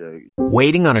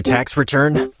Waiting on a tax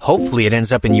return? Hopefully it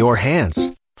ends up in your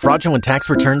hands. Fraudulent tax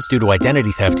returns due to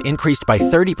identity theft increased by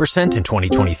 30% in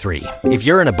 2023. If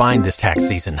you're in a bind this tax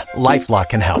season, LifeLock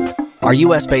can help. Our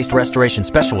U.S.-based restoration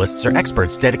specialists are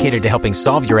experts dedicated to helping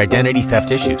solve your identity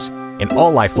theft issues. And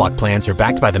all LifeLock plans are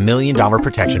backed by the $1 Million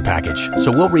Protection Package. So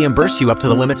we'll reimburse you up to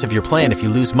the limits of your plan if you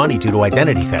lose money due to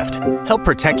identity theft. Help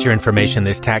protect your information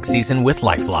this tax season with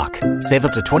LifeLock. Save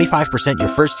up to 25% your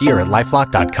first year at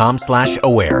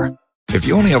LifeLock.com/aware. If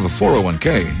you only have a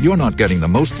 401k, you're not getting the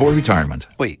most for retirement.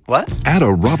 Wait, what? Add a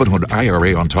Robinhood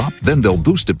IRA on top, then they'll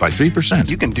boost it by 3%.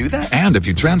 You can do that? And if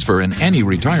you transfer in any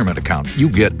retirement account, you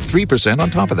get 3% on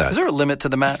top of that. Is there a limit to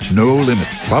the match? No limit.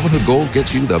 Robinhood Gold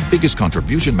gets you the biggest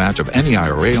contribution match of any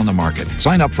IRA on the market.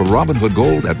 Sign up for Robinhood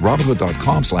Gold at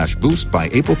Robinhood.com/boost by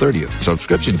April 30th.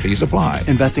 Subscription fees apply.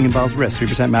 Investing involves risk.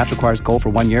 3% match requires gold for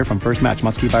 1 year from first match.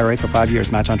 Must keep IRA for 5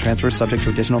 years. Match on transfers subject to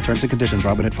additional terms and conditions.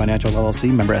 Robinhood Financial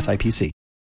LLC. Member SIPC.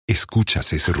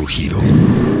 Escuchas ese rugido.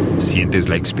 Sientes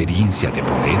la experiencia de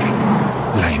poder,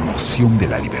 la emoción de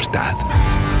la libertad.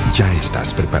 Ya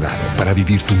estás preparado para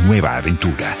vivir tu nueva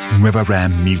aventura. Nueva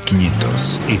Ram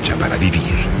 1500, hecha para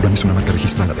vivir. Ram es una marca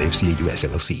registrada de FCA US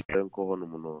LLC.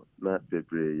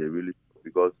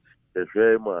 Because the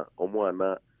shema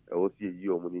omoana osi yi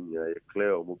omuni ya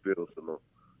clear omo bills no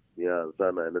ya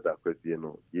sana na da kwesi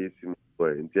no yesi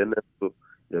for internet so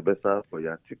ya besa for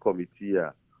ya committee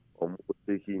ya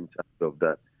taking in charge of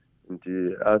that.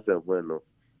 As and when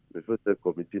the first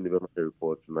committee never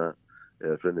report na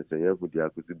friend is saying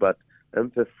but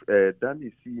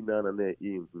Danny see na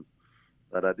in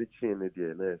but I did change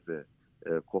the na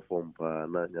conform pa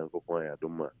na nyankopon ya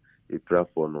doma e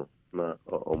trafo no na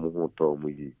omo to mu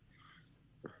yi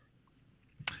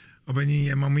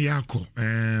Obani mamu yako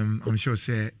I'm sure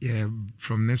say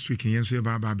from next week in yenso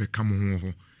ba be come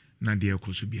ho na de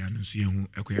ekoso bia no so yehu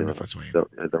ekoya be faso ya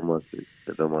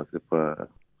edamase pa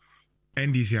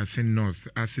NDC Assin North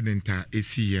accident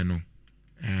esi no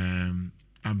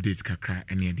update kakra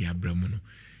ene de abramu no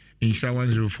insha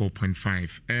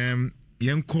 104.5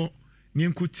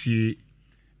 yenko tie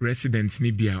residents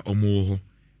ni bia omo ho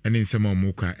ene nsema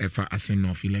omo ka efa Assin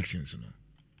North elections no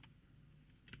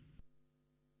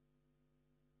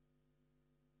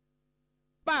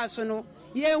so no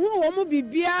yehu wo mu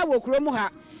bibia wo krom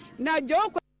ha na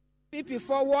joko MPP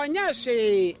for wonya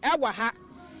hwe ewa ha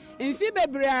mfi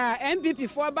bebra MPP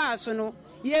for ba so no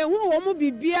yehu wo mu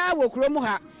bibia wo krom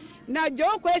ha na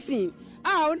joko Assin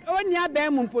oni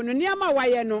abɛn mu mpo no nneɛma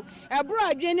wayɛ no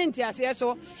ɛboro adwene ne ntiaseɛ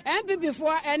so MPP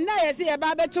foɔ ɛnna yɛsi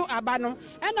yɛba abɛto aba no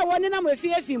ɛna wɔne nam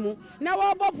efiefi mu na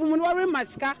wɔbɔ pum no wɔre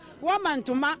masika wɔma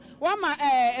ntoma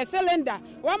wɔma cylinder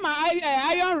wɔma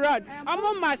iron rod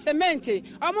ɔmo cement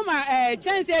ɔmo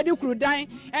kyɛnse de kurudan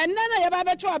ɛnna na yɛba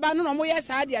abɛto aba no na ɔmo yɛ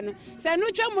saa deɛ no sɛ no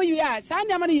twɛ mu yie a saa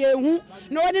nneɛma no yɛhu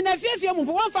na wɔne na fiefie mu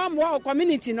mpo wɔmfa mmoa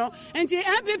community no nti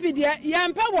MPP deɛ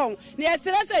yɛmpɛ wɔn na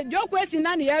yɛsrɛ sɛ Jokwesi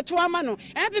na ne yɛto ama no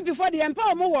MPP for the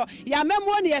empower mo wo ya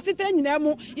memo ne yesitre nyina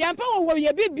mu ya empower wo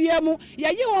ye bibia mu ya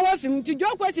yi wo wafim ti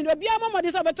Jokwesi no bia mo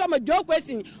de so beto ma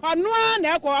Jokwesi ono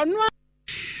na ekọ ono.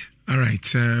 All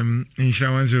right, in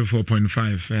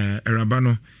 104.5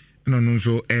 Erabano no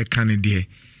nso Canada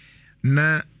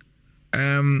na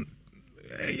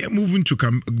moving to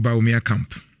Baumia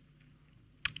camp.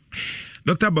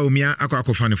 Dr. Baumia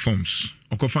akwa ne forms.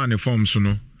 Okofa ne forms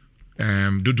no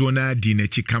dodo na di na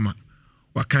chikama.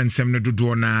 Wakan sem no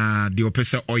dodo na de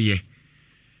opese oye.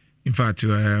 In fact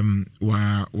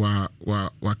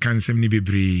wakan sem ni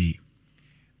bebre.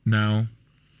 Now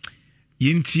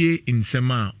yentie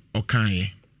insema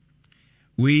okaye.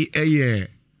 We eye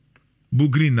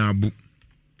bugri na abu.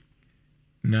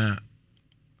 Na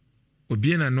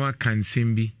obi na no akan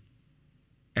sem bi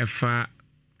efa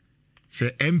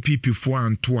se MPP fo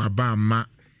anto aba ma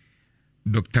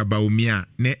Dr. Baumia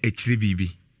ne echire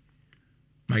bibi.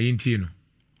 Ma yentie no.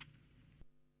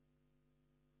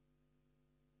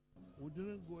 We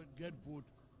didn't go and get vote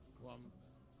from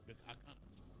the account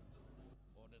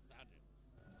or the starting.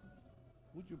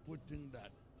 Would you put things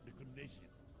that discrimination?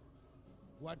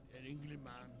 What an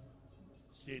Englishman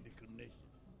say discrimination.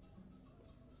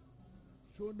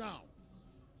 So now,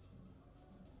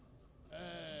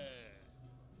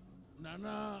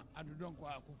 Nana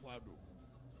Adudonkwa Akufo-Addo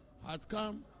has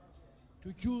come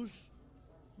to choose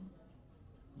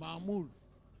Mahmoud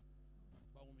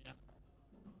Baumia.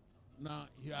 Now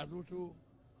he has also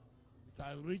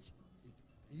reached,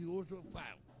 he also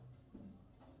filed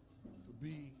to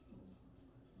be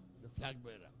the flag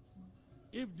bearer.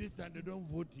 If this time they don't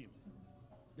vote him,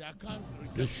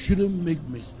 they shouldn't make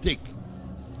mistake.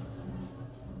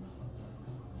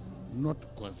 Not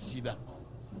consider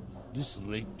this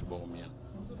rate to Baumia.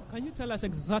 So can you tell us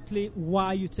exactly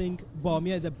why you think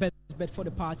Baumia is the best bet for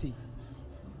the party?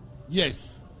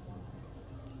 Yes.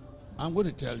 I'm going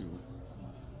to tell you.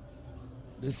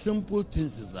 The simple thing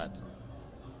is that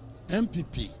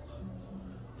MPP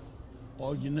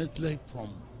originated from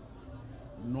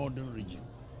northern region,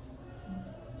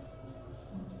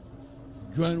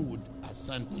 joined with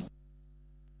Asante.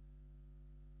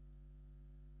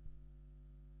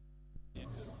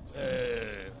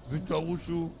 Victor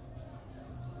Wusu,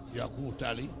 Yaku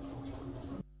Tali,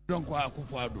 Donkwa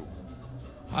Akufo-Addo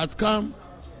has come.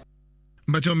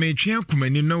 But you may try to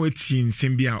know it's in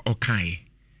Sembia Okai.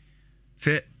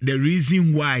 Say the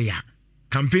reason why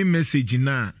campaign message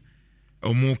na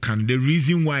Omokan, the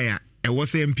reason why I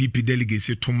was MPP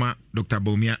delegacy to Dr.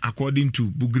 Baumia according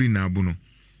to Bugri Nabuno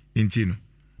Intino.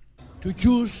 To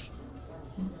choose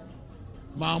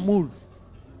Mahmoud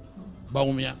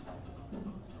Baumia.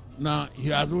 Now he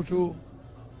has also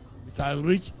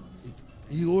reached,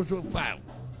 he also filed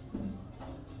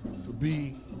to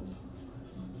be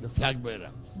the flag bearer.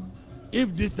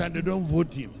 If this time they don't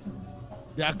vote him,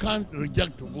 they can't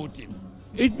reject to vote him.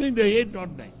 It means they hate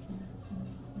Northerners.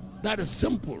 That is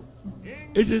simple.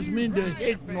 It is mean they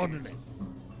hate Northerners.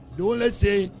 They only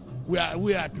say we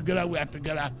are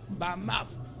together by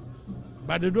mouth,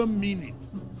 but they don't mean it.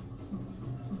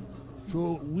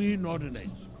 So we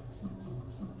Northerners,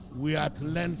 we are to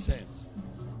learn sense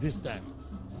this time.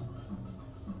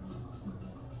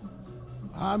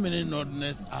 How many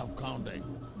Northerners have counted?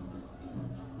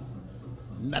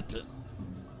 Nothing.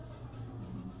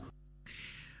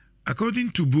 According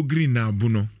to Bugri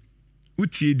Nabuno,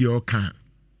 utie di oka.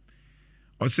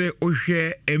 Ose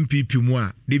ohwe MPP mu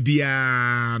a de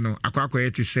bia no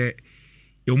akwakoye te se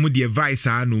omu de vice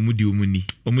a no omu de omuni.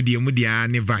 Omu de a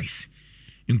ne vice.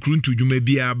 Including to dwuma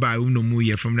bia ba no mu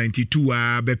ye from 92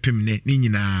 a bepem ne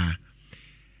nyina.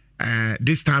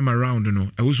 This time around no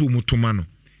e wo so mutoma no.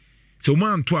 So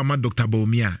man to ama Dr.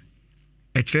 Baumia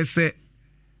e kire se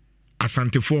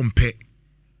asante fo mpe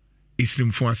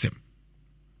isrim fo asem.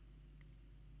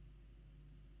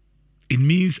 It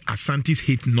means Asantis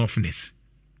hate Northness.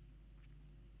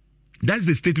 That's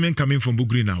the statement coming from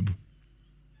Bugri Nabu.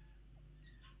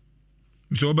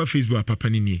 So over Facebook, Papa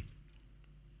Nini.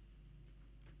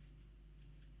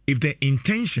 If the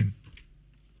intention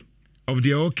of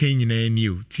the all Kenyan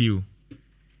new to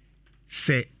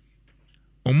say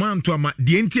Oman to ama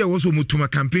the entire was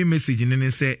mutuma campaign message and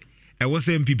then say was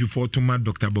MPP for to my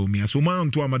Dr. Baumia. So my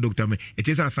to my Dr. Me. It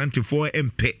is Asante for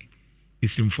MP.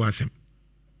 It's him for him.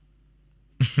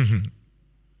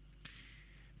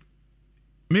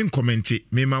 Men comment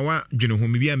it. Me mawa jeno ho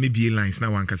me be lines na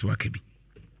wan kase wakabi.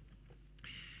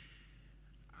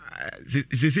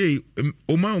 Say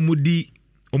Oma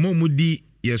Omudi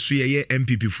yesu ye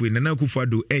MPP fu Nana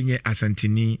Akufo-Addo enye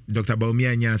Asantini, Dr.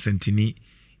 Baumia anya Asantini,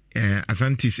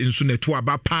 Asantis inso ne to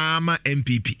aba palma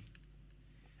MPP.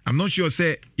 I'm not sure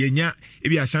say yenya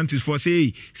ebi Asantis for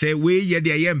say we ye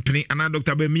de ye mpene ana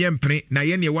Dr. Baumia mpene na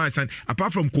ye ne wa Asan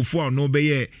apart from Kufuor no be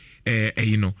ye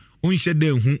you know unhye de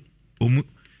hu omu,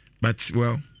 but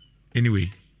well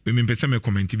anyway we me pese me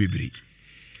comment bebre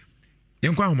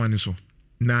yenkwa homane so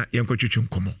na yenkwa twetwe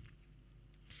nkomo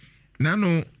na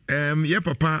no ye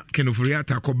papa kenofuri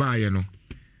atakoba ye no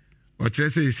o kire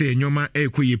say nyoma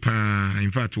ekoyi pa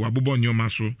in fact wabobo nyoma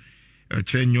so o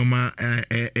kire nyoma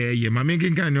ye mama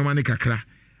nginga nyoma ne kakra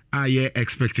a ye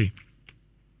expecting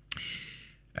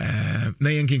na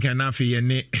yenkinka na afi ye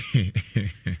ne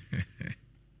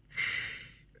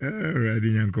already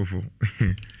nyankofo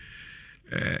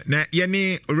na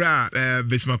yeni ra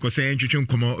Bismarck say ntwetwe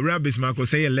nkomo ra Bismarck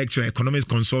say lecturer economics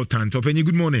consultant. Openyi,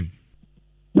 good morning.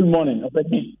 Good morning.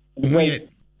 Openyi.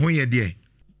 Who ye dear?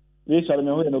 Yes, I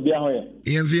know no bia hoye.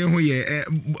 Yes, who ye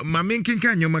ma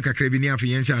menkinka nyoma kakra bi ni afi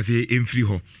yen sha say emfiri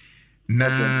ho.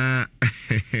 Na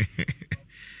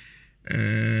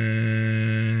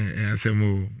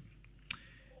asemo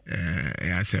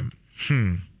asem.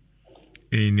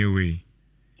 Anyway.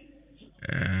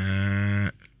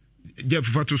 Jeff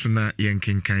Fatus na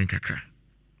yenkinkan kakra.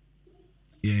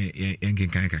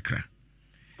 Yenkinkan kakra.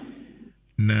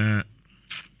 Na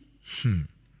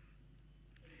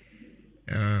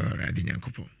Radi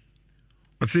Nyankopo.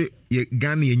 But say ye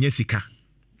Ghana ye sika.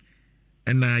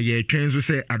 Na ye twen so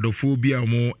say adofobia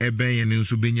mo eben ye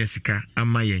nso benya sika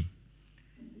ama yen.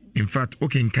 In fact,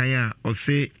 okay nkanya or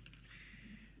say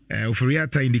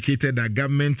Oforiata indicated that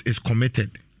government is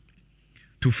committed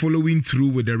to following through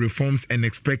with the reforms and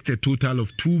expect a total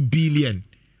of 2 billion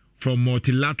from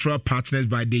multilateral partners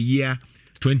by the year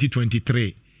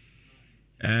 2023.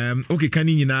 Okay,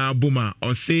 kani na boma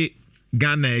or say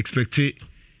Ghana expected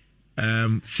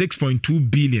 6.2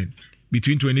 billion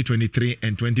between 2023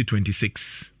 and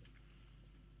 2026.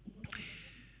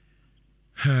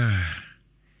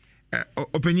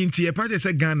 Opinion ti e pa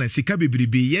say Ghana sika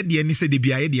bebribe ye de ni se de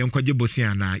bia ye de enkoje bosi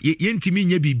ana ye ntimi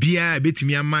nya bibia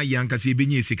betimi ama yanka se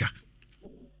benye sika.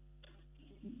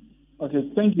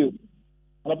 Okay, thank you.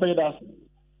 I'll pay that.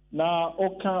 Now,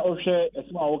 Oka Oshe, a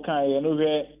small Oka, and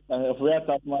over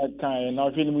Oforiata, my kind, now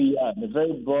really a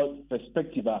very broad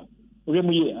perspective.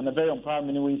 Really, and a very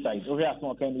unparalleled insight. Over a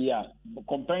small kind of year.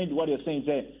 Comparing to what you're saying,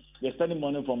 say, you're spending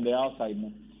money from the outside.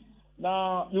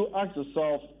 Now, you ask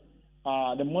yourself,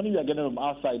 the money we are getting from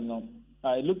outside now,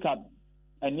 look at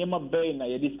a Nema Bay na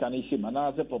this canation, and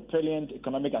as a propellant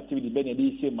economic activity,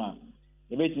 Benny Sema,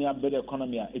 the making a better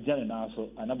economy, a general also,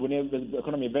 and the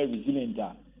economy very resilient,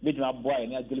 making up boy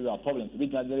and dealing with our problems,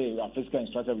 making our fiscal and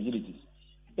structural rigidity.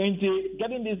 And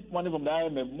getting this money from the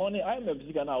IMF,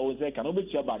 IMF now say can be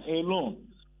your back a loan.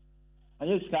 And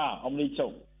yes, only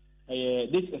show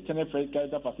this external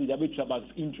credit facility, be your back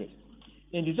interest.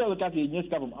 And this other country, yes,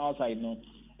 from outside now.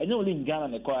 And not only in Ghana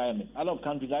and the IMF, a lot of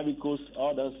countries, Ivory Coast,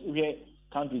 others, where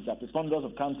countries are, responders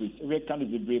of countries, where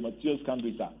countries are brave, materials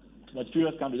countries are,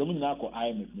 materials countries, only now called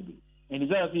IMF maybe. And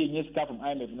it's also yes, from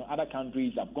IMF, other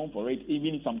countries have gone for it,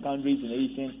 even some countries in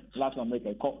Asian, Latin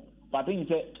America. But I think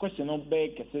it's a question of back,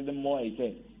 say the more, it's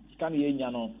a scanning,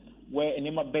 where an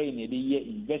Emma Bay in the year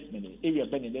investment, area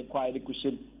Ben in the quiet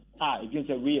question. If you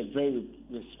say we are very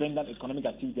resplendent economic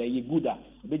activity, a good, a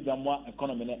bit more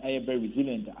economy, a very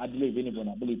resilient, I believe in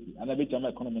vulnerability, and a bit more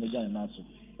economy and also.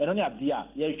 And only idea,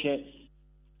 yes,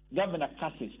 Governor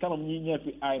Cassis, come on near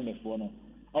the IMF one,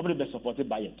 only be supported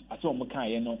by it. I saw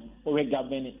Makai, or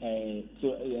government,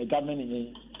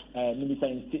 minister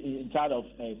in charge of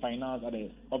finance at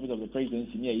the office of the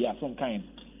presidency, yeah, some kind.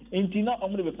 And not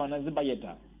only be financed by it,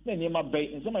 then near my bay,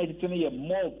 and somebody telling you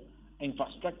more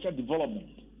infrastructure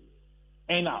development.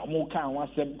 And now, more kind one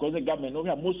step because the government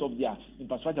over most of their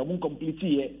infrastructure won't complete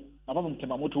here. Apart from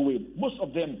Kemamoto Way, most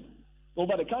of them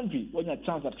over the country, when you have a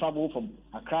chance to travel from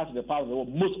across the part of the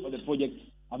world, most of the projects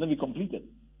are not be completed.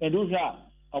 And those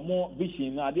are more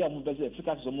vision. They are more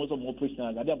efficacious, most of more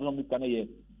prisoners. They are more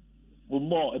with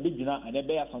more a big dinner and a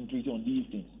bear some treaty on these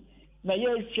things. Now,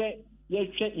 you share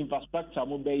infrastructure,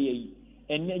 more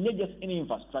and not just any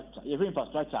infrastructure. Every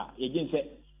infrastructure, again, say.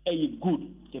 A good,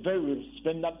 a very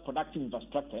resplendent productive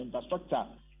infrastructure,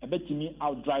 a bit to me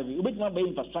outdriving. You bet not by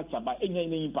infrastructure by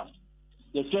any impact.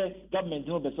 The government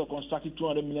constructed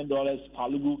 $200 million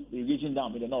Palugu irrigation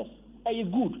dam in the north. Are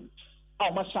good?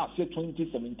 How much shall say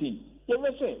 2017? They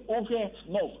will say, okay,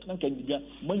 no,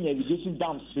 when irrigation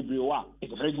dams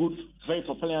it's a very good, very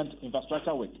propellant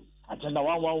infrastructure work. Agenda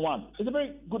 111. It's a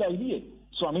very good idea.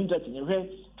 So I'm interested. You hear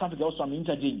traffic also I'm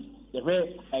interested. You hear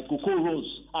cocoa roads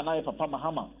and I Papa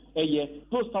Mahama.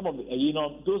 Those type of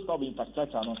those type of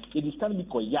infrastructure. It is kind of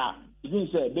be yeah. It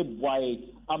means a big boy.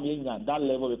 I'm in that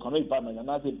level of economic development, and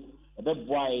I say a big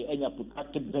boy and a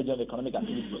protected budget of economic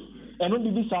activity. And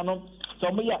when this ano, so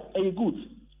a good.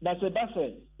 That's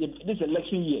this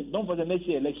election year. Don't for the next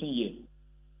year election year.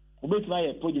 We make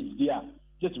my project there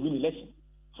just to win election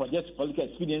for just political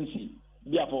expediency.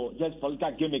 Therefore, just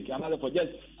political gimmick, another for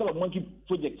just sort of monkey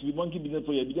project, monkey business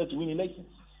project, just to win election.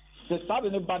 So start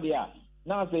anybody there.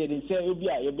 Now say they say you'll be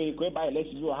by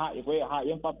election, you are if we are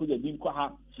young project being quite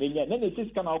then the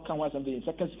system outcome was something in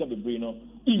second step of Bruno,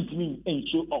 in and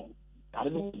show up. That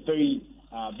is very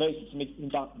systemic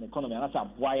impact on the economy, and that's a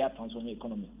wire transforming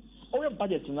economy. Our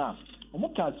budget now,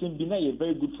 Omuka seem be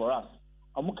very good for us.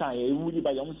 Omuka really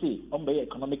by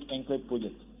economic enclave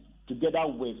project together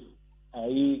with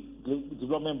a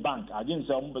development bank. I didn't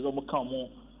say Omuka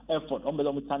effort,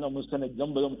 Omuka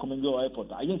coming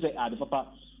effort. I didn't say the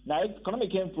papa. Now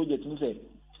economic project say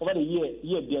over the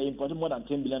year they are importing more than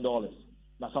 $10 billion.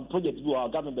 Now some projects go our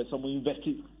government some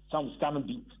invested, some scanning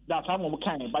be that's how we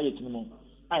can budget anymore.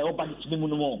 I hope budget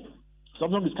anymore.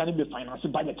 Some of this can be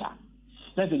financed budget.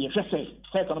 That's the interesting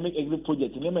economic exit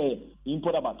project. You may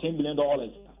import about $10 billion.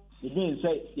 It means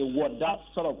say you want that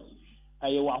sort of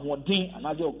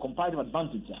another comparative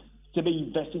advantage to be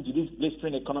invested into this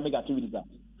blistering economic activities.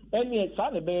 And yet,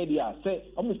 say,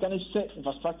 almost can set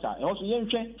infrastructure. And also,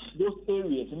 those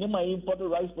areas, and then my import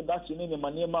rice production in the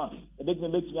Manema, a big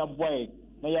boy.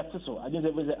 I just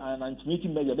an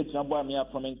meeting measure, big boy, me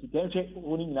up from next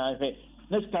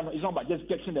time, it's not about just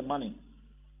getting the money,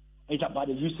 it's about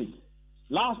the usage.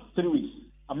 Last 3 weeks,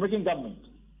 American government,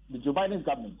 the Joe Biden's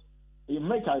government, in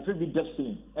America, it will be debt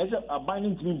ceiling. As a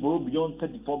binding to borrow beyond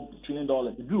 $34 trillion.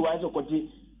 The blue eyes of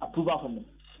approval from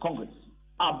Congress.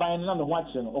 Buying on the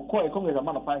Watson or call a Congress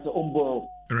amount of price on borrow.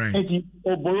 Right.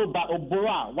 Or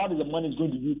borrow, what is the money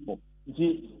going to be used for? You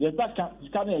see, the attack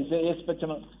coming is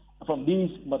expecting from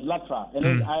these multilateral and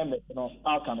then IMF,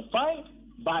 outcome. Fine,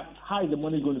 but how is the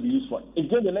money going to be used for? It's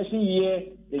during the election year,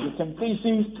 there's a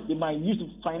temptation, they might use to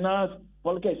finance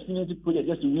political experience project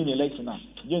just to win the election now.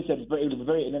 Just said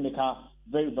very inimical,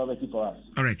 very poverty for us.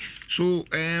 All right. So,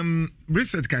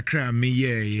 research kakra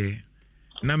me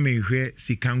na me hwe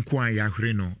sikankwa ya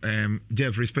hwe no.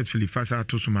 Jeff, respectfully, fasa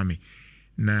to sumami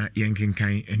na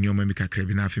yenkenkan enyoma mi kakra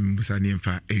bi na afi mbusa ne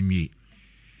mfa enwie.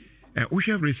 We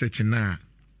have research na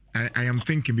I am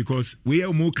thinking because we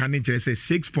are more can say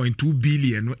 6.2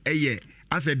 billion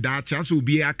as a dacha so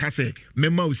be a kase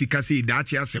mema usika say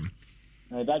dacha asem.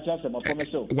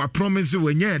 What promise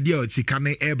when you're there, it's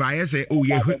coming air by say, oh,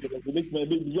 yeah,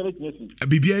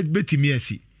 Bibia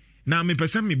Betimiesi. Now, me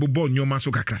person me born your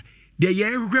masokakra. The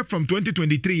year from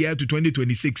 2023 year to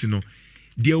 2026, no.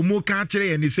 The Omo catcher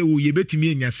and they say, oh, you bet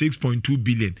me in 6.2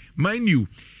 billion. Mind you,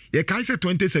 the Kaiser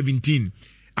 2017,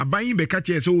 a buying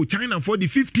Bekache, so China for the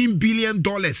 $15 billion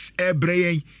air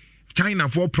brain. China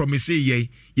for promise ye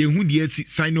hundi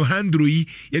sino handrui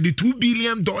ye the $2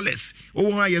 billion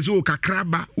oh yes oh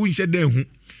kakraba unse de hu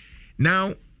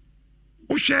now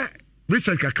o share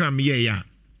research kakram ye ya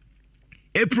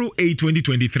April 8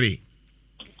 2023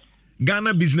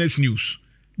 Ghana Business News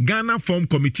Ghana formed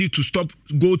committee to stop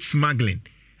gold smuggling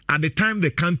at the time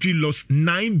the country lost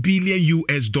 $9 billion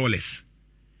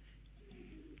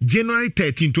January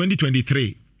 13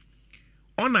 2023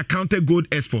 unaccounted gold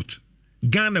export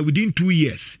Ghana within 2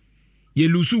 years, you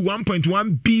lose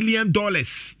 $1.1 billion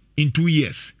in 2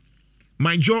 years.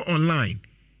 Mind your online,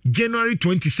 January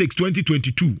 26,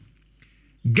 2022,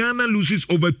 Ghana loses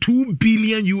over $2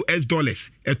 billion.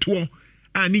 A tour,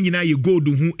 and you go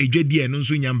to who a JD and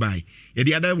also Yambai.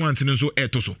 The other ones and also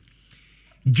Etoso.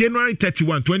 January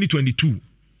 31, 2022,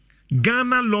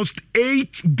 Ghana lost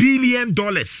 $8 billion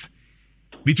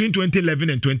between 2011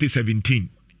 and 2017.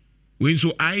 When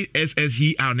so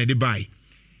ISSE are ne buy.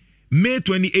 May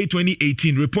 28,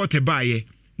 2018, reported by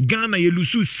Ghana you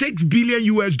lose $6 billion.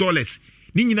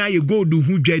 Nina you go do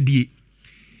who jadi.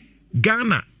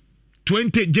 Ghana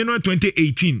January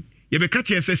 2018, you be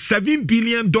catch $7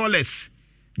 billion.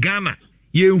 Ghana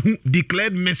you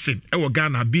declared missing.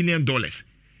 Ghana $1 billion.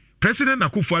 President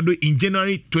Akufo-Addo in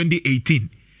January 2018,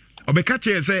 obe catch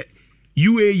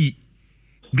UAE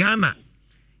Ghana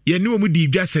you know mu di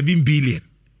 $7 billion.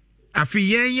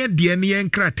 Afi yenye die ne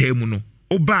yenkra temu no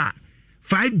oba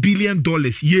 $5 billion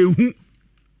yehu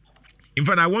In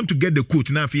fact, I want to get the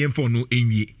quote now for no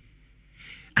envy.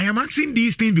 I am asking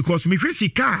these things because me face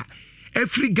car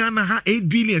every Ghana ha 8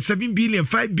 billion, 7 billion,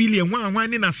 5 billion,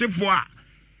 one in a safe for.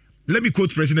 Let me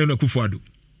quote President Akufo-Addo.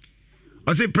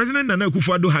 I say President Nana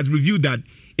Akufo-Addo has reviewed that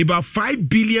about $5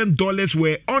 billion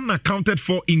were unaccounted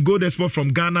for in gold export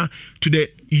from Ghana to the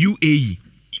UAE.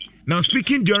 Now,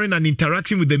 speaking during an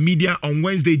interaction with the media on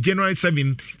Wednesday, January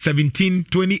 17,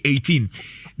 2018,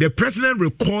 the president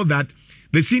recalled that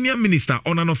the senior minister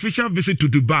on an official visit to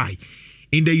Dubai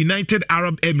in the United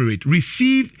Arab Emirates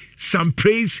received some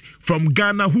praise from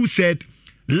Ghana, who said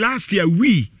last year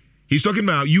he's talking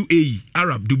about UAE,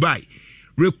 Arab, Dubai,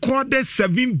 recorded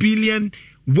 7 billion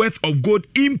worth of gold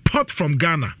import from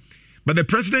Ghana. But the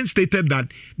president stated that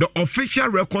the official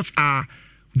records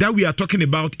that we are talking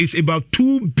about is about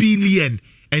 2 billion,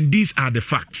 and these are the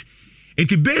facts.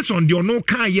 It based on the no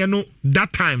kan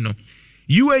that time no.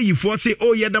 UAE for say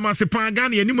oh yeah damase pa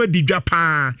Ghana yenimu didwa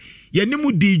pa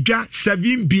yenimu didwa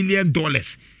 $7 billion.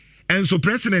 And so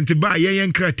President ba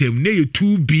yen kratem ne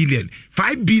 2 billion,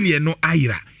 5 billion no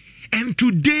aira. And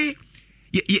today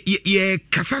ye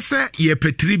kasasa ye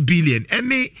pe 3 billion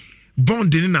any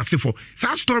bond in na for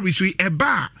such stories we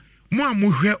eba mo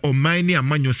amuhwe o mine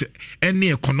amanyo se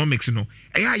any economics no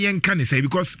eya yen kan say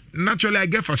because naturally I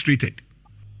get frustrated.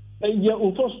 Yeah,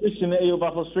 frustration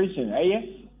over frustration.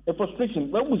 A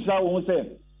frustration. When we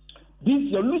say this,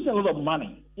 you're losing a lot of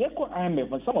money.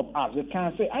 IMF, and some of us, they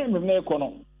can't say IMF never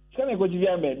economy. The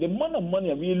amount of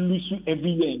money we lose every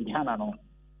year in Ghana. No?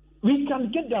 We can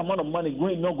get the amount of money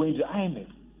not going to IMF.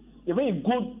 A very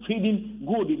good trading,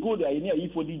 they go there in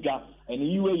E4D gap, and the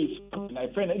UAE is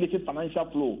my friend, it's financial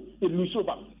flow. It lose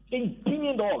over $8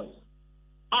 billion. What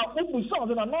we saw,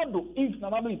 if Nanado is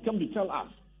coming to tell us,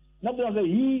 not that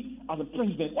he, as a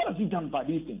president, what has he done by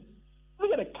these things?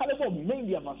 Look at the caliber of men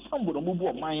they have assembled on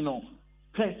mobile minor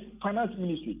finance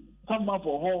ministry. Some man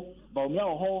for hall, Baumia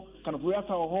hall, Kanafuriata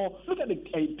hall. Look at the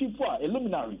people are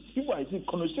luminaries. People are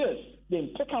connoisseurs. The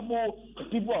impeccable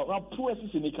people are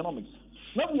prowesses in economics.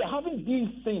 Now we are having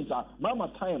these things at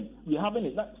Mama time. We are having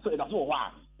it. So that's all why.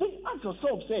 Ask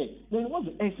yourself, say, then what's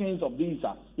the essence of these?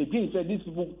 The thing said these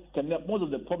people can have most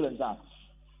of the problems are.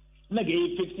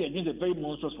 Fixing against a very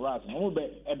monstrous for us.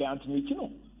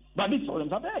 But these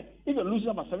problems are there. If you're losing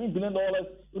about $7 billion,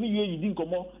 only you didn't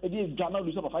come out, it is Ghana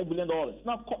losing about $5 billion.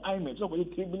 Now IMF, so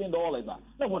 $3 billion.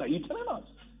 Now what are you telling us?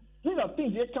 These are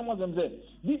things they come out and say,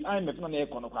 this IMF not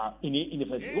in the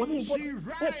first. What is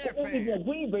important? They are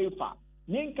going very far.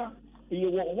 Yenka,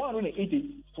 you were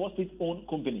 184 state-owned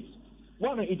companies.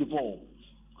 184.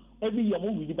 Every year,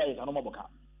 we buy a normal book.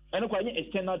 And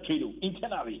external trade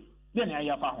internally. Then I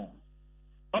have a home.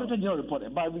 Auditor General report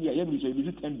about every year, you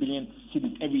lose 10 billion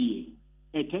cedis every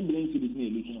year. 10 billion cedis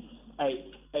nearly.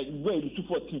 Where you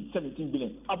 14, 17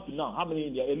 billion. Up to now, how many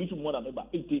in there? A little more than about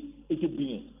 80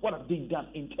 billion. What have they done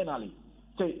internally?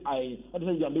 So I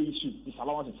understand you are very issue this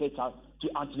allowance and set to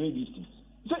answer these things.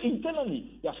 So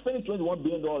internally, they are spending $21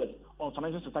 billion on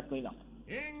financial sector cleanup.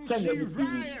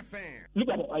 Look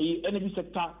at the energy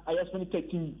sector, I are spending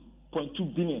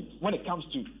 13.2 billion when it comes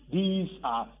to these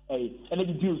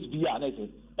energy deals via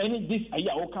any this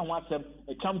all can want them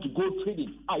come to gold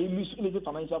trading. I lose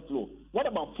financial flow. What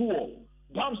about fuel?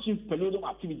 Downstream petroleum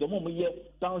activity, the moment here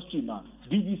downstream now,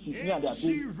 BBC near their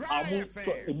day,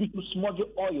 a bit smuggle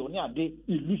oil near they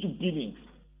lose billions.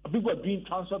 People are doing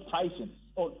transfer pricing.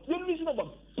 Or they're losing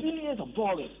about billions of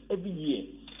dollars every year.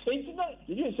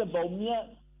 Did you say about me?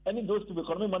 Any those people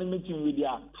economic management team with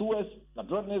their prowess, the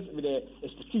broadness, with their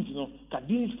expertise, can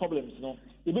these problems,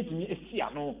 they make me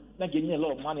not getting a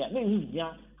lot of money. No who's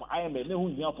here for IMF, no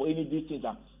who's here for any of these things.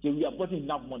 We are getting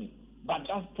enough money. But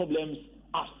those problems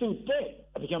are still there.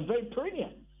 They become very perennial.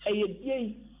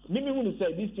 Maybe when you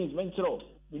say these things venture off,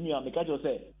 when you are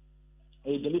say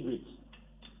deliberate.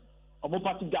 Our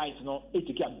party guys, they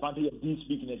take advantage of these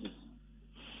weaknesses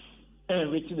and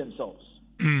enriching themselves.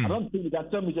 I don't think you can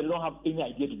tell me they don't have any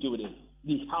idea to do with it.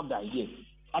 They have the idea.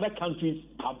 Other countries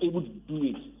are able to do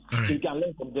it. Right. They can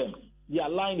learn from them. They are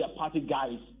allowing their party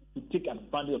guys to take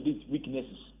advantage of these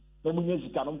weaknesses. No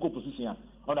weaknesses cannot go position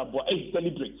on a board.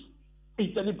 Celebrate.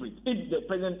 If the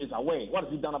president is aware, what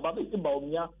has he done about it?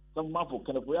 Some man for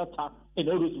Kanafuriata and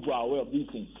all those people are aware of these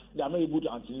things. They are not able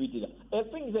to insinuate it. I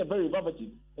think they're very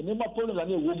innovative. And the problems are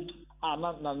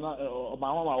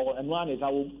and one is I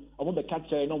want the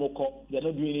catcher, no more call, they're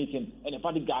not doing anything. And the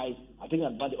party guys are taking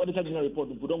advantage. Auditor General report,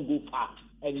 people don't go far.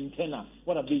 And internal,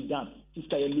 what have they done? This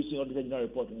guy is losing Auditor General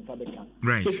report in Fabrica.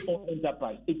 Right. Take on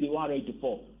enterprise,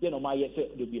 8184. Then on my say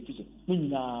they'll be efficient.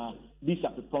 These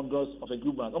are the preponderance of a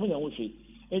group brand. I mean, I won't say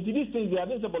And to these things, they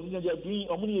are in the position they are doing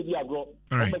only the agro.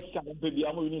 I'm baby,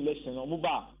 I'm winning election on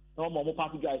Muba. No more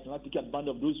party guys not take advantage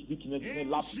of those weaknesses in the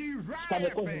last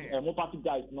more party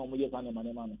guys no more yes and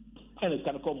man. And it's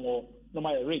can come more no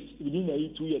matter rate within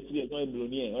 2 years, 3 years, no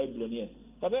billionaire.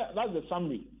 But that's the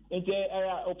summary. And the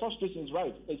area of frustration is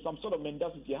right. It's some sort of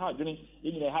mendacity hard during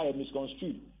in a higher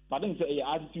misconstrued. But then say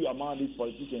attitude among these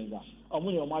politicians are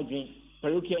when you're margin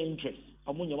parochial interest.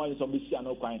 Among your money some BC and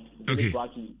no kind. Okay.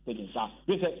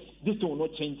 This will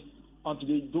not change until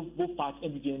they do both parts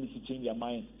and begin to change their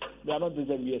mind. They are not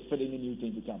deserving expect any new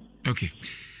thing to come. Okay.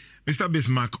 Mr.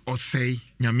 Bismarck Osei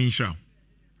Nyamisha.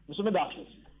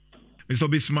 Mr.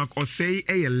 Bismarck Osei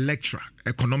a lecturer,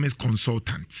 economics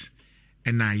consultant.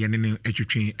 And I am a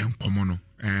tutor and common.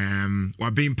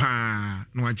 Wabin pa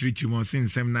no achiri mo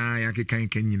since na yake kan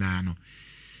kenyina no.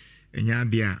 Enya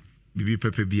dia bibi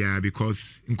pepe bia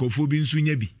because nkofo bi nso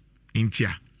nya bi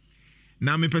ntia.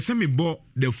 Na me pese me bo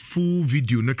the full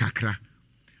video no kakra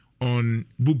on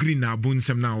Bugri na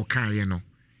bunsem na okaye no.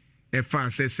 E fa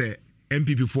say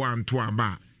MPP for anto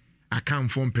aba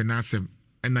account for penasem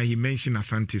and he mentioned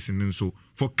Asante and so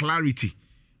for clarity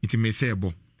it may say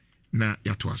bo na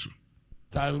yatoaso.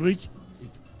 Rich,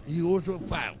 he also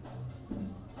filed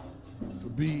to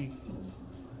be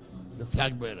the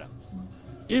flag bearer.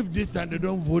 If this time they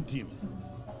don't vote him,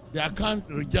 they can't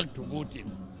reject to vote him.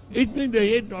 It means they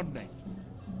hate Northerners.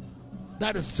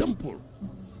 That is simple.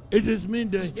 It is mean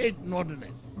they hate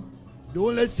Northerners. They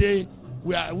only say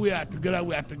we are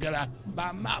together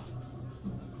by mouth,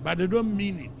 but they don't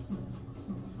mean it.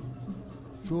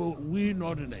 So we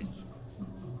Northerners,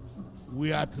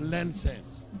 we are to learn sense.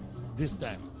 This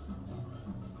time,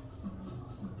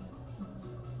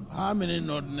 how many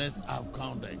Northerners have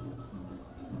counted?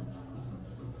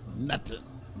 Nothing.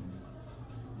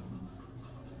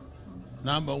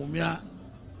 Number Umia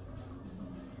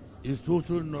is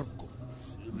also not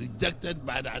rejected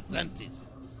by the Assantes.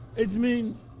 It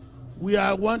means we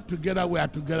are one together, we are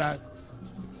together,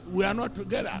 we are not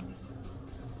together.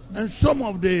 And some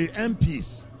of the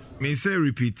MPs may say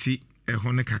repeat it,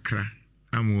 kakra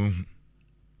amu.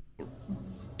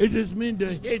 It is mean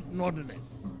they hate Northerners.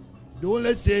 They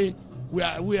only say we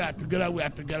are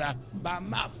together by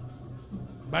mouth,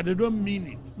 but they don't mean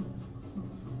it.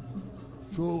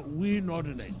 So we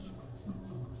Northerners,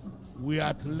 we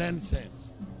are to learn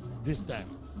sense this time.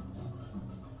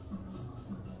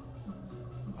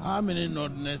 How many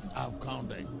Northerners have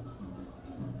counted?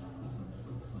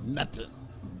 Nothing.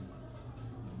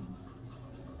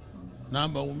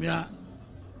 Number Umia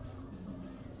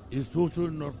is also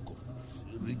not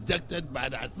rejected by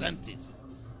the Assantes.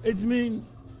 It means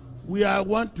we are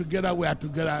one together, we are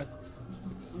together,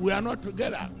 we are not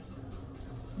together.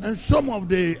 And some of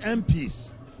the MPs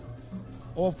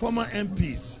or former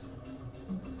MPs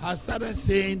have started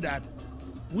saying that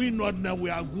we Northerners,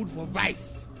 we are good for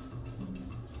vice.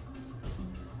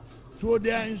 So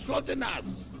they are insulting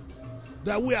us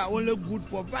that we are only good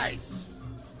for vice.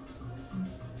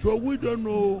 So we don't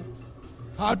know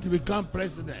how to become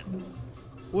president.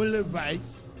 Only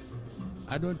vice,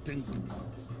 I don't think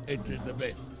it is the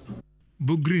best.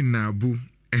 Bugri na bu.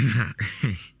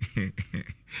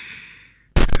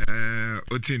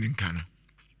 Otin in Kana.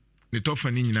 The top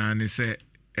fan in Nan say,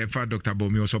 Efa Dr.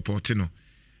 Bomi or supporting,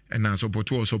 and now support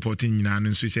was supporting Nan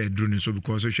and suicide drone. So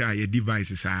because of your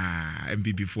devices are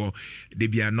MP before they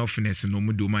be enoughness and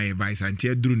no do my advice and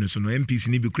tear drone. So no MPs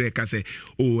need to create say,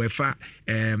 oh, Efa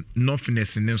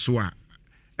enoughness and so on.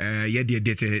 Yet the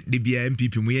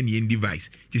MPP mu any device.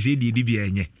 Just say the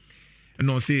DBA.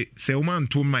 No say woman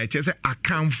to my chest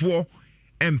account for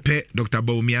MP Dr.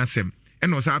 Baumiasem.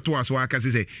 And no say to us waka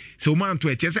say woman to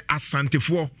a chest Asante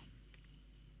for.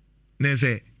 Ne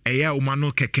say eya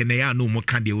umano kekeneya no mo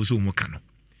kan de wo so mo kan no.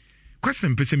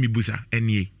 Question pese mi busa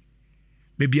enie.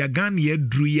 Maybe a gun ye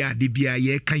dru ya de bia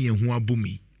ye kan ye ho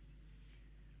abumi.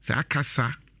 Sa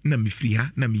akasa na mi firi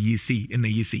ha na mi yesi na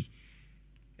yesi.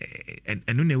 And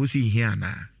no we see here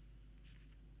now.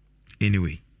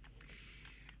 Anyway,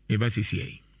 maybe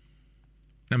CCA.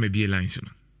 Now maybe a line soon.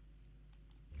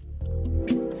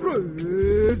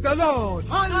 Praise the Lord.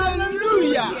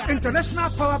 Hallelujah. International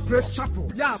Power Praise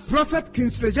Chapel. Yeah, Prophet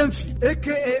Kingsley Jemfi,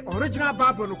 aka Original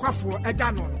Bible Nokwafo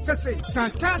Eganon. Say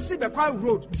Santasi Bekwa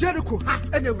Road, Jericho Ha,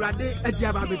 and the Rade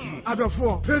Ediaba Bedru.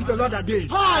 Adolfo, praise the Lord again.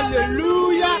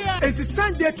 Hallelujah. It is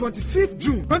Sunday, 25th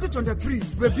June, 2023.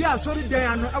 We be a sorry day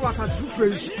and I was as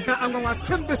French. And I was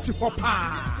Sembesi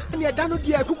Papa. ne da no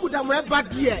de kuku da mo eba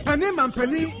de ane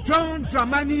mampani John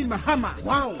Dramani Mahama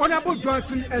wow Honorable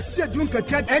Johnson Esiedun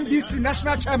Katia NDC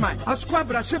National Chairman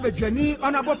Askwabra Shebedwani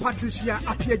Honorable Patricia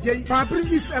Apiejei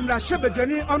Fabri East Emra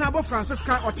Shebedwani Honorable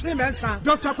Francisca Otimensa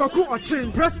Dr. Koku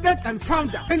Otin President and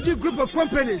Founder NG Group of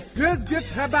Companies Grace Gift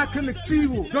Herbal Clinic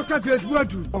CEO Dr. Grace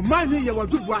Wadu Omani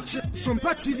Yawadu Watch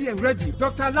Sumpa TV and Reggie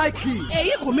Dr. Likey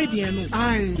you comedian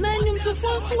aye name to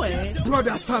phone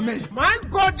brother Same my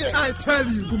God I tell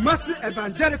you Kumasi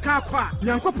Evangelical Choir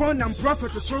Nyankopon nam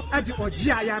prophet so adi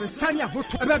oji ayare sanya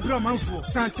hoto ebebro manfo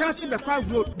Santasi Bekwa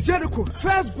Road Jericho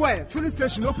First Square Filling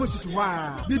Station opposite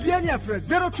wa Bibiani afre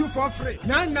 0243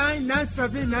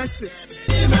 999796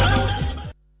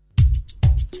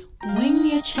 When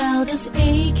your child is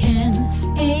aching,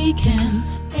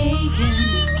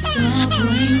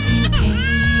 suffering in pain.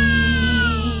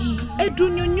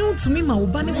 Edunyunyu to me ma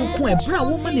ubani ko ebra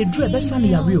wo ma na dru ebesa na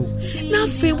yare o. Na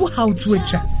afi wo how to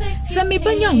atwa. Se me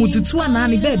banya hututu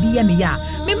anani ba bi ye ya.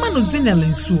 Me ma no zinel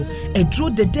nsuo. Edro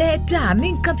de da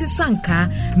ne nkate sanka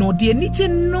na ode anije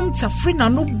num tafre na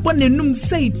no bonenum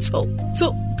sei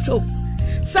to.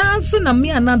 Sansu na mi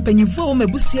anampanyifo o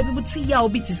mebusia bi buti ya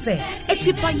obi ti se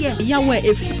etipa ye yawe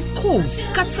cold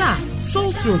catarrh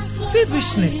sore throat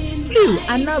feverishness flu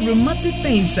and rheumatic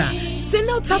pains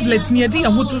Senel tablets near the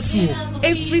amotosuo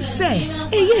every say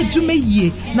eye edume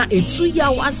yie na etu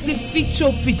ya wase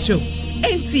feature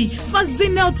enti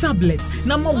Zenel tablets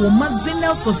na mo wo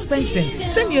Zenel suspension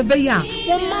senior be ya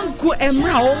wo manko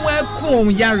emra wo ko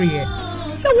yare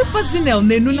se wo Zenel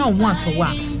nenu na wo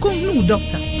atowa ko nu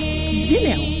doctor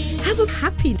Zinel, have a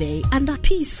happy day and a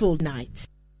peaceful night.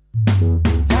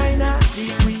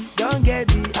 Finally, we don't get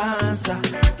the answer.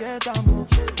 Get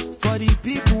for the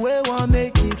people who want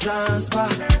make it transfer.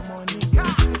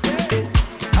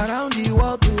 Around the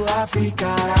world to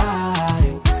Africa.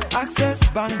 Access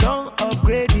bank don't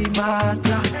upgrade the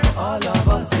matter. For all of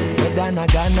us, whether na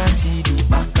Ghana CD,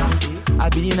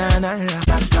 Abina Naira,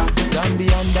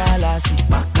 Gambian Dallas,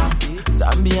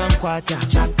 Zambian Kwacha,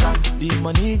 the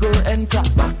money go enter.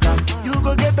 You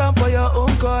go get them for your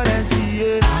own currency.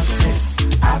 Yeah. Access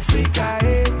Africa,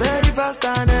 very fast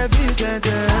and efficient.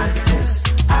 Access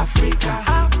Africa,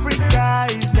 Africa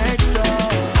is next door.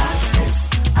 Access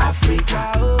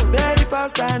Africa, very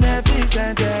fast and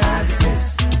efficient.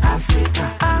 Access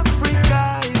Africa,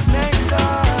 Africa is next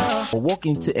door. Or walk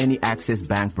into any Access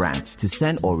Bank branch to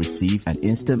send or receive an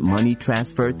instant money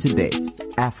transfer today.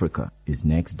 Africa is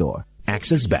next door.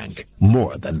 Access Bank,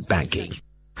 more than banking.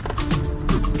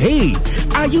 Hey,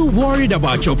 are you worried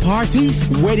about your parties,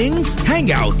 weddings,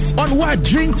 hangouts, on what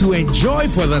drink to enjoy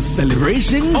for the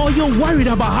celebration? Or you're worried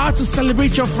about how to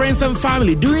celebrate your friends and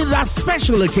family during that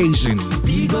special occasion?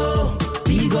 Bigo.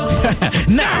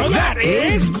 Now that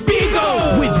is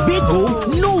Bigo! With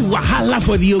Bigo, no wahala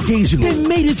for the occasion. They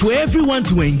made it for everyone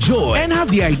to enjoy and have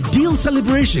the ideal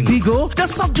celebration. Bigo, the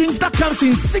soft drinks that comes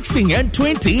in 16 and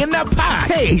 20 in a pack.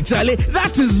 Hey, Charlie,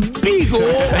 that is Bigo.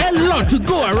 A lot to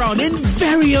go around in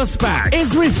various packs.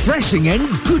 It's refreshing and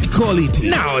good quality.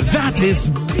 Now that is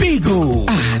Bigo.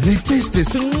 The taste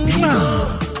is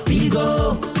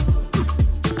Bigo.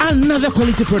 Another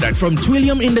quality product from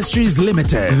Twillium Industries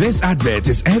Limited. This advert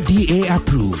is FDA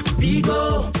approved.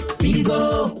 Bigo.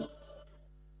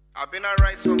 I've been a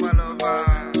rice for my lover,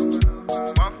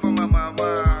 one for my mama,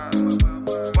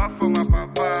 one for my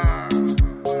papa,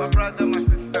 my brother, my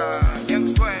sister, young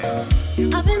queen.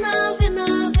 I've been a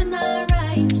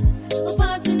rice. Go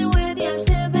part in the way they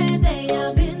say birthday.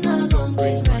 I've been a long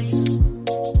green rice.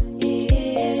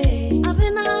 Yeah. I've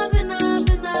been a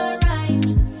rice.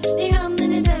 They have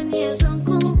many 10 years from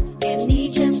cool. And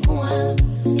need you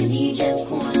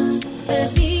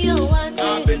baby, you watch it.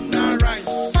 I've been a rice.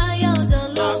 Fire the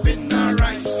love. I've been a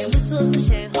rice. And we toast the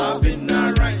share. I've been a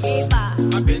rice.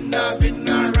 I've been a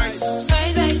rice.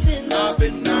 Fried rice in I've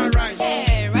been a rice.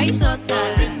 Hey, rice or tie.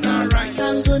 I've been a rice.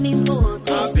 Canzoni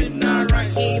photo. I've been a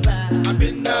rice. I've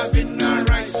been a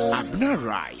rice. I've been a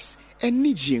rice. And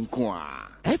Nijin Kwa.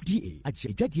 FDA, I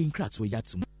just in cracks with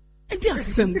Yatsum. And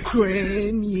just some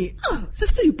cranny.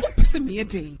 Sister, you put some me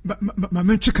again.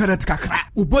 Mamma Chikarat Kakra,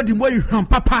 who body boy from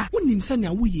Papa, who named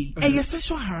Sanya Wee, a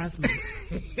sexual harassment.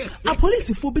 A police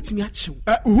phobia me at you.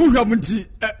 Who haven't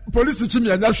police to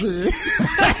me and actually.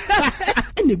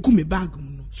 And a gummy bag.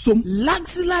 Some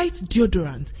Luxelite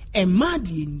deodorant, and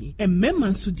Madieni, and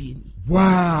Memansudini.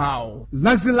 Wow,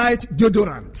 Luxelite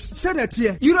deodorant. Said that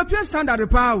here, European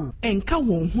standard power. And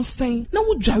Kawon Hussein, now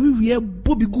would Jerry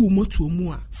Bobby Gumo to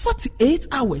Mua. 48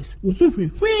 hours.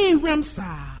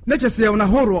 Ramsa. Let's say on a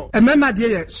horror, a mema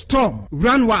dear storm,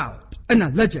 run wild. and a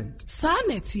legend.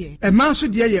 Sanetie. A man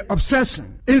should hear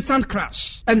obsession, instant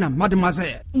crash, and a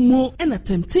mademoiselle. Mo and a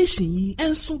temptation ye,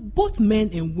 and so both men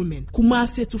and women.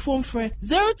 Kumasi to phone for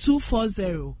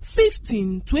 0240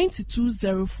 15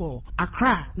 2204.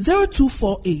 Accra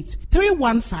 0248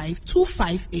 315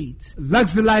 258.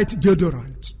 Luxelite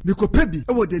deodorant. Nikopebi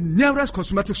over the nearest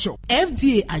cosmetic shop.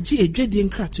 FDA Aji Ejedi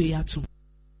Nkratoyatu.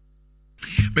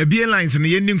 Maybe lines in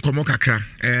the ending komo kakra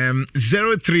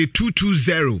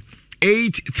 03220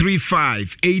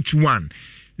 83581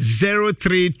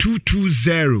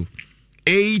 03220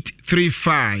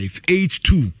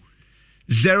 83582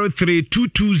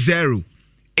 03220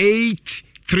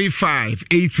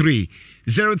 83583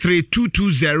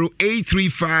 03220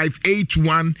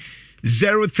 83581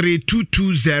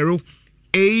 03220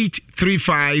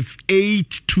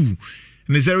 83582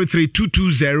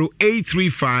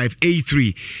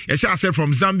 0322083583. Yes, I said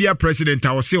from Zambia president,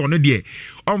 I was say on the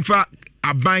onfa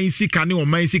aban sika ne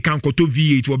oman sika nkoto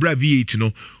V8 wobra V8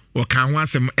 no o kan ho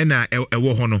asem na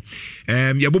ewo ho no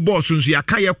yebobo so nso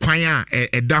yaka ye kwan a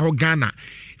eda ho Ghana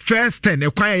first 10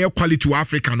 ekwan ye quality to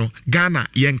Africa no Ghana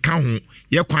ye nka ho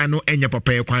ye kwan no enye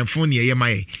papa ye kwan fo ne ye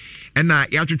maye na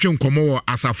ya twetwe nkomo wo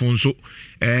asafo nso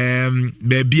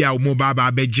ba bia mo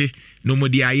baba beje no mo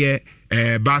dia ye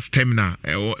bus terminal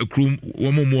ekrum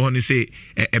wo mo ho ne say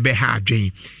ebe ha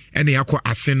adwen ene yakọ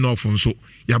Assin North nso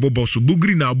yabobo so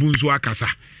bugri na abu nso akasa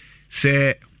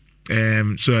say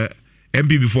so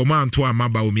MB before man to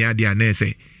amaba omi ade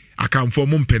anese akamfo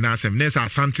mo mpena asem nesa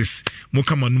Asantis mo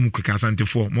kama no mu keka Asante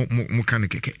for mo kan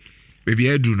keke baby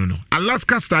edru no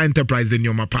Alaska Star Enterprise the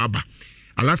nyoma paba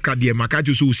Alaska de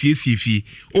makajo so CCF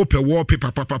ope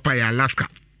wallpaper papa ya Alaska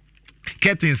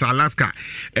curtains Alaska,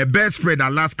 a bed spread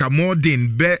Alaska,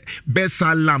 modern bed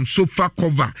salam, sofa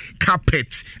cover,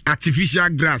 carpet, artificial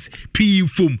grass, PE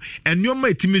foam, and your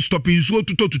mate me stopping so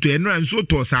to and so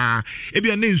to sa.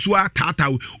 Ebi ane so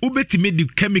tata ubetime the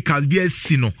chemicals be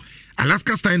sino.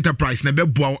 Alaska Star Enterprise na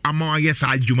bebo ama yes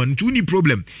argument tuni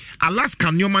problem.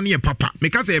 Alaska nyo money papa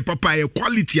because a papa a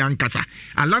quality ankasa.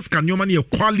 Alaska nyo money a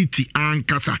quality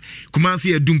ankasa.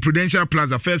 Kumansi Edum Prudential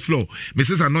Plaza first floor,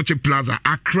 Mrs. Anoche Plaza,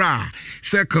 Accra,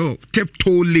 Circle,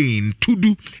 Tiptoe Lane,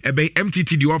 Tudu, ebe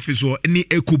MTT the office or any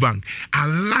Ecobank.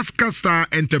 Alaska Star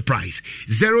Enterprise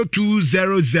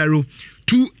 0200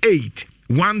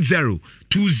 2810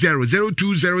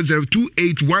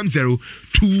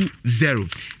 0200281020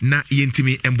 na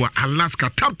yentimi embo Alaska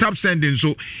tap sending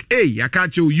so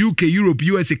yakacho UK Europe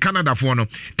USA Canada for no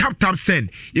tap send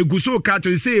you go so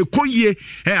kacho say koye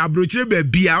abrochire be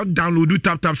bia download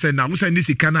tap send na send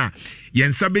this kana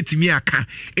yensa betimi aka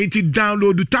enti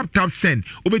download tap send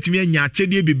obetimi anya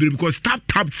achede bebre because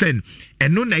tap send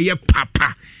eno na ye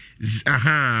papa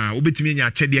obetimi nya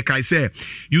achede kai say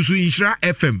use Insura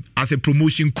FM as a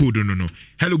promotion code no.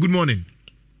 Hello, good morning.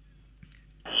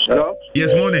 Hello.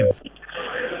 Yes, morning.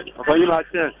 How are you,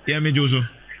 Master? Yeah, me Jozo.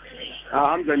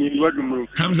 Hamza ni bedroom.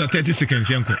 Hamza 30 seconds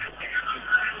yanko.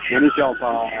 Yani shop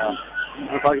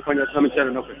kufanya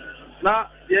samachana nako. Na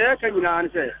yeye kanyina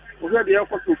anse. Uwe de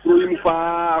yako to pro yimu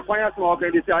fa kwanya so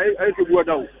okay de sai ai to buo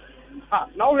dawo.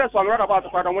 Na uwe so alwa ba to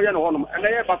kwada mo ye no hono. Ene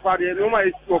ye ba kwade no ma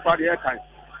isi ko kwade ye kan.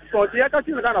 So the other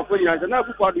thing that I put in na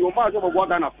ku kwade o ma so bo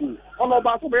Ghana fu. Ono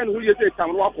ba so be no ye take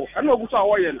time wako. Ene ogu so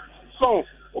awo ye. So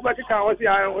obati ka won si we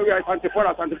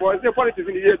Asante for say politics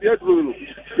in the year through.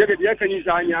 Ye get ye kan yin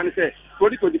anya an say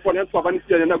 2024 na so ba ni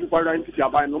tie na ku kwada ni ti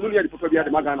aban no mu ye di papa bia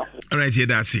de Ghana fu. All right, here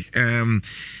that's it.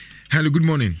 Hello, good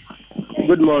morning.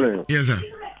 Good morning. Yes, sir.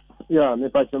 Yeah, me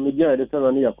pacho me dia de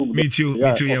sana ni Yakubu. Me too,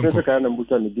 yanko. Kana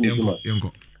mbuta ni dini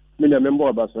yanko. Mina member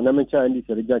abaso na me cha ndi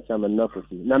serija chama na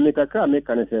kosi. Na me kaka me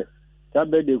kana se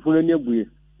tabe de funu ne buye.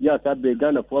 Ya tabe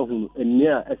Ghana for hunu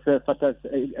enia ese fata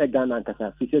Ghana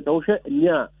kasa. Fise to hwe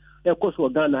enia e koso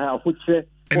Ghana ha afuche.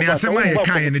 And asema ye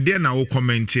kan ne de na wo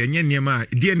comment enye niema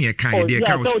de ne kan de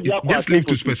kan just leave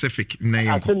to specific na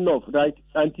yanko. Assin North, right?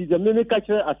 Anti the me ka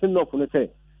chere Assin North no say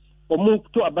omu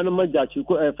to abanama jachi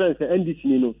ko friends NDC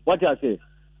ni no. What I say?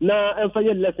 Na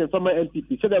emfaye lesson from my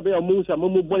MPP so that be omu sa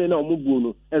omu bone na omu bu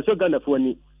no. Enso Ghana for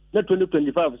ni na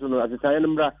 2025 so no asesa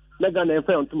enmra na Ghana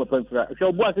emfaye on to mapamfra. Se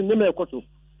obu ase nyema ekoto.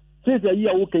 Since a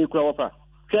year wo kan kura wofa.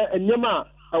 Se enyema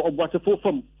obu ase fo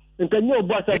fam. Nkanyo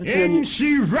obu ase ase ni.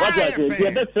 What I say?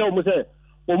 The best say omu say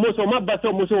omu so mabasa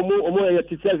omu so omu ya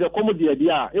tisiase komodi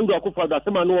dia ngo akufo da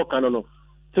sema no kan no.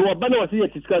 So what bana wasi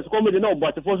discuss comedy na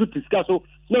obuate for so discuss so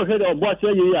no head obuate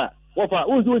ye ya wofa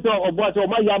unzu so obuate o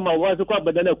ma ya ma wasi kwa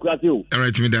badana kurate o. All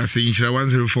right, me da say Insura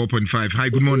 104.5. Hi,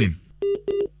 good morning.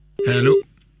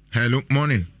 Hello,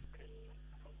 morning.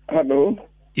 Hello.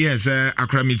 Yes,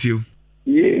 Accra meet you.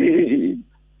 Yeah.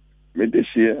 Me this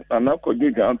year anako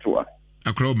giga antwa.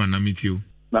 Akra ba na meet you.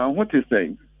 Now what is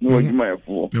saying? No my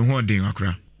for. Me ho den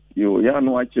akra. Yo ya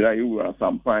no akira you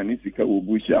asampan ni sika wo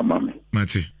bushi amame.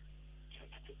 Mate.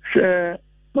 Share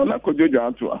na kojojo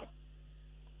ato.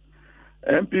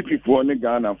 MPP for ne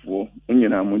Ghana for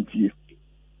nyina montie.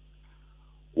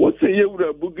 Wo se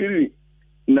yewura bugiri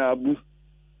na abu.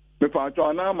 Me fa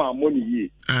to na ma money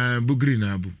yi. Bugiri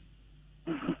na abu.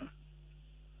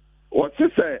 What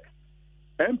say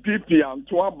MPP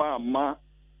anto aba ma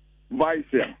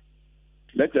vice.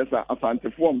 Let us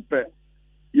asante form pe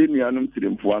yenuanum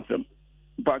tirimfo asem.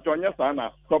 Pa to nya sa na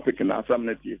topic na asem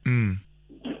na tie.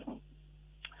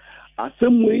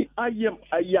 Asem we ayem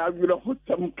ayawira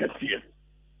hotam katie.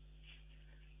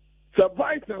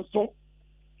 Survive so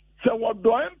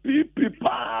wodo MPP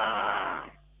pa.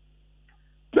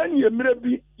 Then ye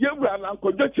mrebi yewura na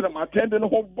nkojo kire matende no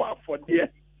ho bo afode.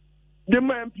 De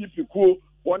ma MPP ko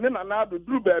woni na na do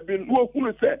duru ba bi wo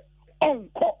hunu se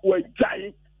onko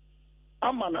wajai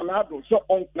ama na na do so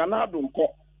on na na do nko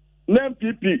na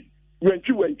MPP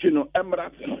wenchi no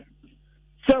emrate no.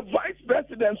 So vice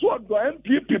president so do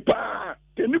MPP pa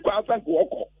teni kwa asan ko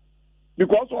oko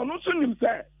because onu so nim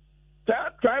say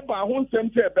that tribal ho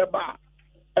nsem say beba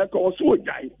e ko so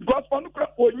wajai because onu kra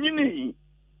onyini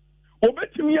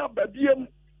obetimi ababiem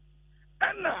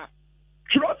ana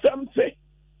trosam say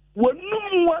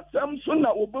wonum wasam so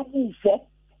na obebu fo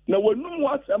na wonum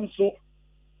wasam so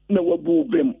na wabu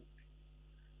bem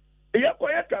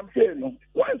eyakoya campaign no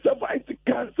once a vice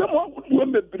can someone would do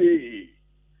mebre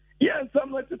yes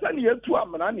someone to tell you to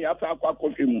amana na ata akwa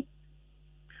kofemu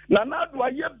na do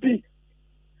ayebi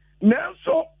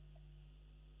nanso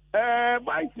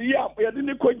vice ya yede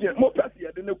ne koje mo pass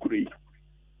yede ne kuri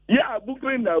ya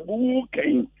bugre na bu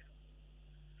kan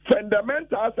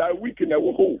fundamentals are weak na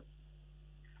wo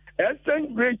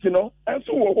exchange rate no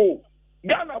enso wo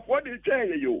Ghana for the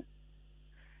change yo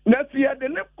na see yede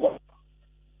ne ko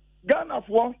Ghana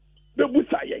for the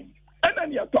busayen and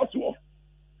then you toss war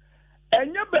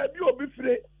and your baby will be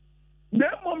free. Then,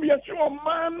 mom, yes, you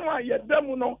man, why you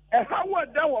demo no, and how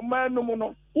what that man no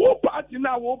mono, who party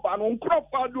now, who ban, crop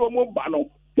out do a more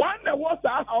bano. One that was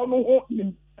how no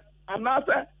and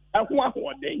answer and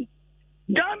one day.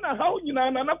 Ghana, how you know,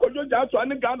 and I could just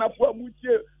one Ghana for which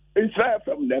Israel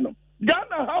from them.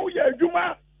 Ghana, how you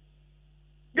Juma?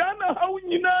 Ghana, how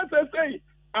you know, say,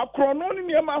 a chronon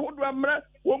near my hood,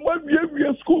 what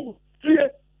we school, see,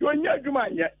 you're near Juma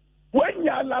yet. When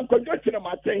you're like a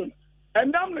Martin,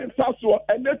 and I'm in Sasso,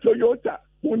 and the Toyota,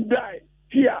 Hyundai,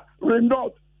 Kia,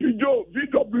 Renault, Peugeot,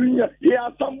 VW, yeah,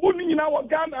 some money in our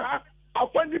Ghana, I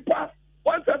find the past.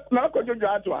 What's that now?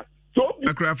 So,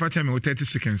 I cry for time 30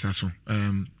 seconds or so.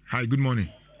 Hi, good morning.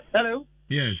 Hello.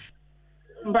 Yes.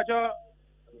 But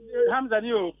Hamza,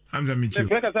 you. Hamza, meet you.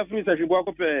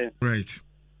 Right.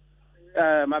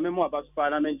 My memoir about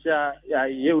Parliament,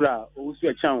 Yura,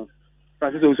 Usu Chang,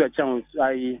 Francis Usu Chang,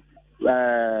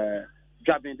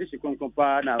 Gavin, this is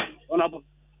compare now. Honorable.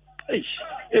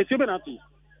 It's you been happy.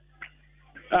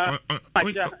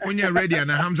 When you're ready,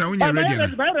 and Hamza, when you're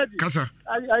ready, Kasa.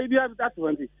 I do have that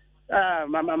one.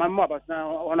 My mother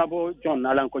now, Honorable John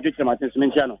Alan Kojik Martins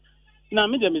Menchano. Now,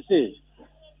 me say,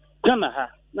 Ghana,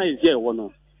 na is here one.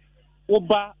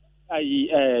 Oba, you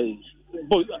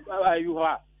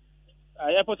are.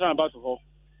 Airport about to hold.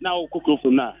 Now, Coco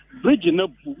from now. Bridge no,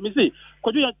 me say,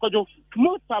 Kojo,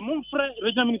 most of my friend,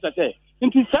 regional minister say,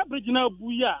 into Sabridge now,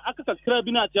 Buya, Akaka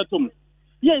Crabina Jatum.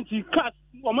 Yes, he cast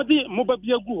Omadi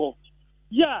Mobabia Guho.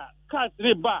 Ya, cast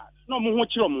Reba, no more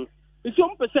chum. It's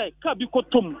your percent,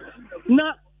 Kabikotum.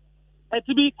 Na, at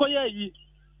to be Koya,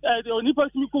 the only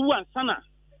person who wants Sana.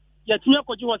 Yet,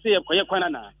 Yakoji was say, Koya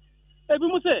Kwanana. Every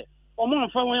must say, or more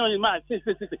far away in my say,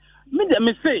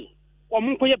 me say.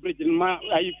 Omunkoye bridge ma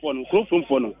iPhone crofon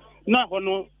phone na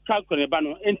hono calculate ba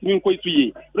no entimi nko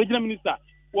isuye regional minister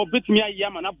wo betimi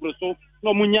ayama na broso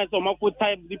no munya so mako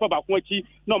time nipa ba ko achi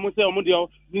no mo se omo de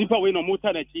nipa we no mo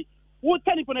ta na chi wo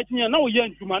ta nipa na chinya na wo ye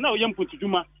ntuma na wo ye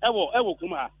mpotuduma ewo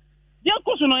kuma ya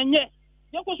koso no enye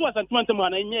ya koso asantimante mo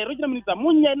na enye regional minister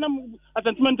munya na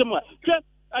asantimante mo twa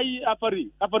ai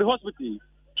afari hospital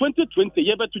 2020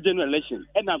 yebe to general election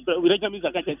and regional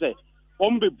minister ka say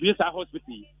ombe biesa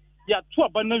hospital ya two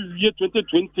abana year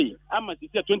 2020 ama this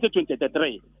year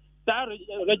 2023 that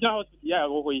regional hospital ya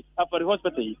go after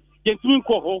hospital yentimi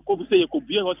ko ho ko say ko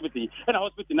bie hospital and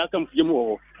hospital na kam fie mu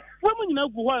ho we mu nyina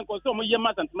gu ho an ko so mo ye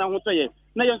matantana ho so ye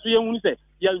na ye so ye hu ni say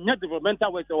ya nya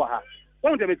developmental work wa ha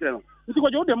won de metre no nti ko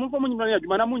je de mo fo mo nyina ya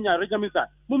adwuma na mo nya regional minister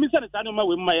mo mi say na ma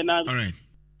we ma ye na all right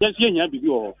yes ye nya bibi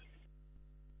ho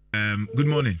good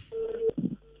morning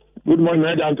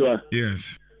Antoine.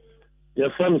 Yes. Your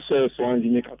friend says, so I'm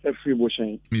in a free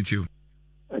bushing. Me too.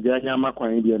 agya nya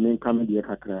makwan de me nka me de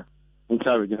kakra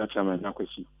nka regional chairman na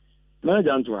kwashi na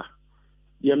jantoa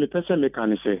ye me pese me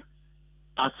kan se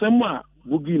asem a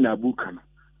bugi na buka no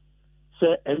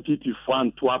se MPP fo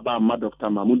anto aba ma Dr.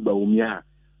 Mahmoud Bawumia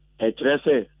e kire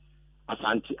se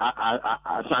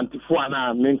asanti fo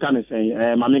ana me kan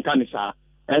se ma me kan sa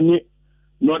any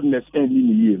nordness any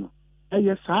ni yi no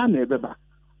eye saa na ebeba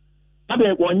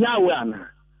abe wonya we ana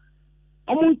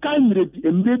omun kan mire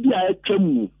bi a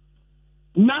etwam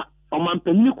na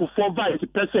omanpanni ku for vice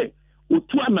pese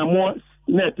otu anamo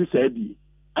na eti sa bi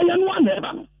aya no na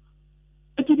eba no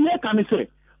eti die kan se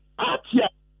atia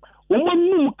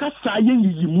omanum kasa ye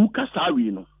yiyimu kasa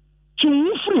wi no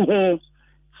tun firi ho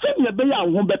se ne be ya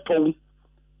ho beto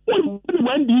on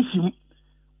wan di sim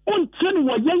on tren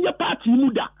wo ye party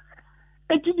mu da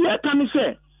eti die kan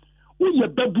se wo ye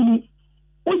babunu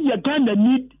wo ye Ghana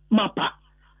need mapa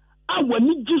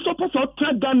awani jisopo so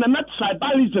tra Ghana na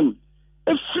tribalism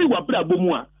efiri wa brabo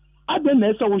mu a aden na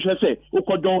esa wo hwe se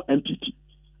ukodon MPP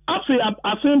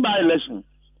afen by election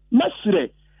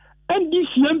mesre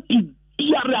NDC MP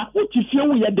biara utifie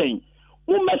wo ye den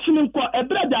wo mesini nko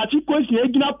ebrada ati kosi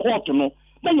egina court no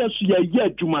na yesu ye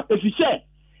adwuma efise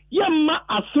ye ma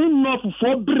Assin North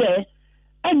for bre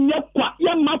enye kwa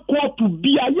ye ma court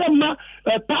bia ye ma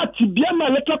party bia ma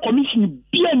electoral commission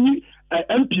bia ni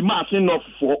MP ma Assin North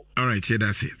for. All right, yeah,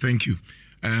 that's it. Thank you.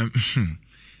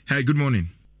 Hi, good morning.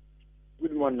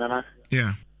 Good morning, Nana.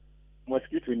 Yeah.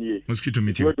 Mosquito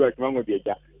meeting. What do I want to be?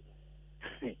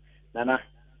 Nana,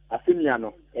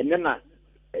 Asiniano, and then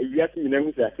you ask me,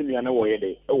 Asiniano, where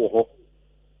they oh,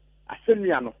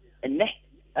 Asiniano, and ne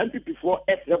MPP for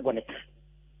F. Bonica.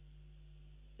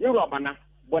 You Robana,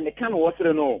 Bonicano was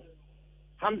no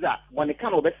Hamza,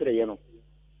 Bonicano Besser, you know.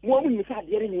 More when you start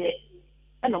getting it,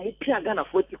 and I'm Piagana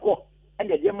 40 and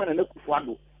the German and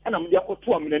Okufuado, and I'm the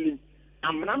 2 million.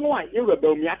 I'm not one, you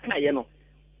rebel me, you know.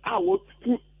 I would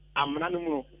two, I'm not a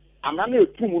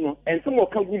 2 mono, and some more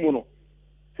come woman.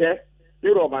 Say,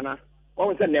 you Robana, what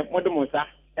was the name of the Mosa,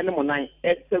 and the Monai,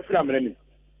 and self ramblin'.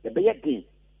 The Bay King,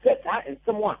 set her and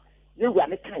someone, you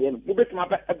ran a Kayan, who bet my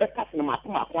best customer,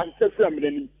 my one self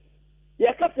ramblin'.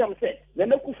 Yes, I'm saying, the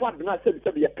Okufuado did not say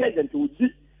to be a present to see,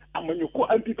 and when you call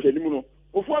MPP anymore,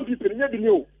 of 1 people never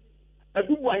knew. A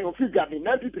good wine of figure,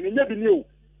 9 people never knew.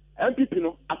 MPP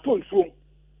no aton suom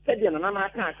said the nana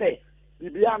can say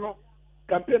Bibiano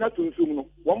campaign aton suom no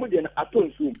one more than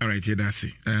aton suom. All right, yeah, that's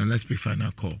it. Let's pick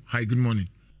final call. Hi, good morning.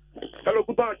 Hello,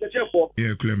 good morning, Chefo.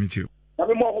 Yeah, clear me too.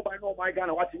 I'm more by no my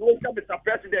Ghana. What you know, Mr.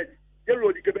 President,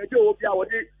 you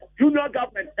the junior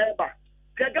government ever.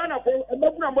 Ghana for a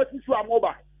number to a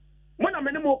mobile. When I'm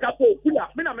in more capo,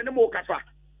 I'm in more cafa.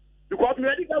 Because we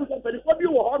already come to the hobby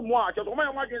or more, just my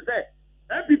imagine say,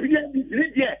 MPP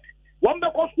is yet. One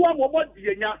because one more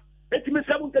Diana, it's Miss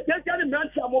Seven, the Jessian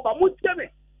Mancha Moba, Mutemi.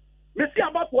 Missy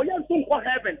about for young soon for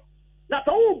heaven. That's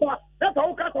all, that's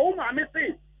all cat home, I may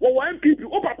say. Well, one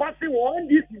people, Papa, say, one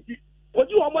this, but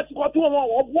you are much got to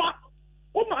or what?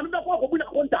 Oh, man, the walk of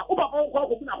Winter,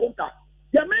 Winter.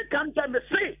 The man can't tell me,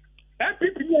 say,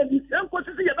 MPP and this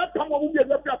emphasis about come over the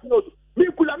left note. Me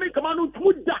could I make a man who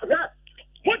would that.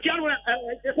 What can I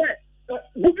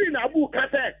Bugin Abu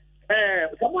Kate?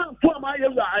 Someone for my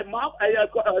mouth,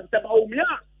 Baumia,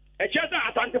 a chester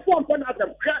at 24 point at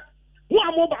them.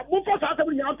 One more, one for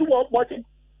Saturday, you have to work watching.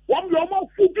 One more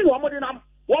food, one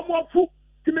more food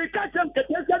to make catch them, get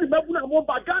the Babuna more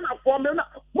Bagana for me.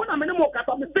 When I'm in a more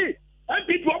capacity, and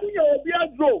it will be a beer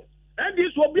grow, and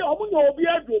this will be a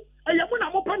beer grow. And you want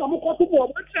to open a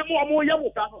more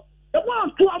Yamuka. The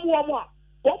 1, 2 more.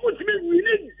 What would mean we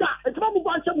need that? It's not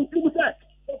much of what say.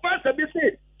 First, they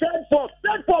say. Third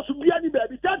force will be any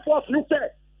baby. Third force, look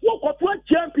there. Who got to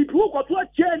change people? Who got to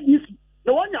change this?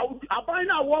 The one I buy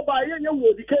now, what by any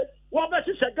wood, because what about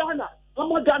Ghana? I'm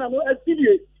not Ghana, no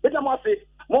SDA. But I must say,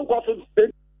 one question.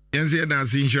 Yes,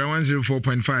 that's insurance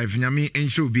 104.5. Nyami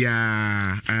insure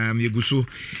bia yeguso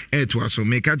to us.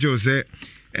 Make a joke say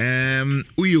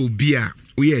we bia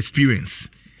we experience.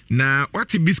 Now what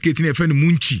biscuit in a friend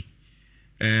Munchi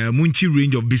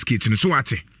range of biscuits. So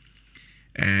what?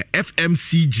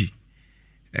 FMCG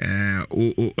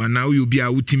now you be a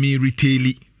ultimate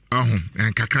retail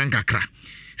and kakra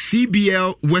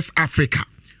CBL West Africa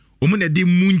omuna de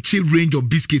munchi range of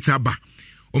biscuits aba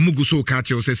omugu so ka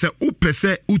che say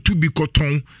opese utu bi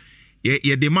koton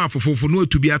ye de ma fofofo no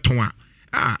utu bi aton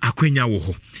akwenya wo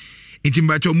ho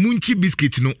ntimbacho munchi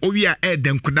biscuit no owi a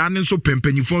den koda ne so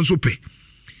pempanyifo nso pe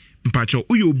mpacho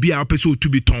uyo obi a opese utu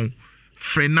bi ton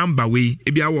friend number we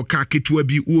ebi awo ka ketua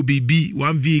bi obb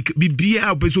 1v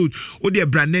bibia episode o de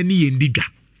brand ni yendiga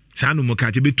sa no mo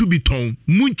ka che betu bi ton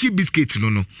munchi biscuit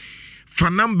no fa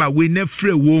number we ne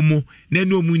frɛ wo mo na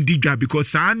no mu ndi dwa because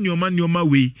saa nneoma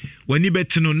we wani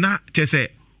betino na kyese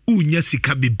unya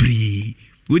sika bebree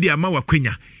we di ama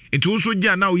wakwanya nti so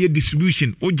gya na wo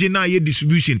distribution oje na ye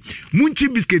distribution munchi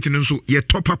biscuit no so ye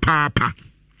topa papa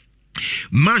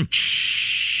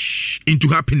munch into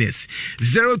happiness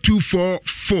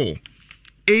 0244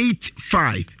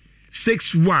 85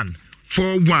 61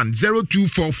 41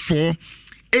 0244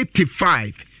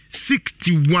 85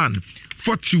 61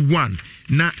 41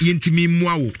 na yentimi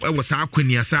muawo ewo sa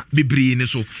akwaniasa bebree ne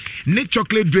so ne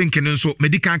chocolate drink ne so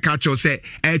medical culture say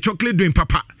chocolate drink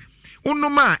papa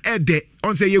unoma ede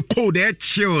on say ye cold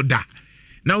chilled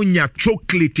na unya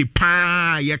chocolate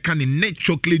pa ye kan ne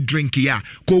chocolate drink ya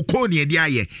cocoa ne de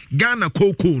aye Ghana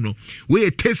cocoa no we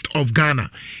a taste of Ghana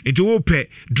into ope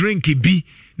drink bi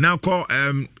now call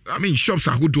shops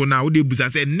ahodo na wo de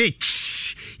busa say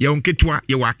niche ye onketwa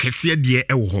ye wa kese de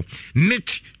e wo ho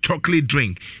niche chocolate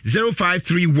drink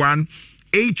 0531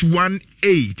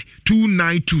 818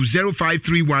 292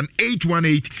 0531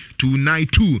 818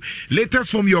 292.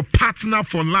 Latest from your partner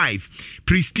for life,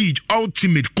 Prestige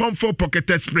Ultimate Comfort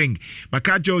Pocketed Spring.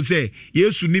 Makajo say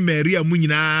Yesu ni Maria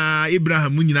munyina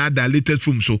Abraham munyina da latest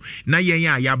from so na yen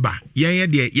ya yaba yen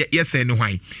de yes no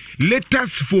hwan.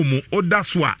 Latest from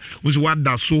odaswa was what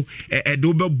da so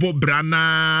do be bo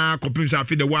brana kopim sa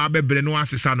fi de wa be bre no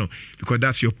asesa no because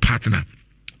that's your partner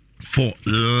for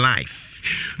life.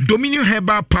 Dominion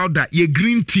herbal powder ye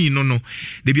green tea no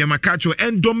de bia makacho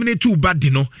and dominate u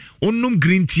badi no onum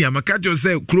green tea makacho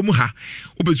say krom ha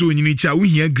obeso onyini cha wo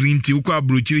hia green tea ukwa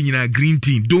brochiri nyina green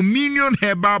tea Dominion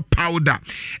herbal powder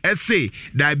say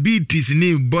diabetes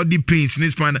ni body pains ni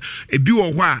span ebi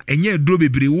wo ho a enye aduro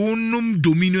bebre onum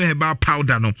Dominion herbal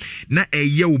powder no na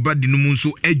eye u badi no mu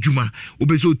nso adwuma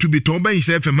obeso tubi ton ban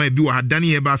hire fema ebi wo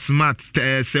hadani herbal smart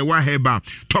sewa herbal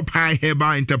top high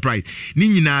herbal enterprise ni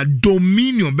nyina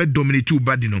Dominion be dominate to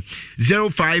body no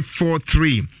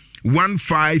 0543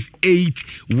 158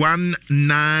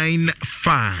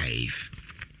 195.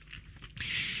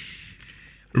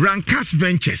 Rankas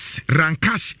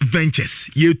Ventures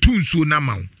ye tu nsuo na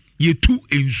maw ye tu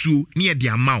ensuo ne de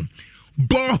amaw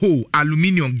borehole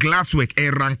aluminium glasswork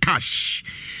Rankash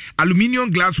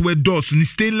aluminium glassware doors ni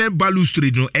stainless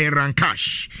balustrade no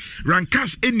Rankash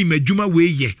eni madwuma we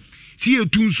ye si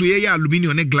etu nso ye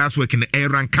aluminium ne glasswork ne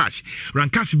Rankash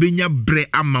benya bre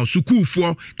ama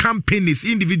sukufo companies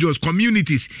individuals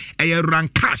communities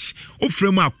Rankash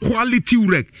ofrem a quality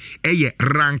work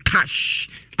Rankash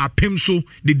apemso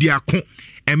de diako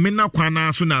emena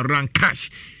kwana so na Rankash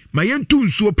mayentu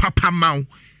nsuo papa maw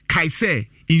kaise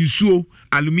insuo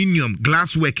aluminium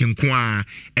glasswork nkwa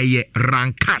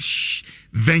Rankash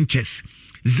Ventures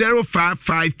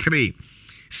 0553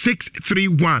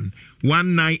 631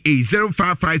 198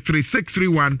 0553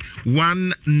 631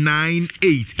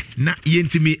 198 na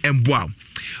yentimi emboa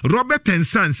Robert and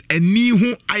Sons eni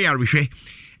hu ayarehwe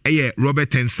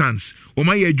Robert and Sons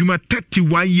Oma ye adwuma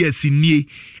 31 years nie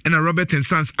and Robert and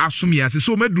Sons asum ya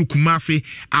so medru Kumasi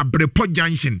Abrepo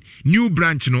Junction new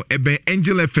branch no ebe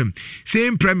Angel FM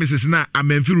same premises na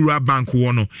Amenfi Rural Bank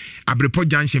wono Abrepo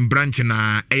Junction branch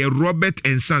na Robert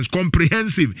and Sons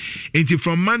comprehensive into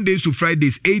from Mondays to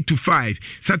Fridays 8 to 5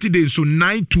 Saturdays so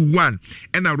 9 to 1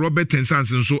 and Robert and Sons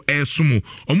so sumo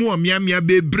omo miamia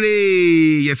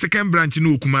bebre ye second branch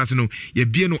no Kumasi no ye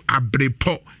bie no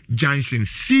Abrepo Junction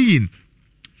seeing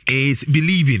is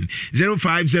believing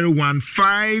 0501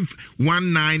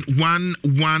 519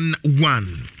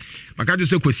 111. Makajo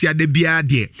se kwesi ade bia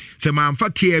de se manfa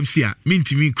KFC a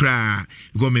mintimi kra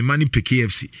go me money pe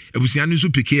KFC ebusianu so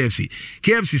pe KFC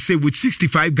say with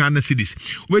 65 Ghana cedis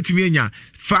wetimi anya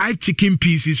 5 chicken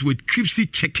pieces with crispy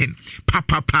chicken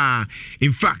pa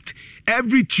in fact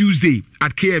every Tuesday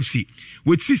at KFC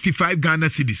with 65 Ghana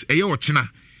cedis eye ochina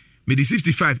me the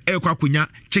 65 kwakunya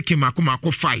chicken mako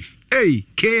 5 hey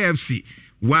KFC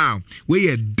wow we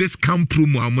a discount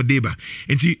promo amodeba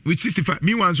enti with 65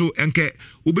 me one so enke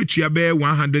obetua be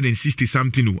 160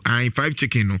 something no and 5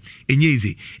 chicken no enye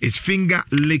easy it's finger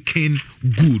licking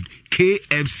good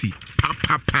KFC pa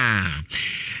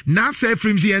na say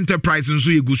Frimsy Enterprise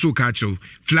nso yegu so catcho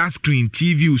flat screen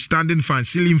TV standing fan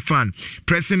ceiling fan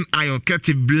pressing iron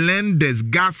kettle blenders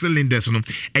gas cylinders no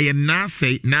na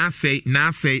say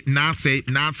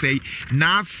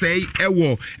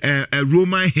ewo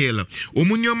Roman Hill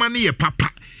omunyoma ne ye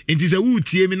papa It is a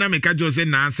wood me na meka jo say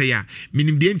na say ya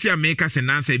minim de ntia meka say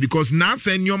na say because na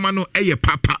say nyoma no eye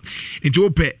papa it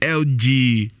ope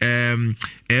LG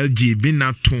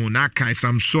Binaton Akai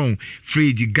Samsung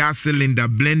fridge gas cylinder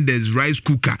blenders rice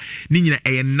cooker ni nyina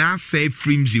eye na say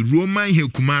frimzy Roman Hill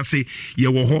Kumase ye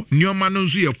wo ho nyoma no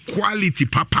nso ye quality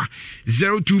papa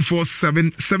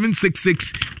 0247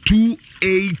 766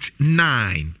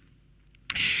 289.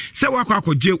 Say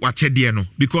wakwa je wachede no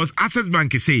because Access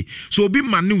Bank say so be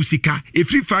manu sika a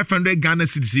free 500 Ghana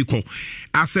cedis ko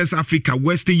Access Africa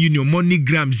Western Union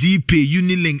MoneyGram ZPay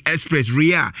Unilink Express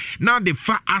Ria now the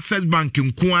fa Access Bank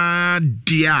nkwa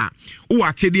dia o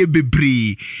wachede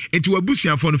bebre enti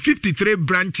wabusia for 53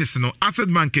 branches no Access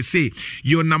Bank say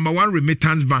your number one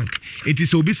remittance bank enti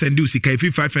so be send you sika a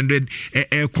free 500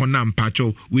 konam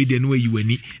pacho we dey know you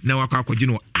ani na wakwa je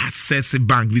no Access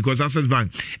Bank because Access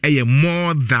Bank more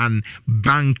than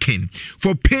banking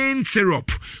for pain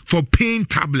syrup for pain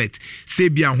tablet say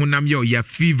bia honam ya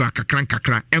fever kakran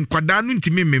enkwada no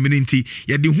ntimi memerinti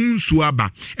ya de hunsu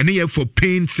aba ene ya for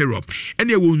pain syrup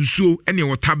ene wo nsuo ene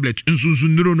wo tablet nsunsu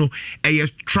nuro no eye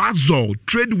Trazol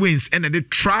trade wins ene de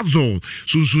Trazol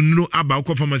sunsu nuro aba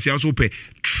ko pharmacy also pe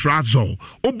Trazol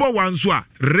obo wanso a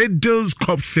Riddles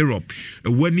cough syrup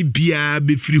wani bia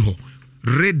be free ho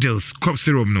Riddles cough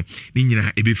syrup no ni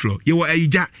nyina ebe fro ye wo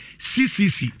ayija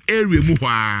CCC area mu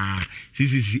hwa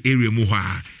CCC area mu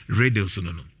hwa Riddles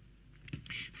no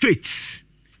Faith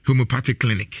Homeopathic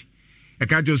Clinic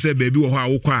eka jo say baby wo ho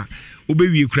awokwa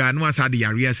obewie kura no asa de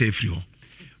yare say free ho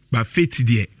ba Faith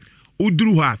de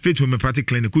uduru ho Faith Homeopathic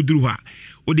Clinic uduru ho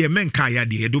o de menka ya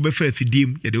de do be fa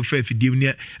afidiem ye de fa afidiem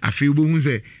ne afi wo hu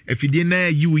say afidie na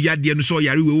yi ya de no so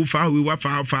yare we wo fa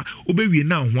obewie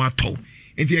na ho atɔ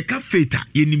enti ye ka Faith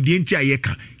ye nimdie enti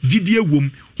ayeka gidie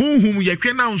wom honhum ye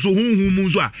hwe na nso honhum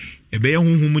nso a ebe ye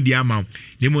honhum de ama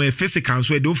ne mo e physical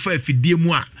so e do fa afidie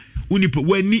mu a unipo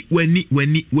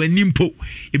wani mpo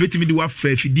ebetimi de wa fa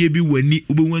afidie bi wani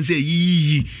obewon say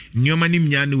yi nyoma nim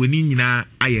nya na wani nyina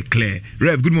aye clear.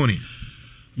 Rev, good morning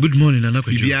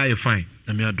anakwa ju bia you fine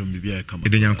na me adom bia kama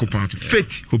de Nyankopon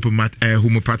Faith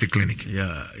Homeopathic Clinic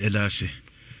yedashe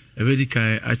ebedi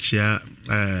kai achia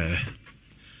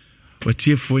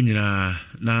watiefo nyina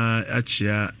na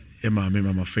achia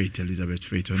mama Faith Elizabeth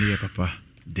Faith oni papa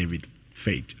David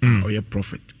Faith or your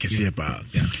prophet kese ba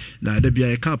na da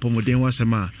bia ka pomoden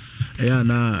wasema ya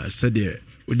na said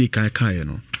odi kan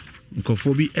no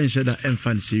nkofo bi enhye da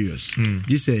enfan serious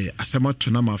this say asema to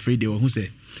na ma Faith wo hu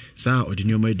say sa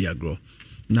odinioma di agro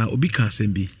na obi ka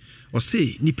asem bi o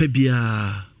say nipa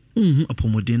bia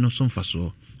apomodin no so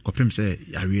mfaso kopem say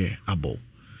yare abo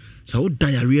sa o da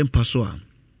yare mpaso a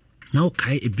na o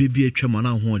kai ebrebi atwa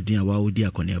na ho odin a wa odi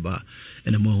akone ba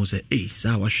ena mo hu say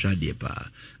sa wa hwa de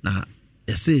ba na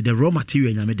say the raw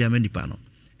material nyame de amanipa no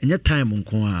enya time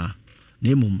nko a na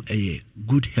emum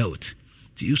good health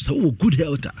ti you so good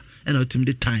health and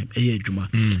ultimately time adwuma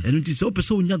and it is open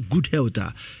so nya good health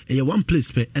one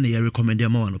place pe and recommend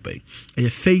am one pe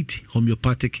Faith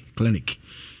Homeopathic Clinic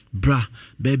bra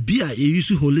baby you use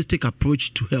holistic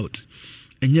approach to health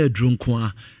enye aduro nko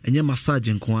a enye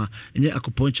massage nko a enye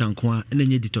acupuncture nko a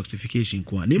enye detoxification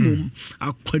nko a na emum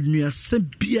akwadua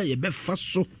sabia ye be fa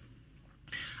so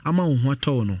ama wo ho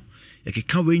atɔ no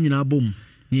yɛkeka we nyina bom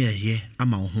ne yɛyɛ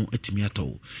ama wo ho atimi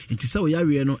atɔ nti sɛ wo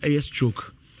yareɛ no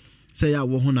stroke sɛ ya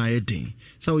wo ho na den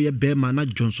sɛ wo yɛ bɛma na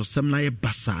dwonso sɛm na yɛ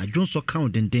basa dwonso ka wo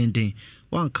dendenden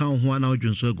wan ka wo ho na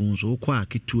dwonso agu so wo kɔ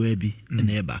aketua bi na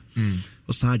ɛba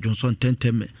wo sa dwonso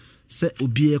ntentem sɛ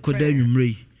obi ekoda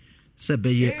nwumre sɛ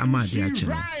bɛyɛ ama ade akye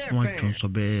no wan dwonso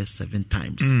bɛ 7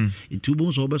 times nti wo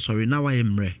bo so wo bɛ sorry na wa yɛ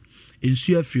mrɛ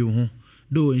ensu afi wo ho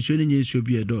do ensuring you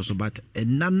be a door so but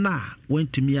nana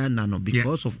went to me nano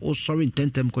because of all sorry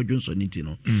intentem ko Johnson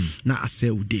nitino na ase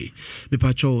ude me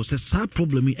pacho say sa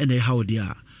problem and how they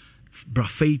are bra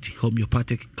Faith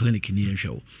Homeopathic Clinic in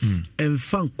show and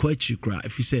fan kwachi kra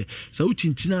if you say so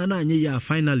chinchina na anye ya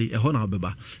finally e ho na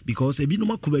obeba because e bi no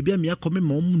makoba bia me akome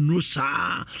mom no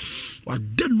sa wa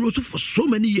den no for so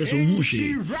many years on hu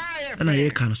she and I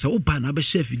can say oba na be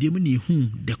chef di mu ni hu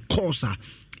the course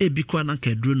ebi kwa na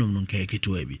nka duro nom no nka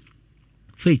eketo abi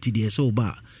Faith de so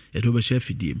ba e do be chef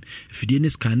fidie ne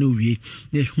scan no wie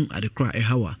na hu adekra e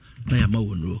hawa na ya ma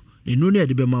wonro ne no ne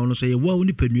de be ma no so ye wa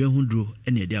woni panua hu duro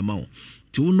e ne de ama wo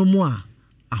ti wo no mo a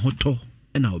ahoto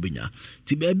e na obenya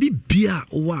ti ba bi bia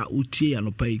wa utie ya no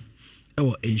pai e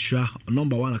wo ensure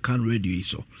number 1 account radio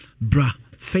so bra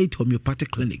Faith Homeopathic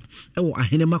Clinic ewo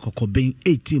ahenema kokobin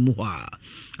 18 mu ha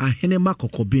ahenema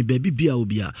kokobin baby bia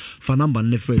obia fa number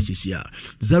ne fresh is ya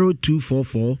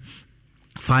 0244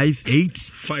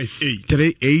 58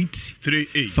 38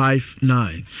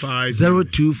 59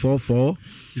 0244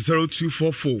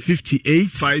 58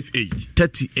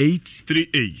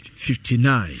 38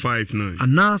 59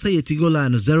 and now say it go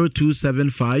line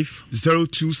 0275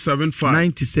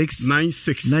 96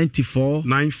 94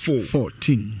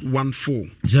 14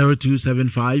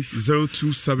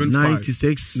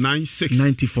 0275 96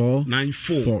 94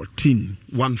 14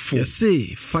 yes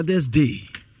say Father's Day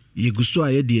ye guso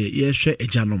aye de ye hwe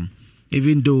ejanom.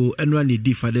 Even though anyone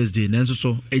need Father's Day, nanso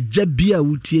so eja bia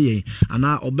wutie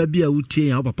ana oba bia wutie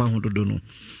ya papa hododo no.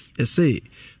 They say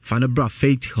Fanabra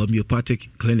Faith Homeopathic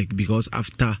Clinic because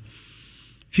after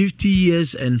 50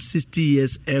 years and 60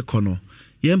 years econo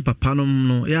yem papa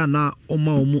no ya na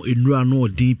oma omo enura no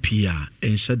odin pia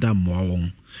enhyeda moa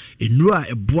won. Enura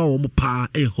eboa wo pa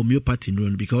homeopathy no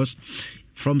because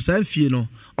from Sanfie no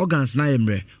organs na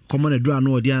emre common edura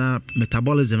no odin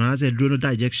metabolism and as edura no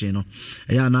digestion no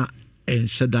ya na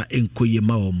enhyeda enkoye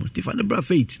ma wo. Fanabra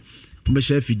Faith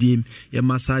Mbesha fidim ya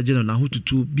massage no na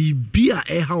hututu bibia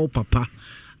how papa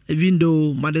even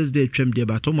though Mother's Day twem de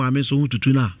but ma me so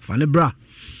hututu na fane bra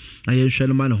na ye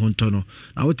hwele ma ne honto no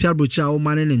na wote abrocha wo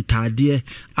ma ne ntade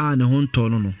a ne honto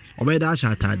no obeda a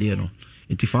sha tade no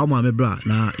enti fa ma me bra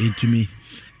na entumi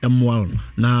emwa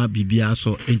na bibia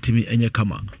so entumi enye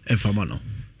kama enfama no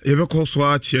ebe ko so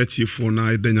a chiachifo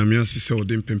na edanyame asise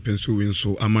odin pempenso wi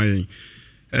nso amayen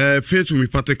Faith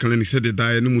Homeopathic Clinic said the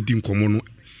die no mudi nkomo no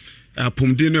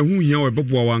apomden na hu hia we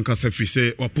beboa wankasa fi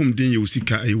se apomden ye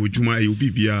osika e wodwuma e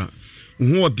obibia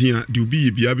hu odin a de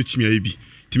obi bia betumi ayi bi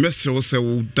ti mesre wo se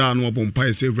wo da no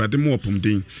obompa se awrade mo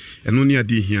apomden eno ne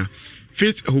ade hia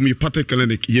Faith Homeopathic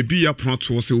Clinic ye bi ya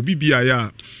proto se obibia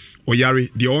ya oyare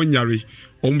de onyare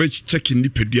ombe checking ni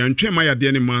pedua ntwema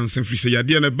yade ne mansa fi se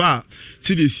yade ne ba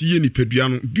se de siye ni pedua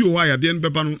no bi o yade ne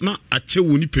beba no na ache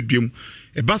wo ni pedua mu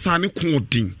e basa ne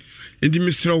kodin endi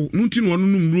misraw nunti no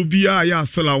no mro bia ya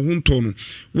asala ho nto no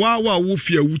wa wo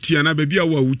fia wutie na ba bia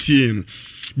wa wutie no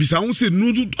bisa ho se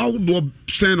nudu awdo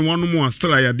sen wonu mo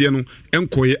asala yade no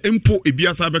enkoye empo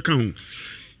ebia sa beka ho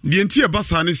die nti e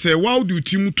basa ne se wa wo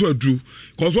uti mu to adru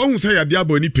cause wo hu se yade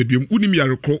aba ni pedua unim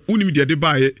yarekro unim de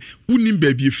baaye unim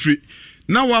ba bi efre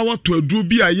na wa to adru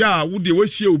bia ya wo de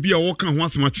wahie obi a wo ka ho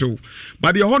asema kyerɛw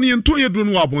ba de ho ne nto ye dru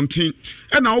no abonten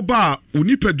e na wo ba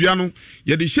onipadua no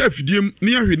ye de hye afidiem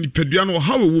ne ahwe nipadua no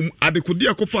ha wo adekode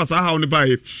akofa sa ha wo ne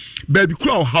baaye ba bi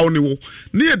kura wo ha wo ne wo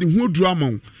ne ye de ho adru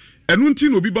amawo enu nti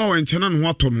no obi ba wo enkyena no ho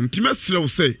ato no nti mesrɛ wo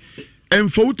se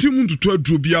emfa uti mu ntutu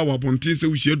adru bia wo abonten se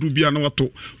wo hye adru bia na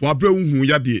wato wa bra wo hu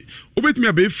yade obetimi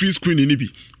aba free screen ni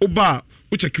bi oba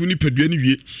o check ni pedua ni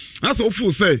wie asa o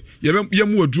feel say ye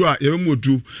mu adru a ye mu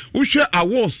adru o hwe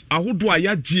awards ahodo a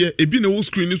yagie ebi na wo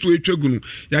screen so etwagu no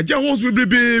yagie awards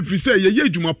bebrebe fi say ye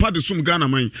adwuma pa de som Ghana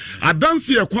man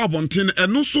adanse ye kwa abonten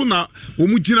eno so na wo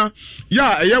mu gina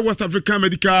ya ye West African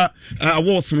Medical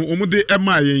Awards no o mu de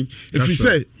emayen fi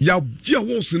say ya gie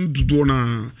awards ndudo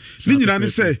na ni nyina ne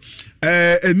say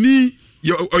eni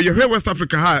ye West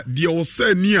Africa ha de o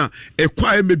say ni a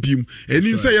ekwa emebim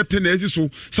eni say ye tenesi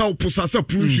so sa oposasa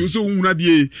prunhio so hunna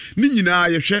de ni nyina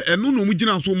ye hwe eno no mu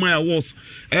gina so my awards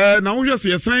na wo hwe se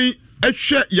ye san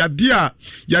ehwe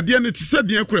yade ne ti se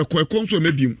de ekwa so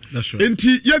emebim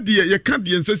enti ye ka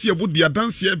de ensasi ye bo de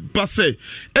dance ye base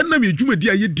enam edwumadi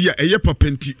a ye dia eye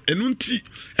papenti eno nti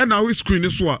na we screen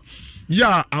so a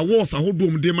ya awards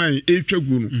ahodom de man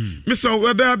etwagu no misa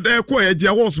weda ko ye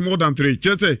awards more than 3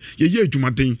 chese ye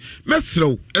adwumaden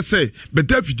mesrew ese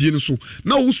beda fidie no so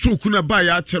na wo stroke na ba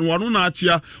ya kyer wano na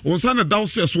achia onsa na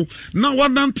dawse so na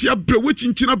wanante abre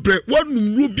wachinchina bre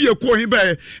wanumro bi ekọ he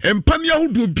ba empane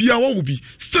ahodo bia wo bi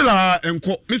still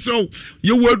enko mesrew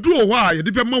ye wadu ho a ye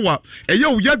de be mawa eye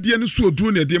wo yade no so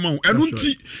oduro na de ma ho eno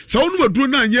nti sa wonu aduro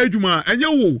na anya adwuma enye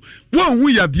wo hu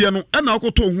yade no na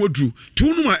akoto ho aduru ti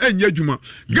wonu ma anya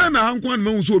Ghana hankwan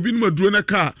ma so obi no maduro na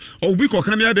ka obi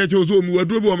koka ne ade che so mi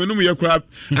waduro bi o me no ye kura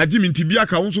agimi ntibia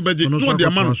ka won so beje no de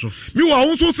ma no mi wa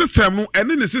won so system no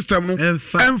ene ne system no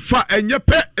emfa enye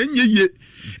pe enye ye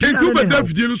enku be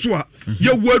David no so a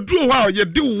ye waduro ho a ye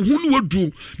de hu no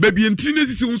waduro ba bi ntiri ne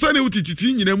sisi unsa na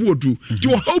utititi nyina mu waduro ti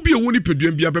wo how bi e woni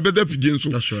peduan bia be David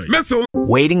so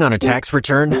Waiting on a tax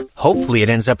return? Hopefully it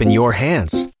ends up in your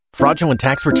hands. Fraudulent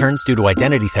tax returns due to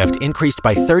identity theft increased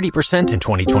by 30% in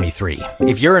 2023.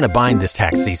 If you're in a bind this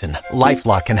tax season,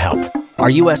 LifeLock can help. Our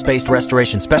U.S.-based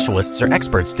restoration specialists are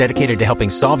experts dedicated to helping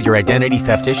solve your identity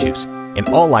theft issues. And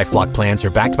all LifeLock plans are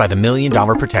backed by the $1 Million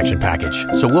Protection Package.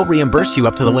 So we'll reimburse you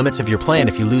up to the limits of your plan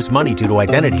if you lose money due to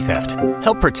identity theft.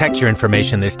 Help protect your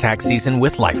information this tax season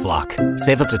with LifeLock.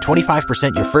 Save up to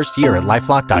 25% your first year at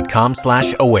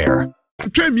LifeLock.com/aware.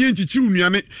 Twemi enchichiru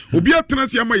nuane obi atena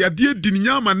se ama yade di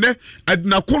nyama ne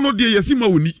adina kono de yesima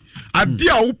woni ade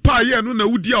a wo pa ye no na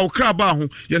wudi a wo kra ba ho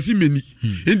yesi meni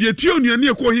indi etuo nuane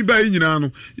e ko hin ba nyina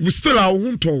no still a wo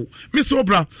hunto me so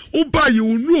bra wo ba ye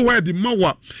wonu ho de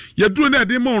mawa ye duro na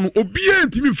de ma no obi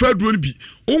antimi fa duro no bi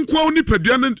onkwa oni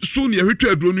padua no so ne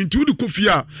ehwetwa duro no nti wudi kofi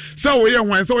a sa wo ye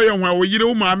hwan sa wo ye hwan wo yire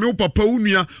wo maame wo papa wo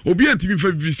nua obi antimi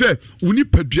fa bi se woni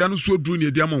padua no so duro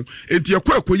ne de ama enti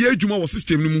ekwa ye adwuma wo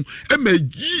system no mu e ma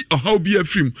yi how bi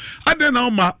afrim aden na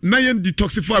ma na ye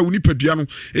detoxify woni padua no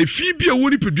efi bi a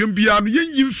woni padua bia no ye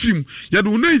yin film ye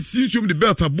do na sinsuom de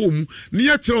belt abom ne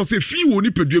ye kire o se fi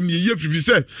woni padua ne ye fi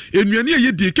se enuane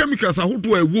ye de chemicals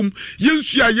ahodo a ewom ye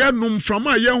nsu a ye nom from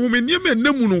a ye home ne me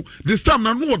namu no this time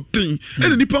na no odin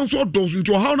e nipa nso odoso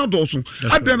nti how na doso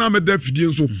aden na me da fidie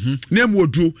nso na mu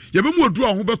oduro ye be mu oduro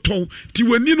a ho beto ti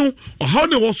wani no how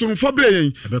na wo so no fa bre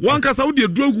yen wan kasa wo de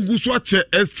aduro gugu so ache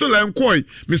esela nkoi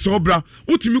me so bra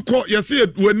utimi ko ye se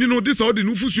wani no this all the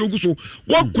nufusu ogu so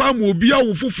wakwa ma obi a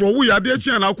wo foforo wo yade achi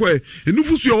na akwa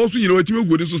enufusu wo so nyina watimi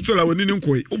gu so still wani ni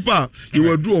nkoi opa ye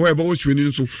waduro ho e ba wo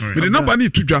hwani so me de number na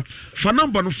itudwa fa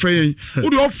number no fra yen wo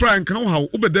de ofra nka wo ha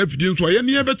wo be da fidie nso ye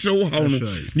ne ye be kire wo ha no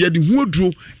ne de hu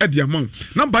oduro e de amon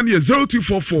number na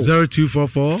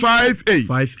 0244 58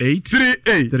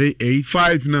 38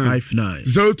 59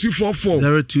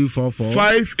 0244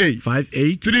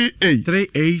 58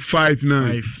 38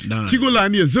 59 Tigola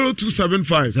ni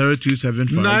 0275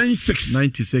 96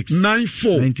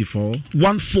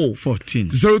 94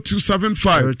 14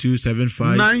 0275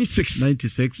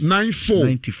 96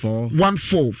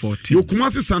 94 14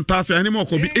 Yokumasi Santasa animo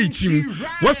ko bi 18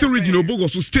 Western Region Obogo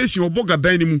so station Oboga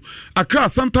Dynamo Accra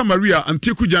Santa Maria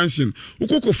Anteku Junction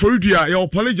Ukoko Florida ya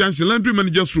Opale Junction Landry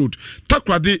Managers Road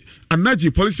Takrade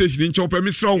Anaji Police Station in Chopa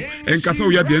Misraw enkasa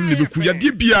wo ya de ne beku ya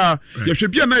de bia ya hwe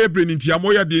bia na ya bre ni ntia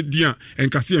mo ya de dia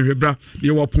enkasa ya hwebra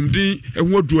ye wa pomdin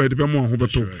ehu odu de be mo ho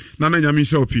beto na na nyame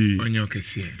sha opi onyo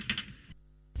kese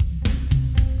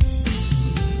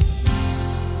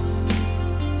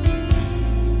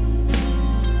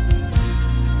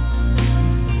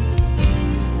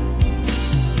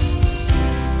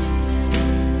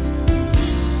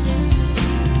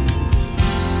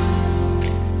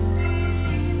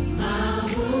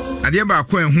adeɛ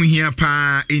baako ɛho hia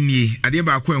paa enie adeɛ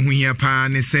baako ɛho hia paa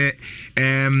ne sɛ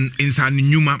insan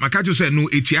nyuma makacho sɛ no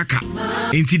etuaka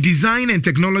into Design and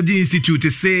Technology Institute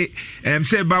say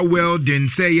say about welding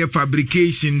say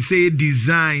fabrication say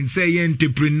design say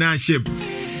entrepreneurship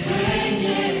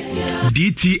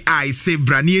DTI say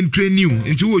brand training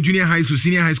into junior high school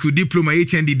senior high school diploma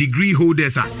HND degree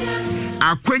holders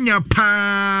akwenya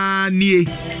pa nie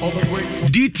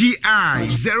DTI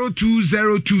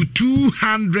 0202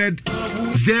 200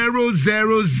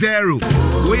 000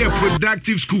 we a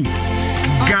productive school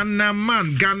Ghana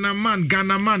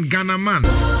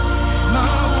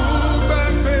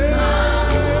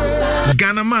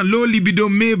man low libido,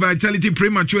 male vitality,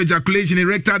 premature ejaculation,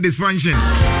 erectile dysfunction.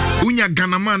 Unya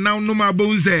Ghana man now no more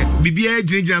bones. BBA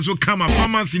drinking so come up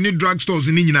pharmacy in drugstores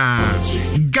in Nina.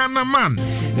 Ghana man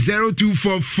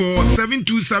 0244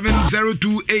 727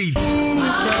 028.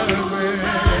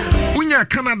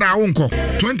 Canada Onko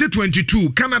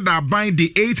 2022 Canada buying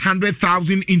the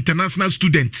 800,000 international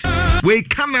students where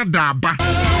Canada ba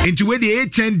into where the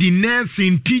HND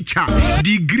nursing teacher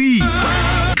degree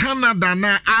Canada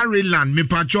na Ireland me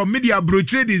pacho media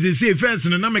brochure is say first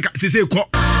no na me say ko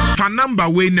fa number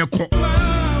we ne ko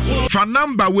fa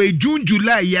number we June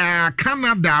July ya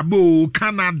Canada bo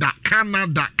Canada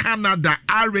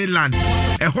Ireland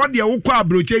e ho de wo kwa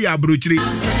brochure ya brochure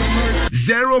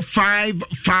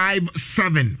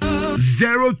 0557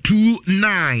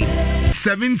 029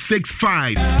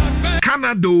 765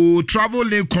 Canada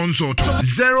Travel Consult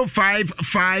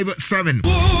 0557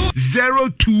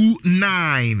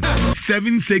 029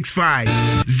 765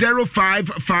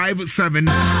 0557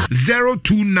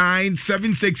 029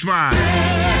 765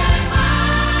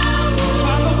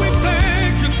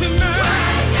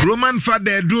 Roman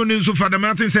Father drone so Father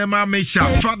Martin say ma mesha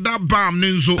Father Bam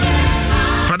ninso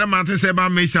Father Martin said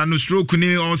about me no stroke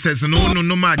ni all says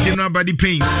no ma general body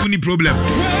pains any problem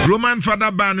Roman Father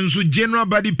ban so general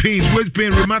body pains waist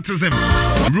pain rheumatism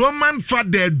Roman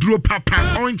Father draw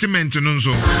papa ointment no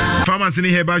so pharmacy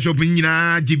ni herbal shop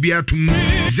nyina gibia tum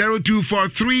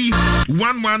 0243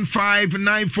 115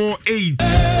 948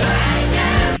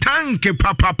 Tank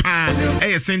papa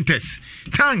centers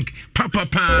tank papa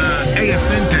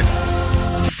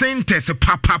centers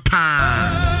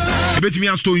papa bet me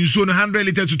store in zone 100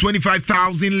 liters to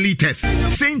 25,000 liters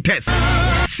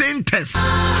centers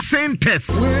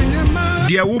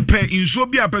dia wo pe in so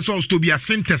bia person to be a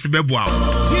centers beboa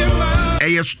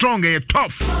strong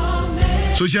tough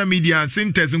social media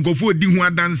centers nkofo di ho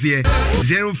dance here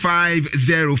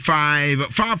 0505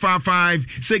 555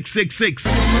 666.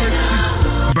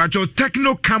 But your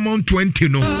techno come on 20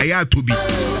 no aya to be.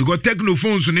 You got techno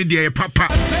phones on the papa.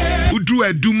 Udru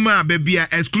eduma baby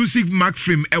exclusive Mac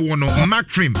frame e wono Mac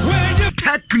frame.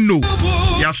 Techno.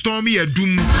 Ya stormy a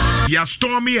doom. Ya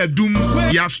stormy a doom.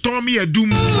 Ya stormy a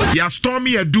doom. Ya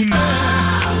stormy a doom.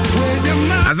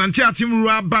 As Antiatim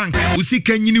Rua Bank, Usi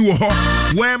Kenyini Woho,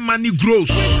 where money grows.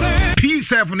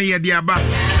 P7 near the Aba.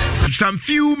 Some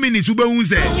few minutes, Uber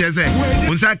Unze, Jeze,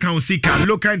 Unza Kausika,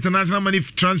 local international money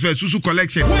transfer, Susu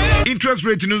collection, interest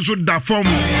rate in also da form.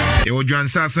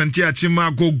 Eojuansa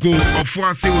Santiatima go of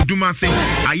Fuase Udumase,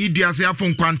 Aidia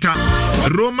Seafon Quanta,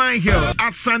 Roman Hill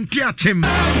at Santiachim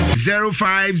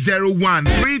 0501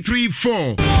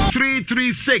 334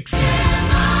 336.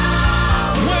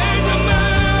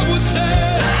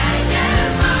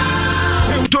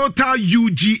 Total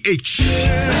UGH.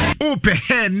 Open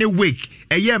hair ne wig.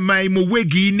 Eye my mo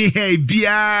wigi ni hair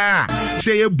bia.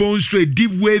 Say a bone straight,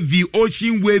 deep wavy,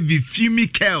 ocean wavy, fummy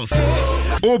curls.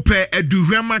 Open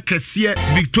eduhama kesie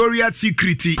Victoria's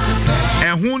Secret.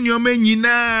 Ehun yome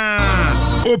nyina.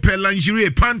 Open lingerie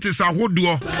panties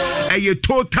ahodo. Eye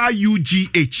total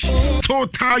UGH.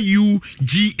 Total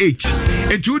UGH.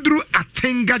 Etudru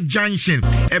Atenga Junction.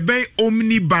 Ebe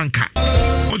Omni Banker.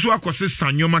 Also akwose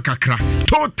sanyoma kakra.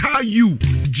 Total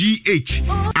UGH.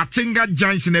 Atenga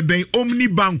Junction ebe Omni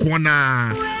Bank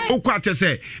wana. Okwate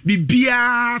se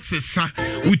bibia sesa.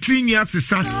 Utrinya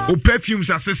sesa. O perfumes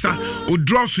asesa. O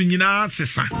drops nyina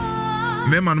sesa.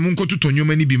 Mema no munko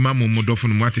tutonyoma ni bi mamo modofo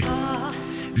no mate.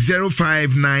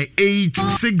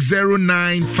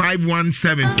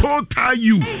 0598609517 Total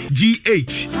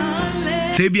UGH.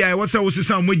 Sebi I what's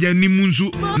sa moja ni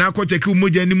munzu na ko check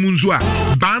moja ni munzu a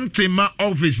Bantema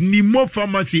office ni mo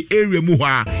pharmacy area mu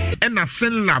ha na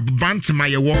Senlab Bantema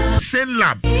yewo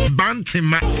Senlab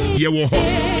Bantema yewo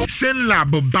ho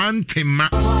Senlab Bantema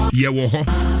yewo ho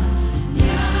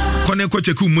kone ko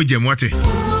check moja mu ate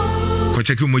ko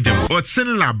check moja o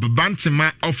Senlab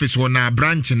Bantema office wona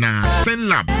branch na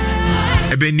Senlab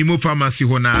ebe nimo pharmacy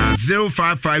hona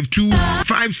 0552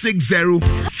 560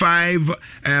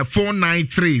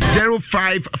 493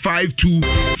 0552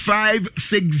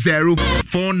 560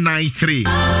 493.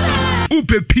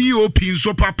 Upe POP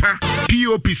so papa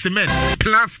POP cement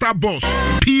plaster boss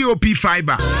POP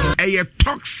fiber a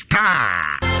Talk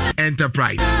Star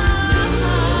Enterprise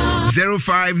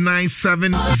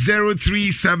 0597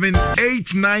 037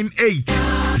 898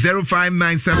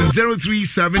 0597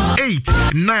 037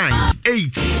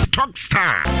 898 Talk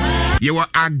Star. You are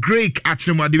a great at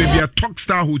the baby a Talk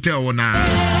Star hotel now.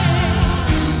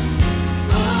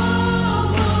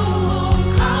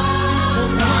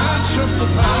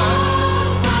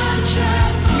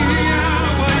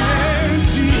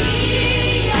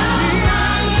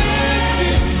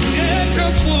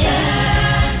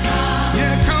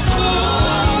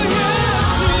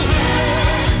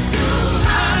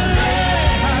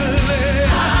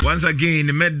 Once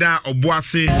again, Meda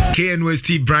Obuase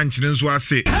KNUST branch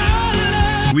Nenswase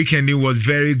weekend it was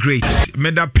very great.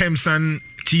 Meda Pemsan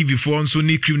TV for so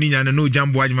ni crew ni no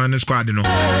jambo ajman squad no.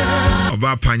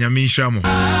 Oba panya min shramo.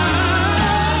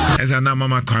 Esa na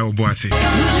mama kwa Obuase.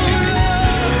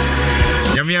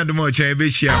 Yami adumo che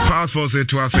beshia passport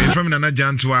to us from Nana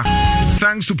Jantua.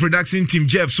 Thanks to production team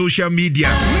Jeff, social media.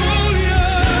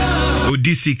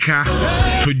 Odisika,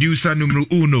 producer numero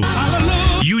 1.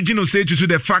 Eugene say to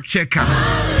the fact checker.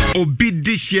 Obi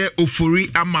this year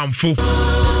Ofori Amanfo.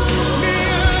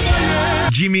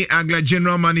 Jimmy Agla,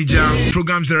 general manager,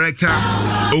 programs director,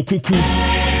 Okuku,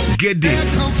 Gede,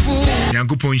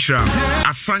 Yanko Ponshra,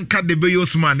 Asanka de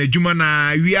Beyosman,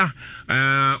 Ejumana Wia,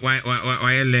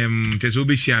 YLM,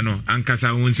 Tesobishiano,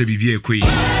 Ankasa Unse Bibie Kwe.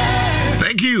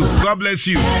 Thank you. God bless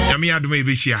you. Yami Adume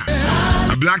Bishia.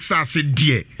 Black Star said,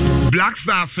 dear. Black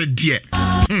Star said, dear.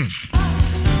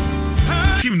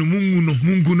 Team no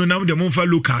mungu no now the monfa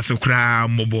Lucas so cry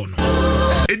mobono.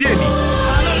 Edieni.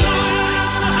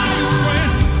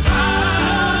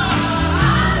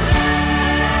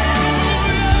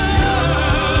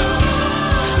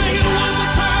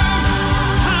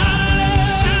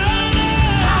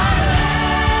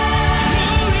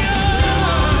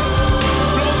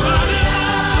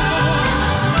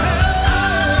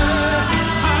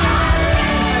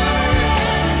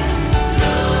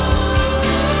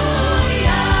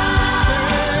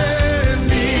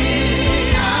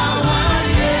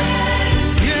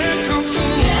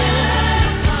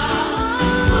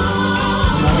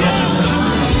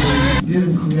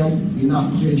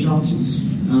 Enough clear chances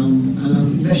and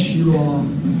unless you are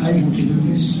able to do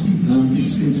this,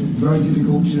 it's very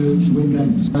difficult to win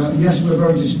games. Yes, we're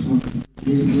very disappointed.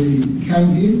 We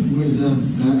came here with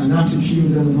an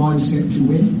attitude and a mindset to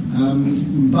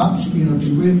win, but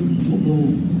to win football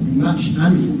match,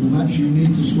 any football match, you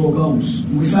need to score goals.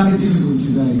 We found it difficult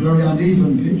today. Very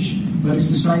uneven pitch, but it's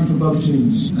the same for both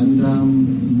teams,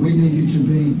 and we needed to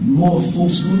be more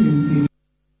forceful in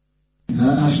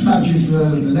our strategy for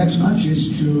the next match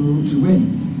is to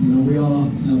win. We are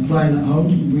playing at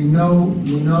home. We know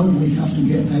we have to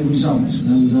get a result,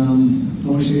 and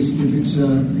obviously if it's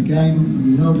a game,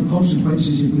 we know the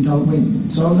consequences if we don't win.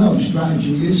 So no, the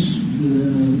strategy is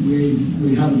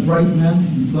we have a break now.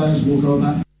 The players will go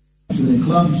back to their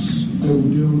clubs. They will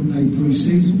do a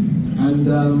pre-season, and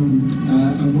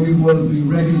we will be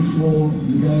ready for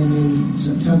the game in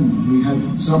September. We have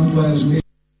some players miss.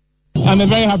 I'm a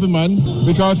very happy man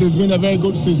because it's been a very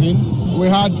good season. We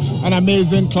had an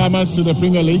amazing climax to the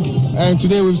Premier League, and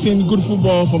today we've seen good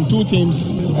football from two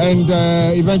teams, and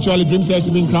eventually Dream Stars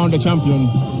being crowned the champion.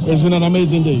 It's been an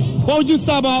amazing day. What would you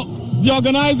say about the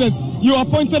organisers? You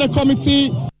appointed a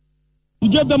committee, you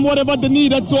gave them whatever they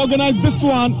needed to organise this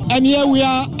one, and here we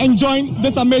are enjoying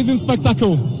this amazing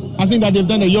spectacle. I think that they've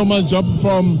done a yeoman's job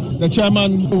from the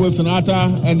chairman, Wilson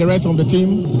Atta, and the rest of the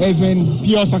team. It's been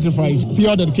pure sacrifice,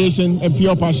 pure dedication, and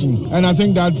pure passion. And I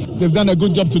think that they've done a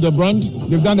good job to the brand,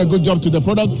 they've done a good job to the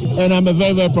product, and I'm a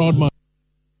very, very proud man.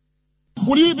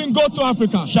 Will you even go to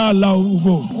Africa? Inshallah, we'll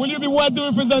go. Will you be worthy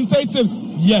representatives?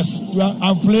 Yes.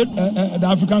 I've played the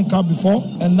African Cup before,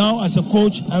 and now as a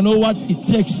coach, I know what it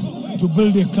takes to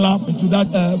build a club into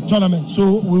that tournament.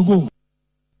 So we'll go.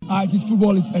 It is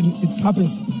football, and it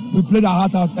happens. We played our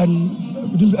heart out,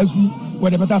 and Dreams FC were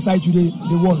the better side today.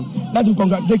 They won. Let me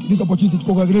take this opportunity to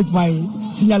congratulate my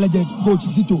senior legend, Coach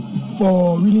Sito,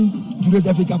 for winning today's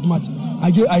FA Cup match.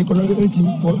 I congratulate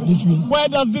him for this win. Where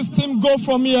does this team go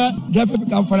from here? The FA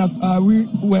Cup finals, we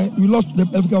lost the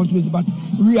FA Cup today, but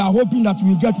we are hoping that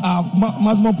we get our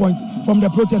maximum point from the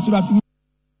protest so that we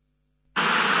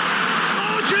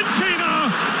Argentina,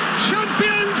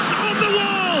 champions of the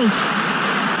world!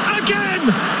 Again,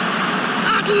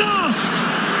 at last,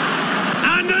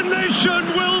 and the nation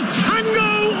will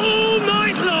tango all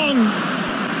night long.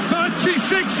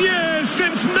 36 years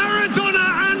since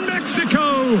Maradona and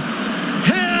Mexico.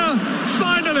 Here,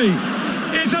 finally,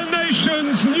 is a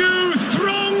nation's new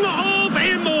throng of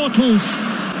immortals.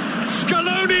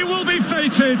 Scaloni will be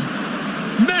fated.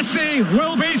 Messi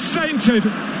will be sainted.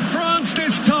 France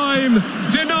this time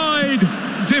denied,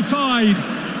 defied.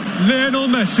 Lionel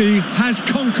Messi has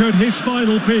conquered his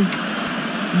final peak.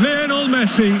 Lionel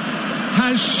Messi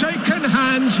has shaken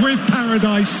hands with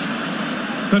paradise.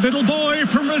 The little boy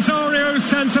from Rosario,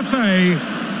 Santa Fe,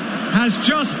 has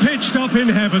just pitched up in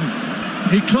heaven.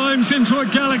 He climbs into a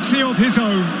galaxy of his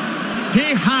own.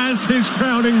 He has his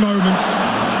crowning moments.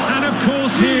 And of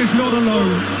course, he is not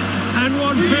alone. And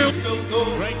one feels...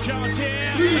 Great chance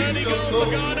here. Early goal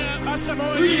for Ghana.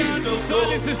 Asamoah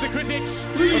silences the critics.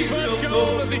 The first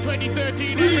goal of the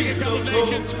 2013 Africa Cup of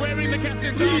Nations, wearing the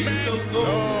captain's armband.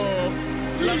 Oh,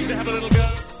 loves to have a little go.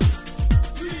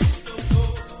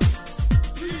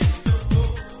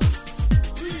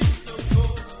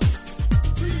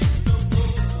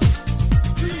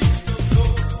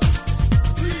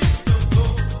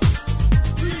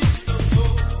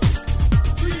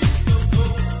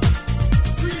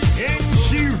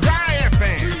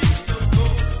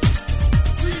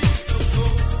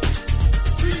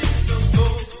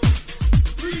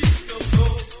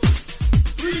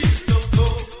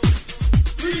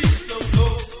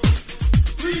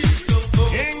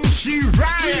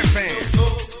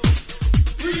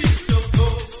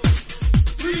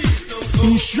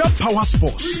 Power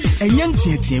Sports, enye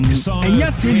ntietiemu,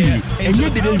 enye tenni, enye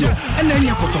dedeyo, and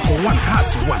enye kotoko 1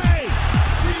 has 1.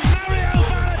 Mario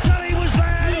Balotelli was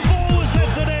there, the ball was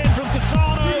lifted in from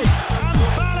Cassano, and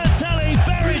Balotelli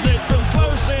buries it from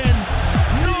close in.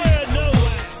 Neuer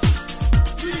nowhere.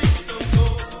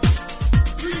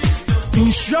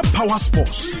 Insure Power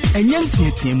Sports, enye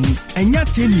ntietiemu, enye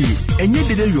tenni, enye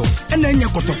dedeyo, and enye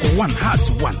kotoko 1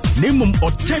 has 1. Name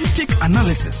authentic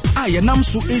analysis. Ayanam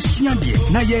so esuadie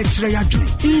na ye kire yadwene.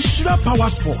 Insure Power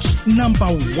Sports number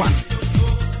 1.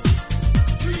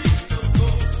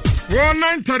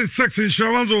 1936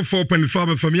 Insure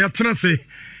 104.5 from Yatnase.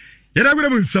 Yadabra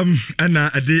munsam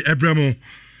ana ade Abramo.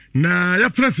 Na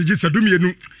Yatnase ji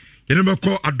sadumienu.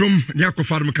 Yadabako adom ni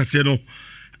akofar kase no.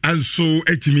 Anso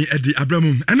etimi ade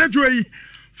Abramo. Anadwoi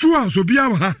fuwa so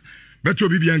bia ha. Beto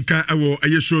bibianka awo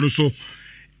ayesho no so.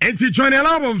 Enti join a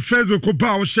lab on Facebook ko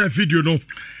ba o share video no.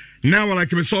 Now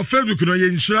like me so Facebook no ye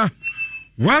Insure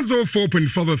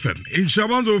 104.5 FM. Insha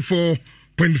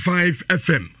 104.5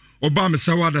 FM. Obama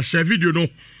Sawada share video no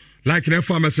like an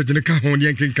FM message in the Kahon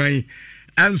Yankin Kai.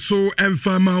 And so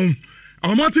Mfamau.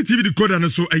 Our multi TV decoder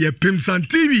and so a Pimsan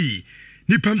TV.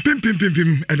 Ni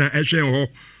pim and I share ho.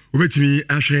 Wait me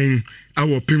ashing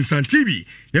our Pimsan TV.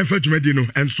 Yamfa Medino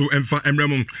and so Mfa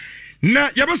Emramon. Na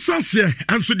Yabasasya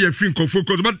and so dear Finko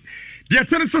focus, but the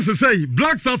attendance say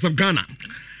Black Stars of Ghana.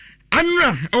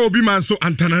 Anra Obiman so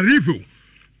Antanarivo.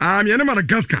 Yana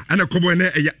Madagascar and a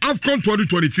Koboene AFCON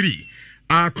 2023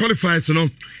 qualifiers no.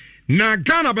 Na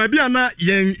Ghana baby ana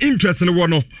yen interest in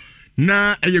one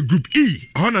na a group E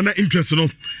on na interest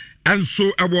no. And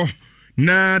so our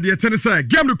na the attendance say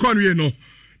game the corner no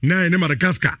na in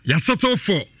Madagascar ya settle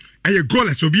for a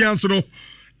goalless obi answer no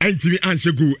entimi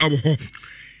answer go our ho.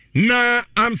 Na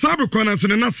am sabu corner so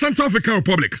na Central African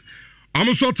Republic.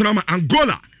 I'm so trama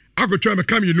Angola. I go try to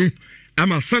come you know.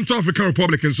 I'm a Central African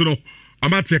Republic and so no.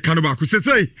 I'm at a Canada. Who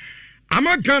say, I'm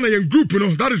a Ghana group, you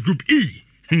know, that is group E.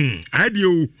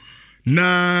 Ideal.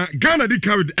 Na Ghana did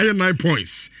carry 9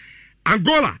 points.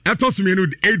 Angola, I told me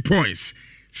with 8 points.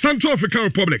 Central African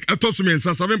Republic, I told me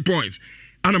 7 points.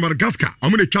 And Madagascar,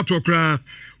 I'm going to chat to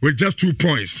with just 2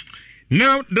 points.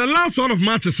 Now, the last one of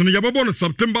matches in the Yababo on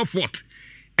September 4th,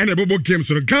 and the Bobo games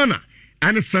in Ghana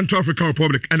and the Central African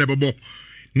Republic and the Bobo.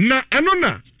 Na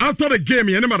enona after the game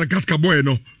in Madagascar boy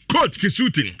no coach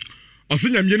Kisutin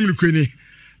Osinya Mienu Kweni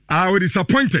I was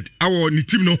disappointed our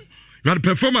team no that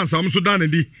performance am so done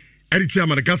ndi edit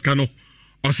Madagascar no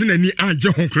Osinya ni anje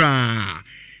honkra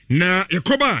na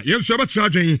Yakoba yenso aba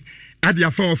charging at the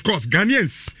affair of course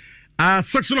Ghanaians a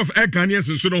section of air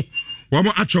Ghanaians so no wa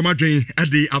mo achoma dwen at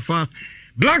the affair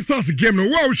Black Stars game no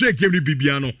wa wo share game ni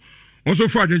bibia no also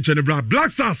for adwenche Black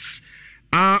Stars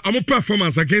I'm a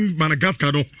performance against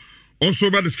Madagascar no also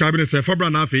by describing as a Fabra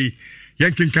Nafi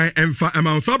Yankin Kai Emfa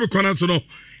amount Sabu Konan so no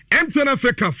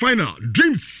MTN final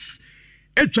dreams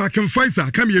Echa can find sa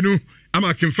come you know I'm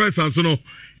a confess so no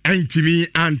Antimi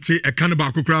anti a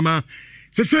cannibal kukrama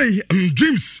so say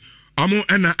dreams amo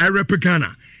and I rep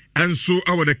Ghana and so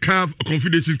our the CAF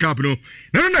Confederation Cup no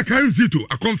na Karim Zito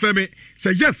I confirm it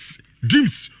say yes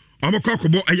dreams I'm a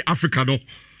kokobo Africa no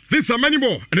this are many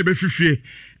more and a be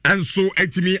and so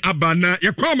etimi abana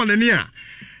yakwama nania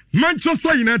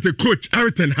Manchester United coach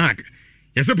Eric Ten Hag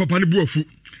yese papa ne buafu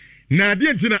na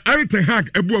de ntina Eric Ten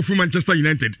Hag ebuafu Manchester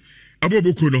United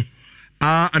aboboku no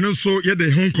and so ye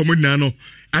de hon komuna no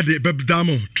ade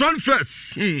bebdamo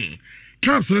transfers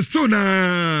clubs na still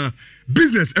na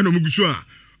business eno mugusu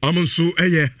a so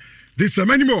this are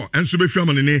many more and so be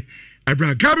fiam ne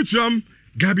abra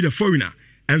Gabi the foreigner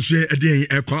and so ade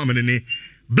yakwama ne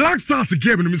Black Stars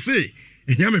game no me say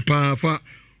Yame pa fa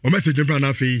o message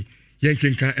brana fe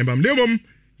yenkin kan embam nemom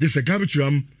je se Gabi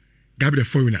the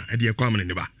foreigner e de kwamane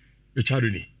ne ba e chado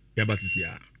ni ya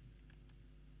batisia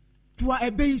Tua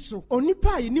ebe so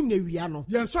onipa yenim na wia no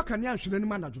yenso kane ahwene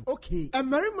nim anajo okay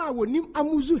emerima wonim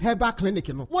amuzu herbal clinic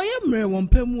no wo ye mre won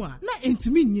pamu a na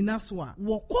entimi nyina so a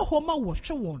wo kɔ hɔ ma wo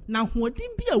hwe won na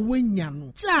hoɔden bi a wonya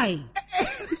no chai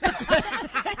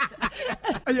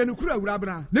ayenu kura wura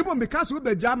bra nebo meka so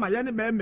be gya ma ye ne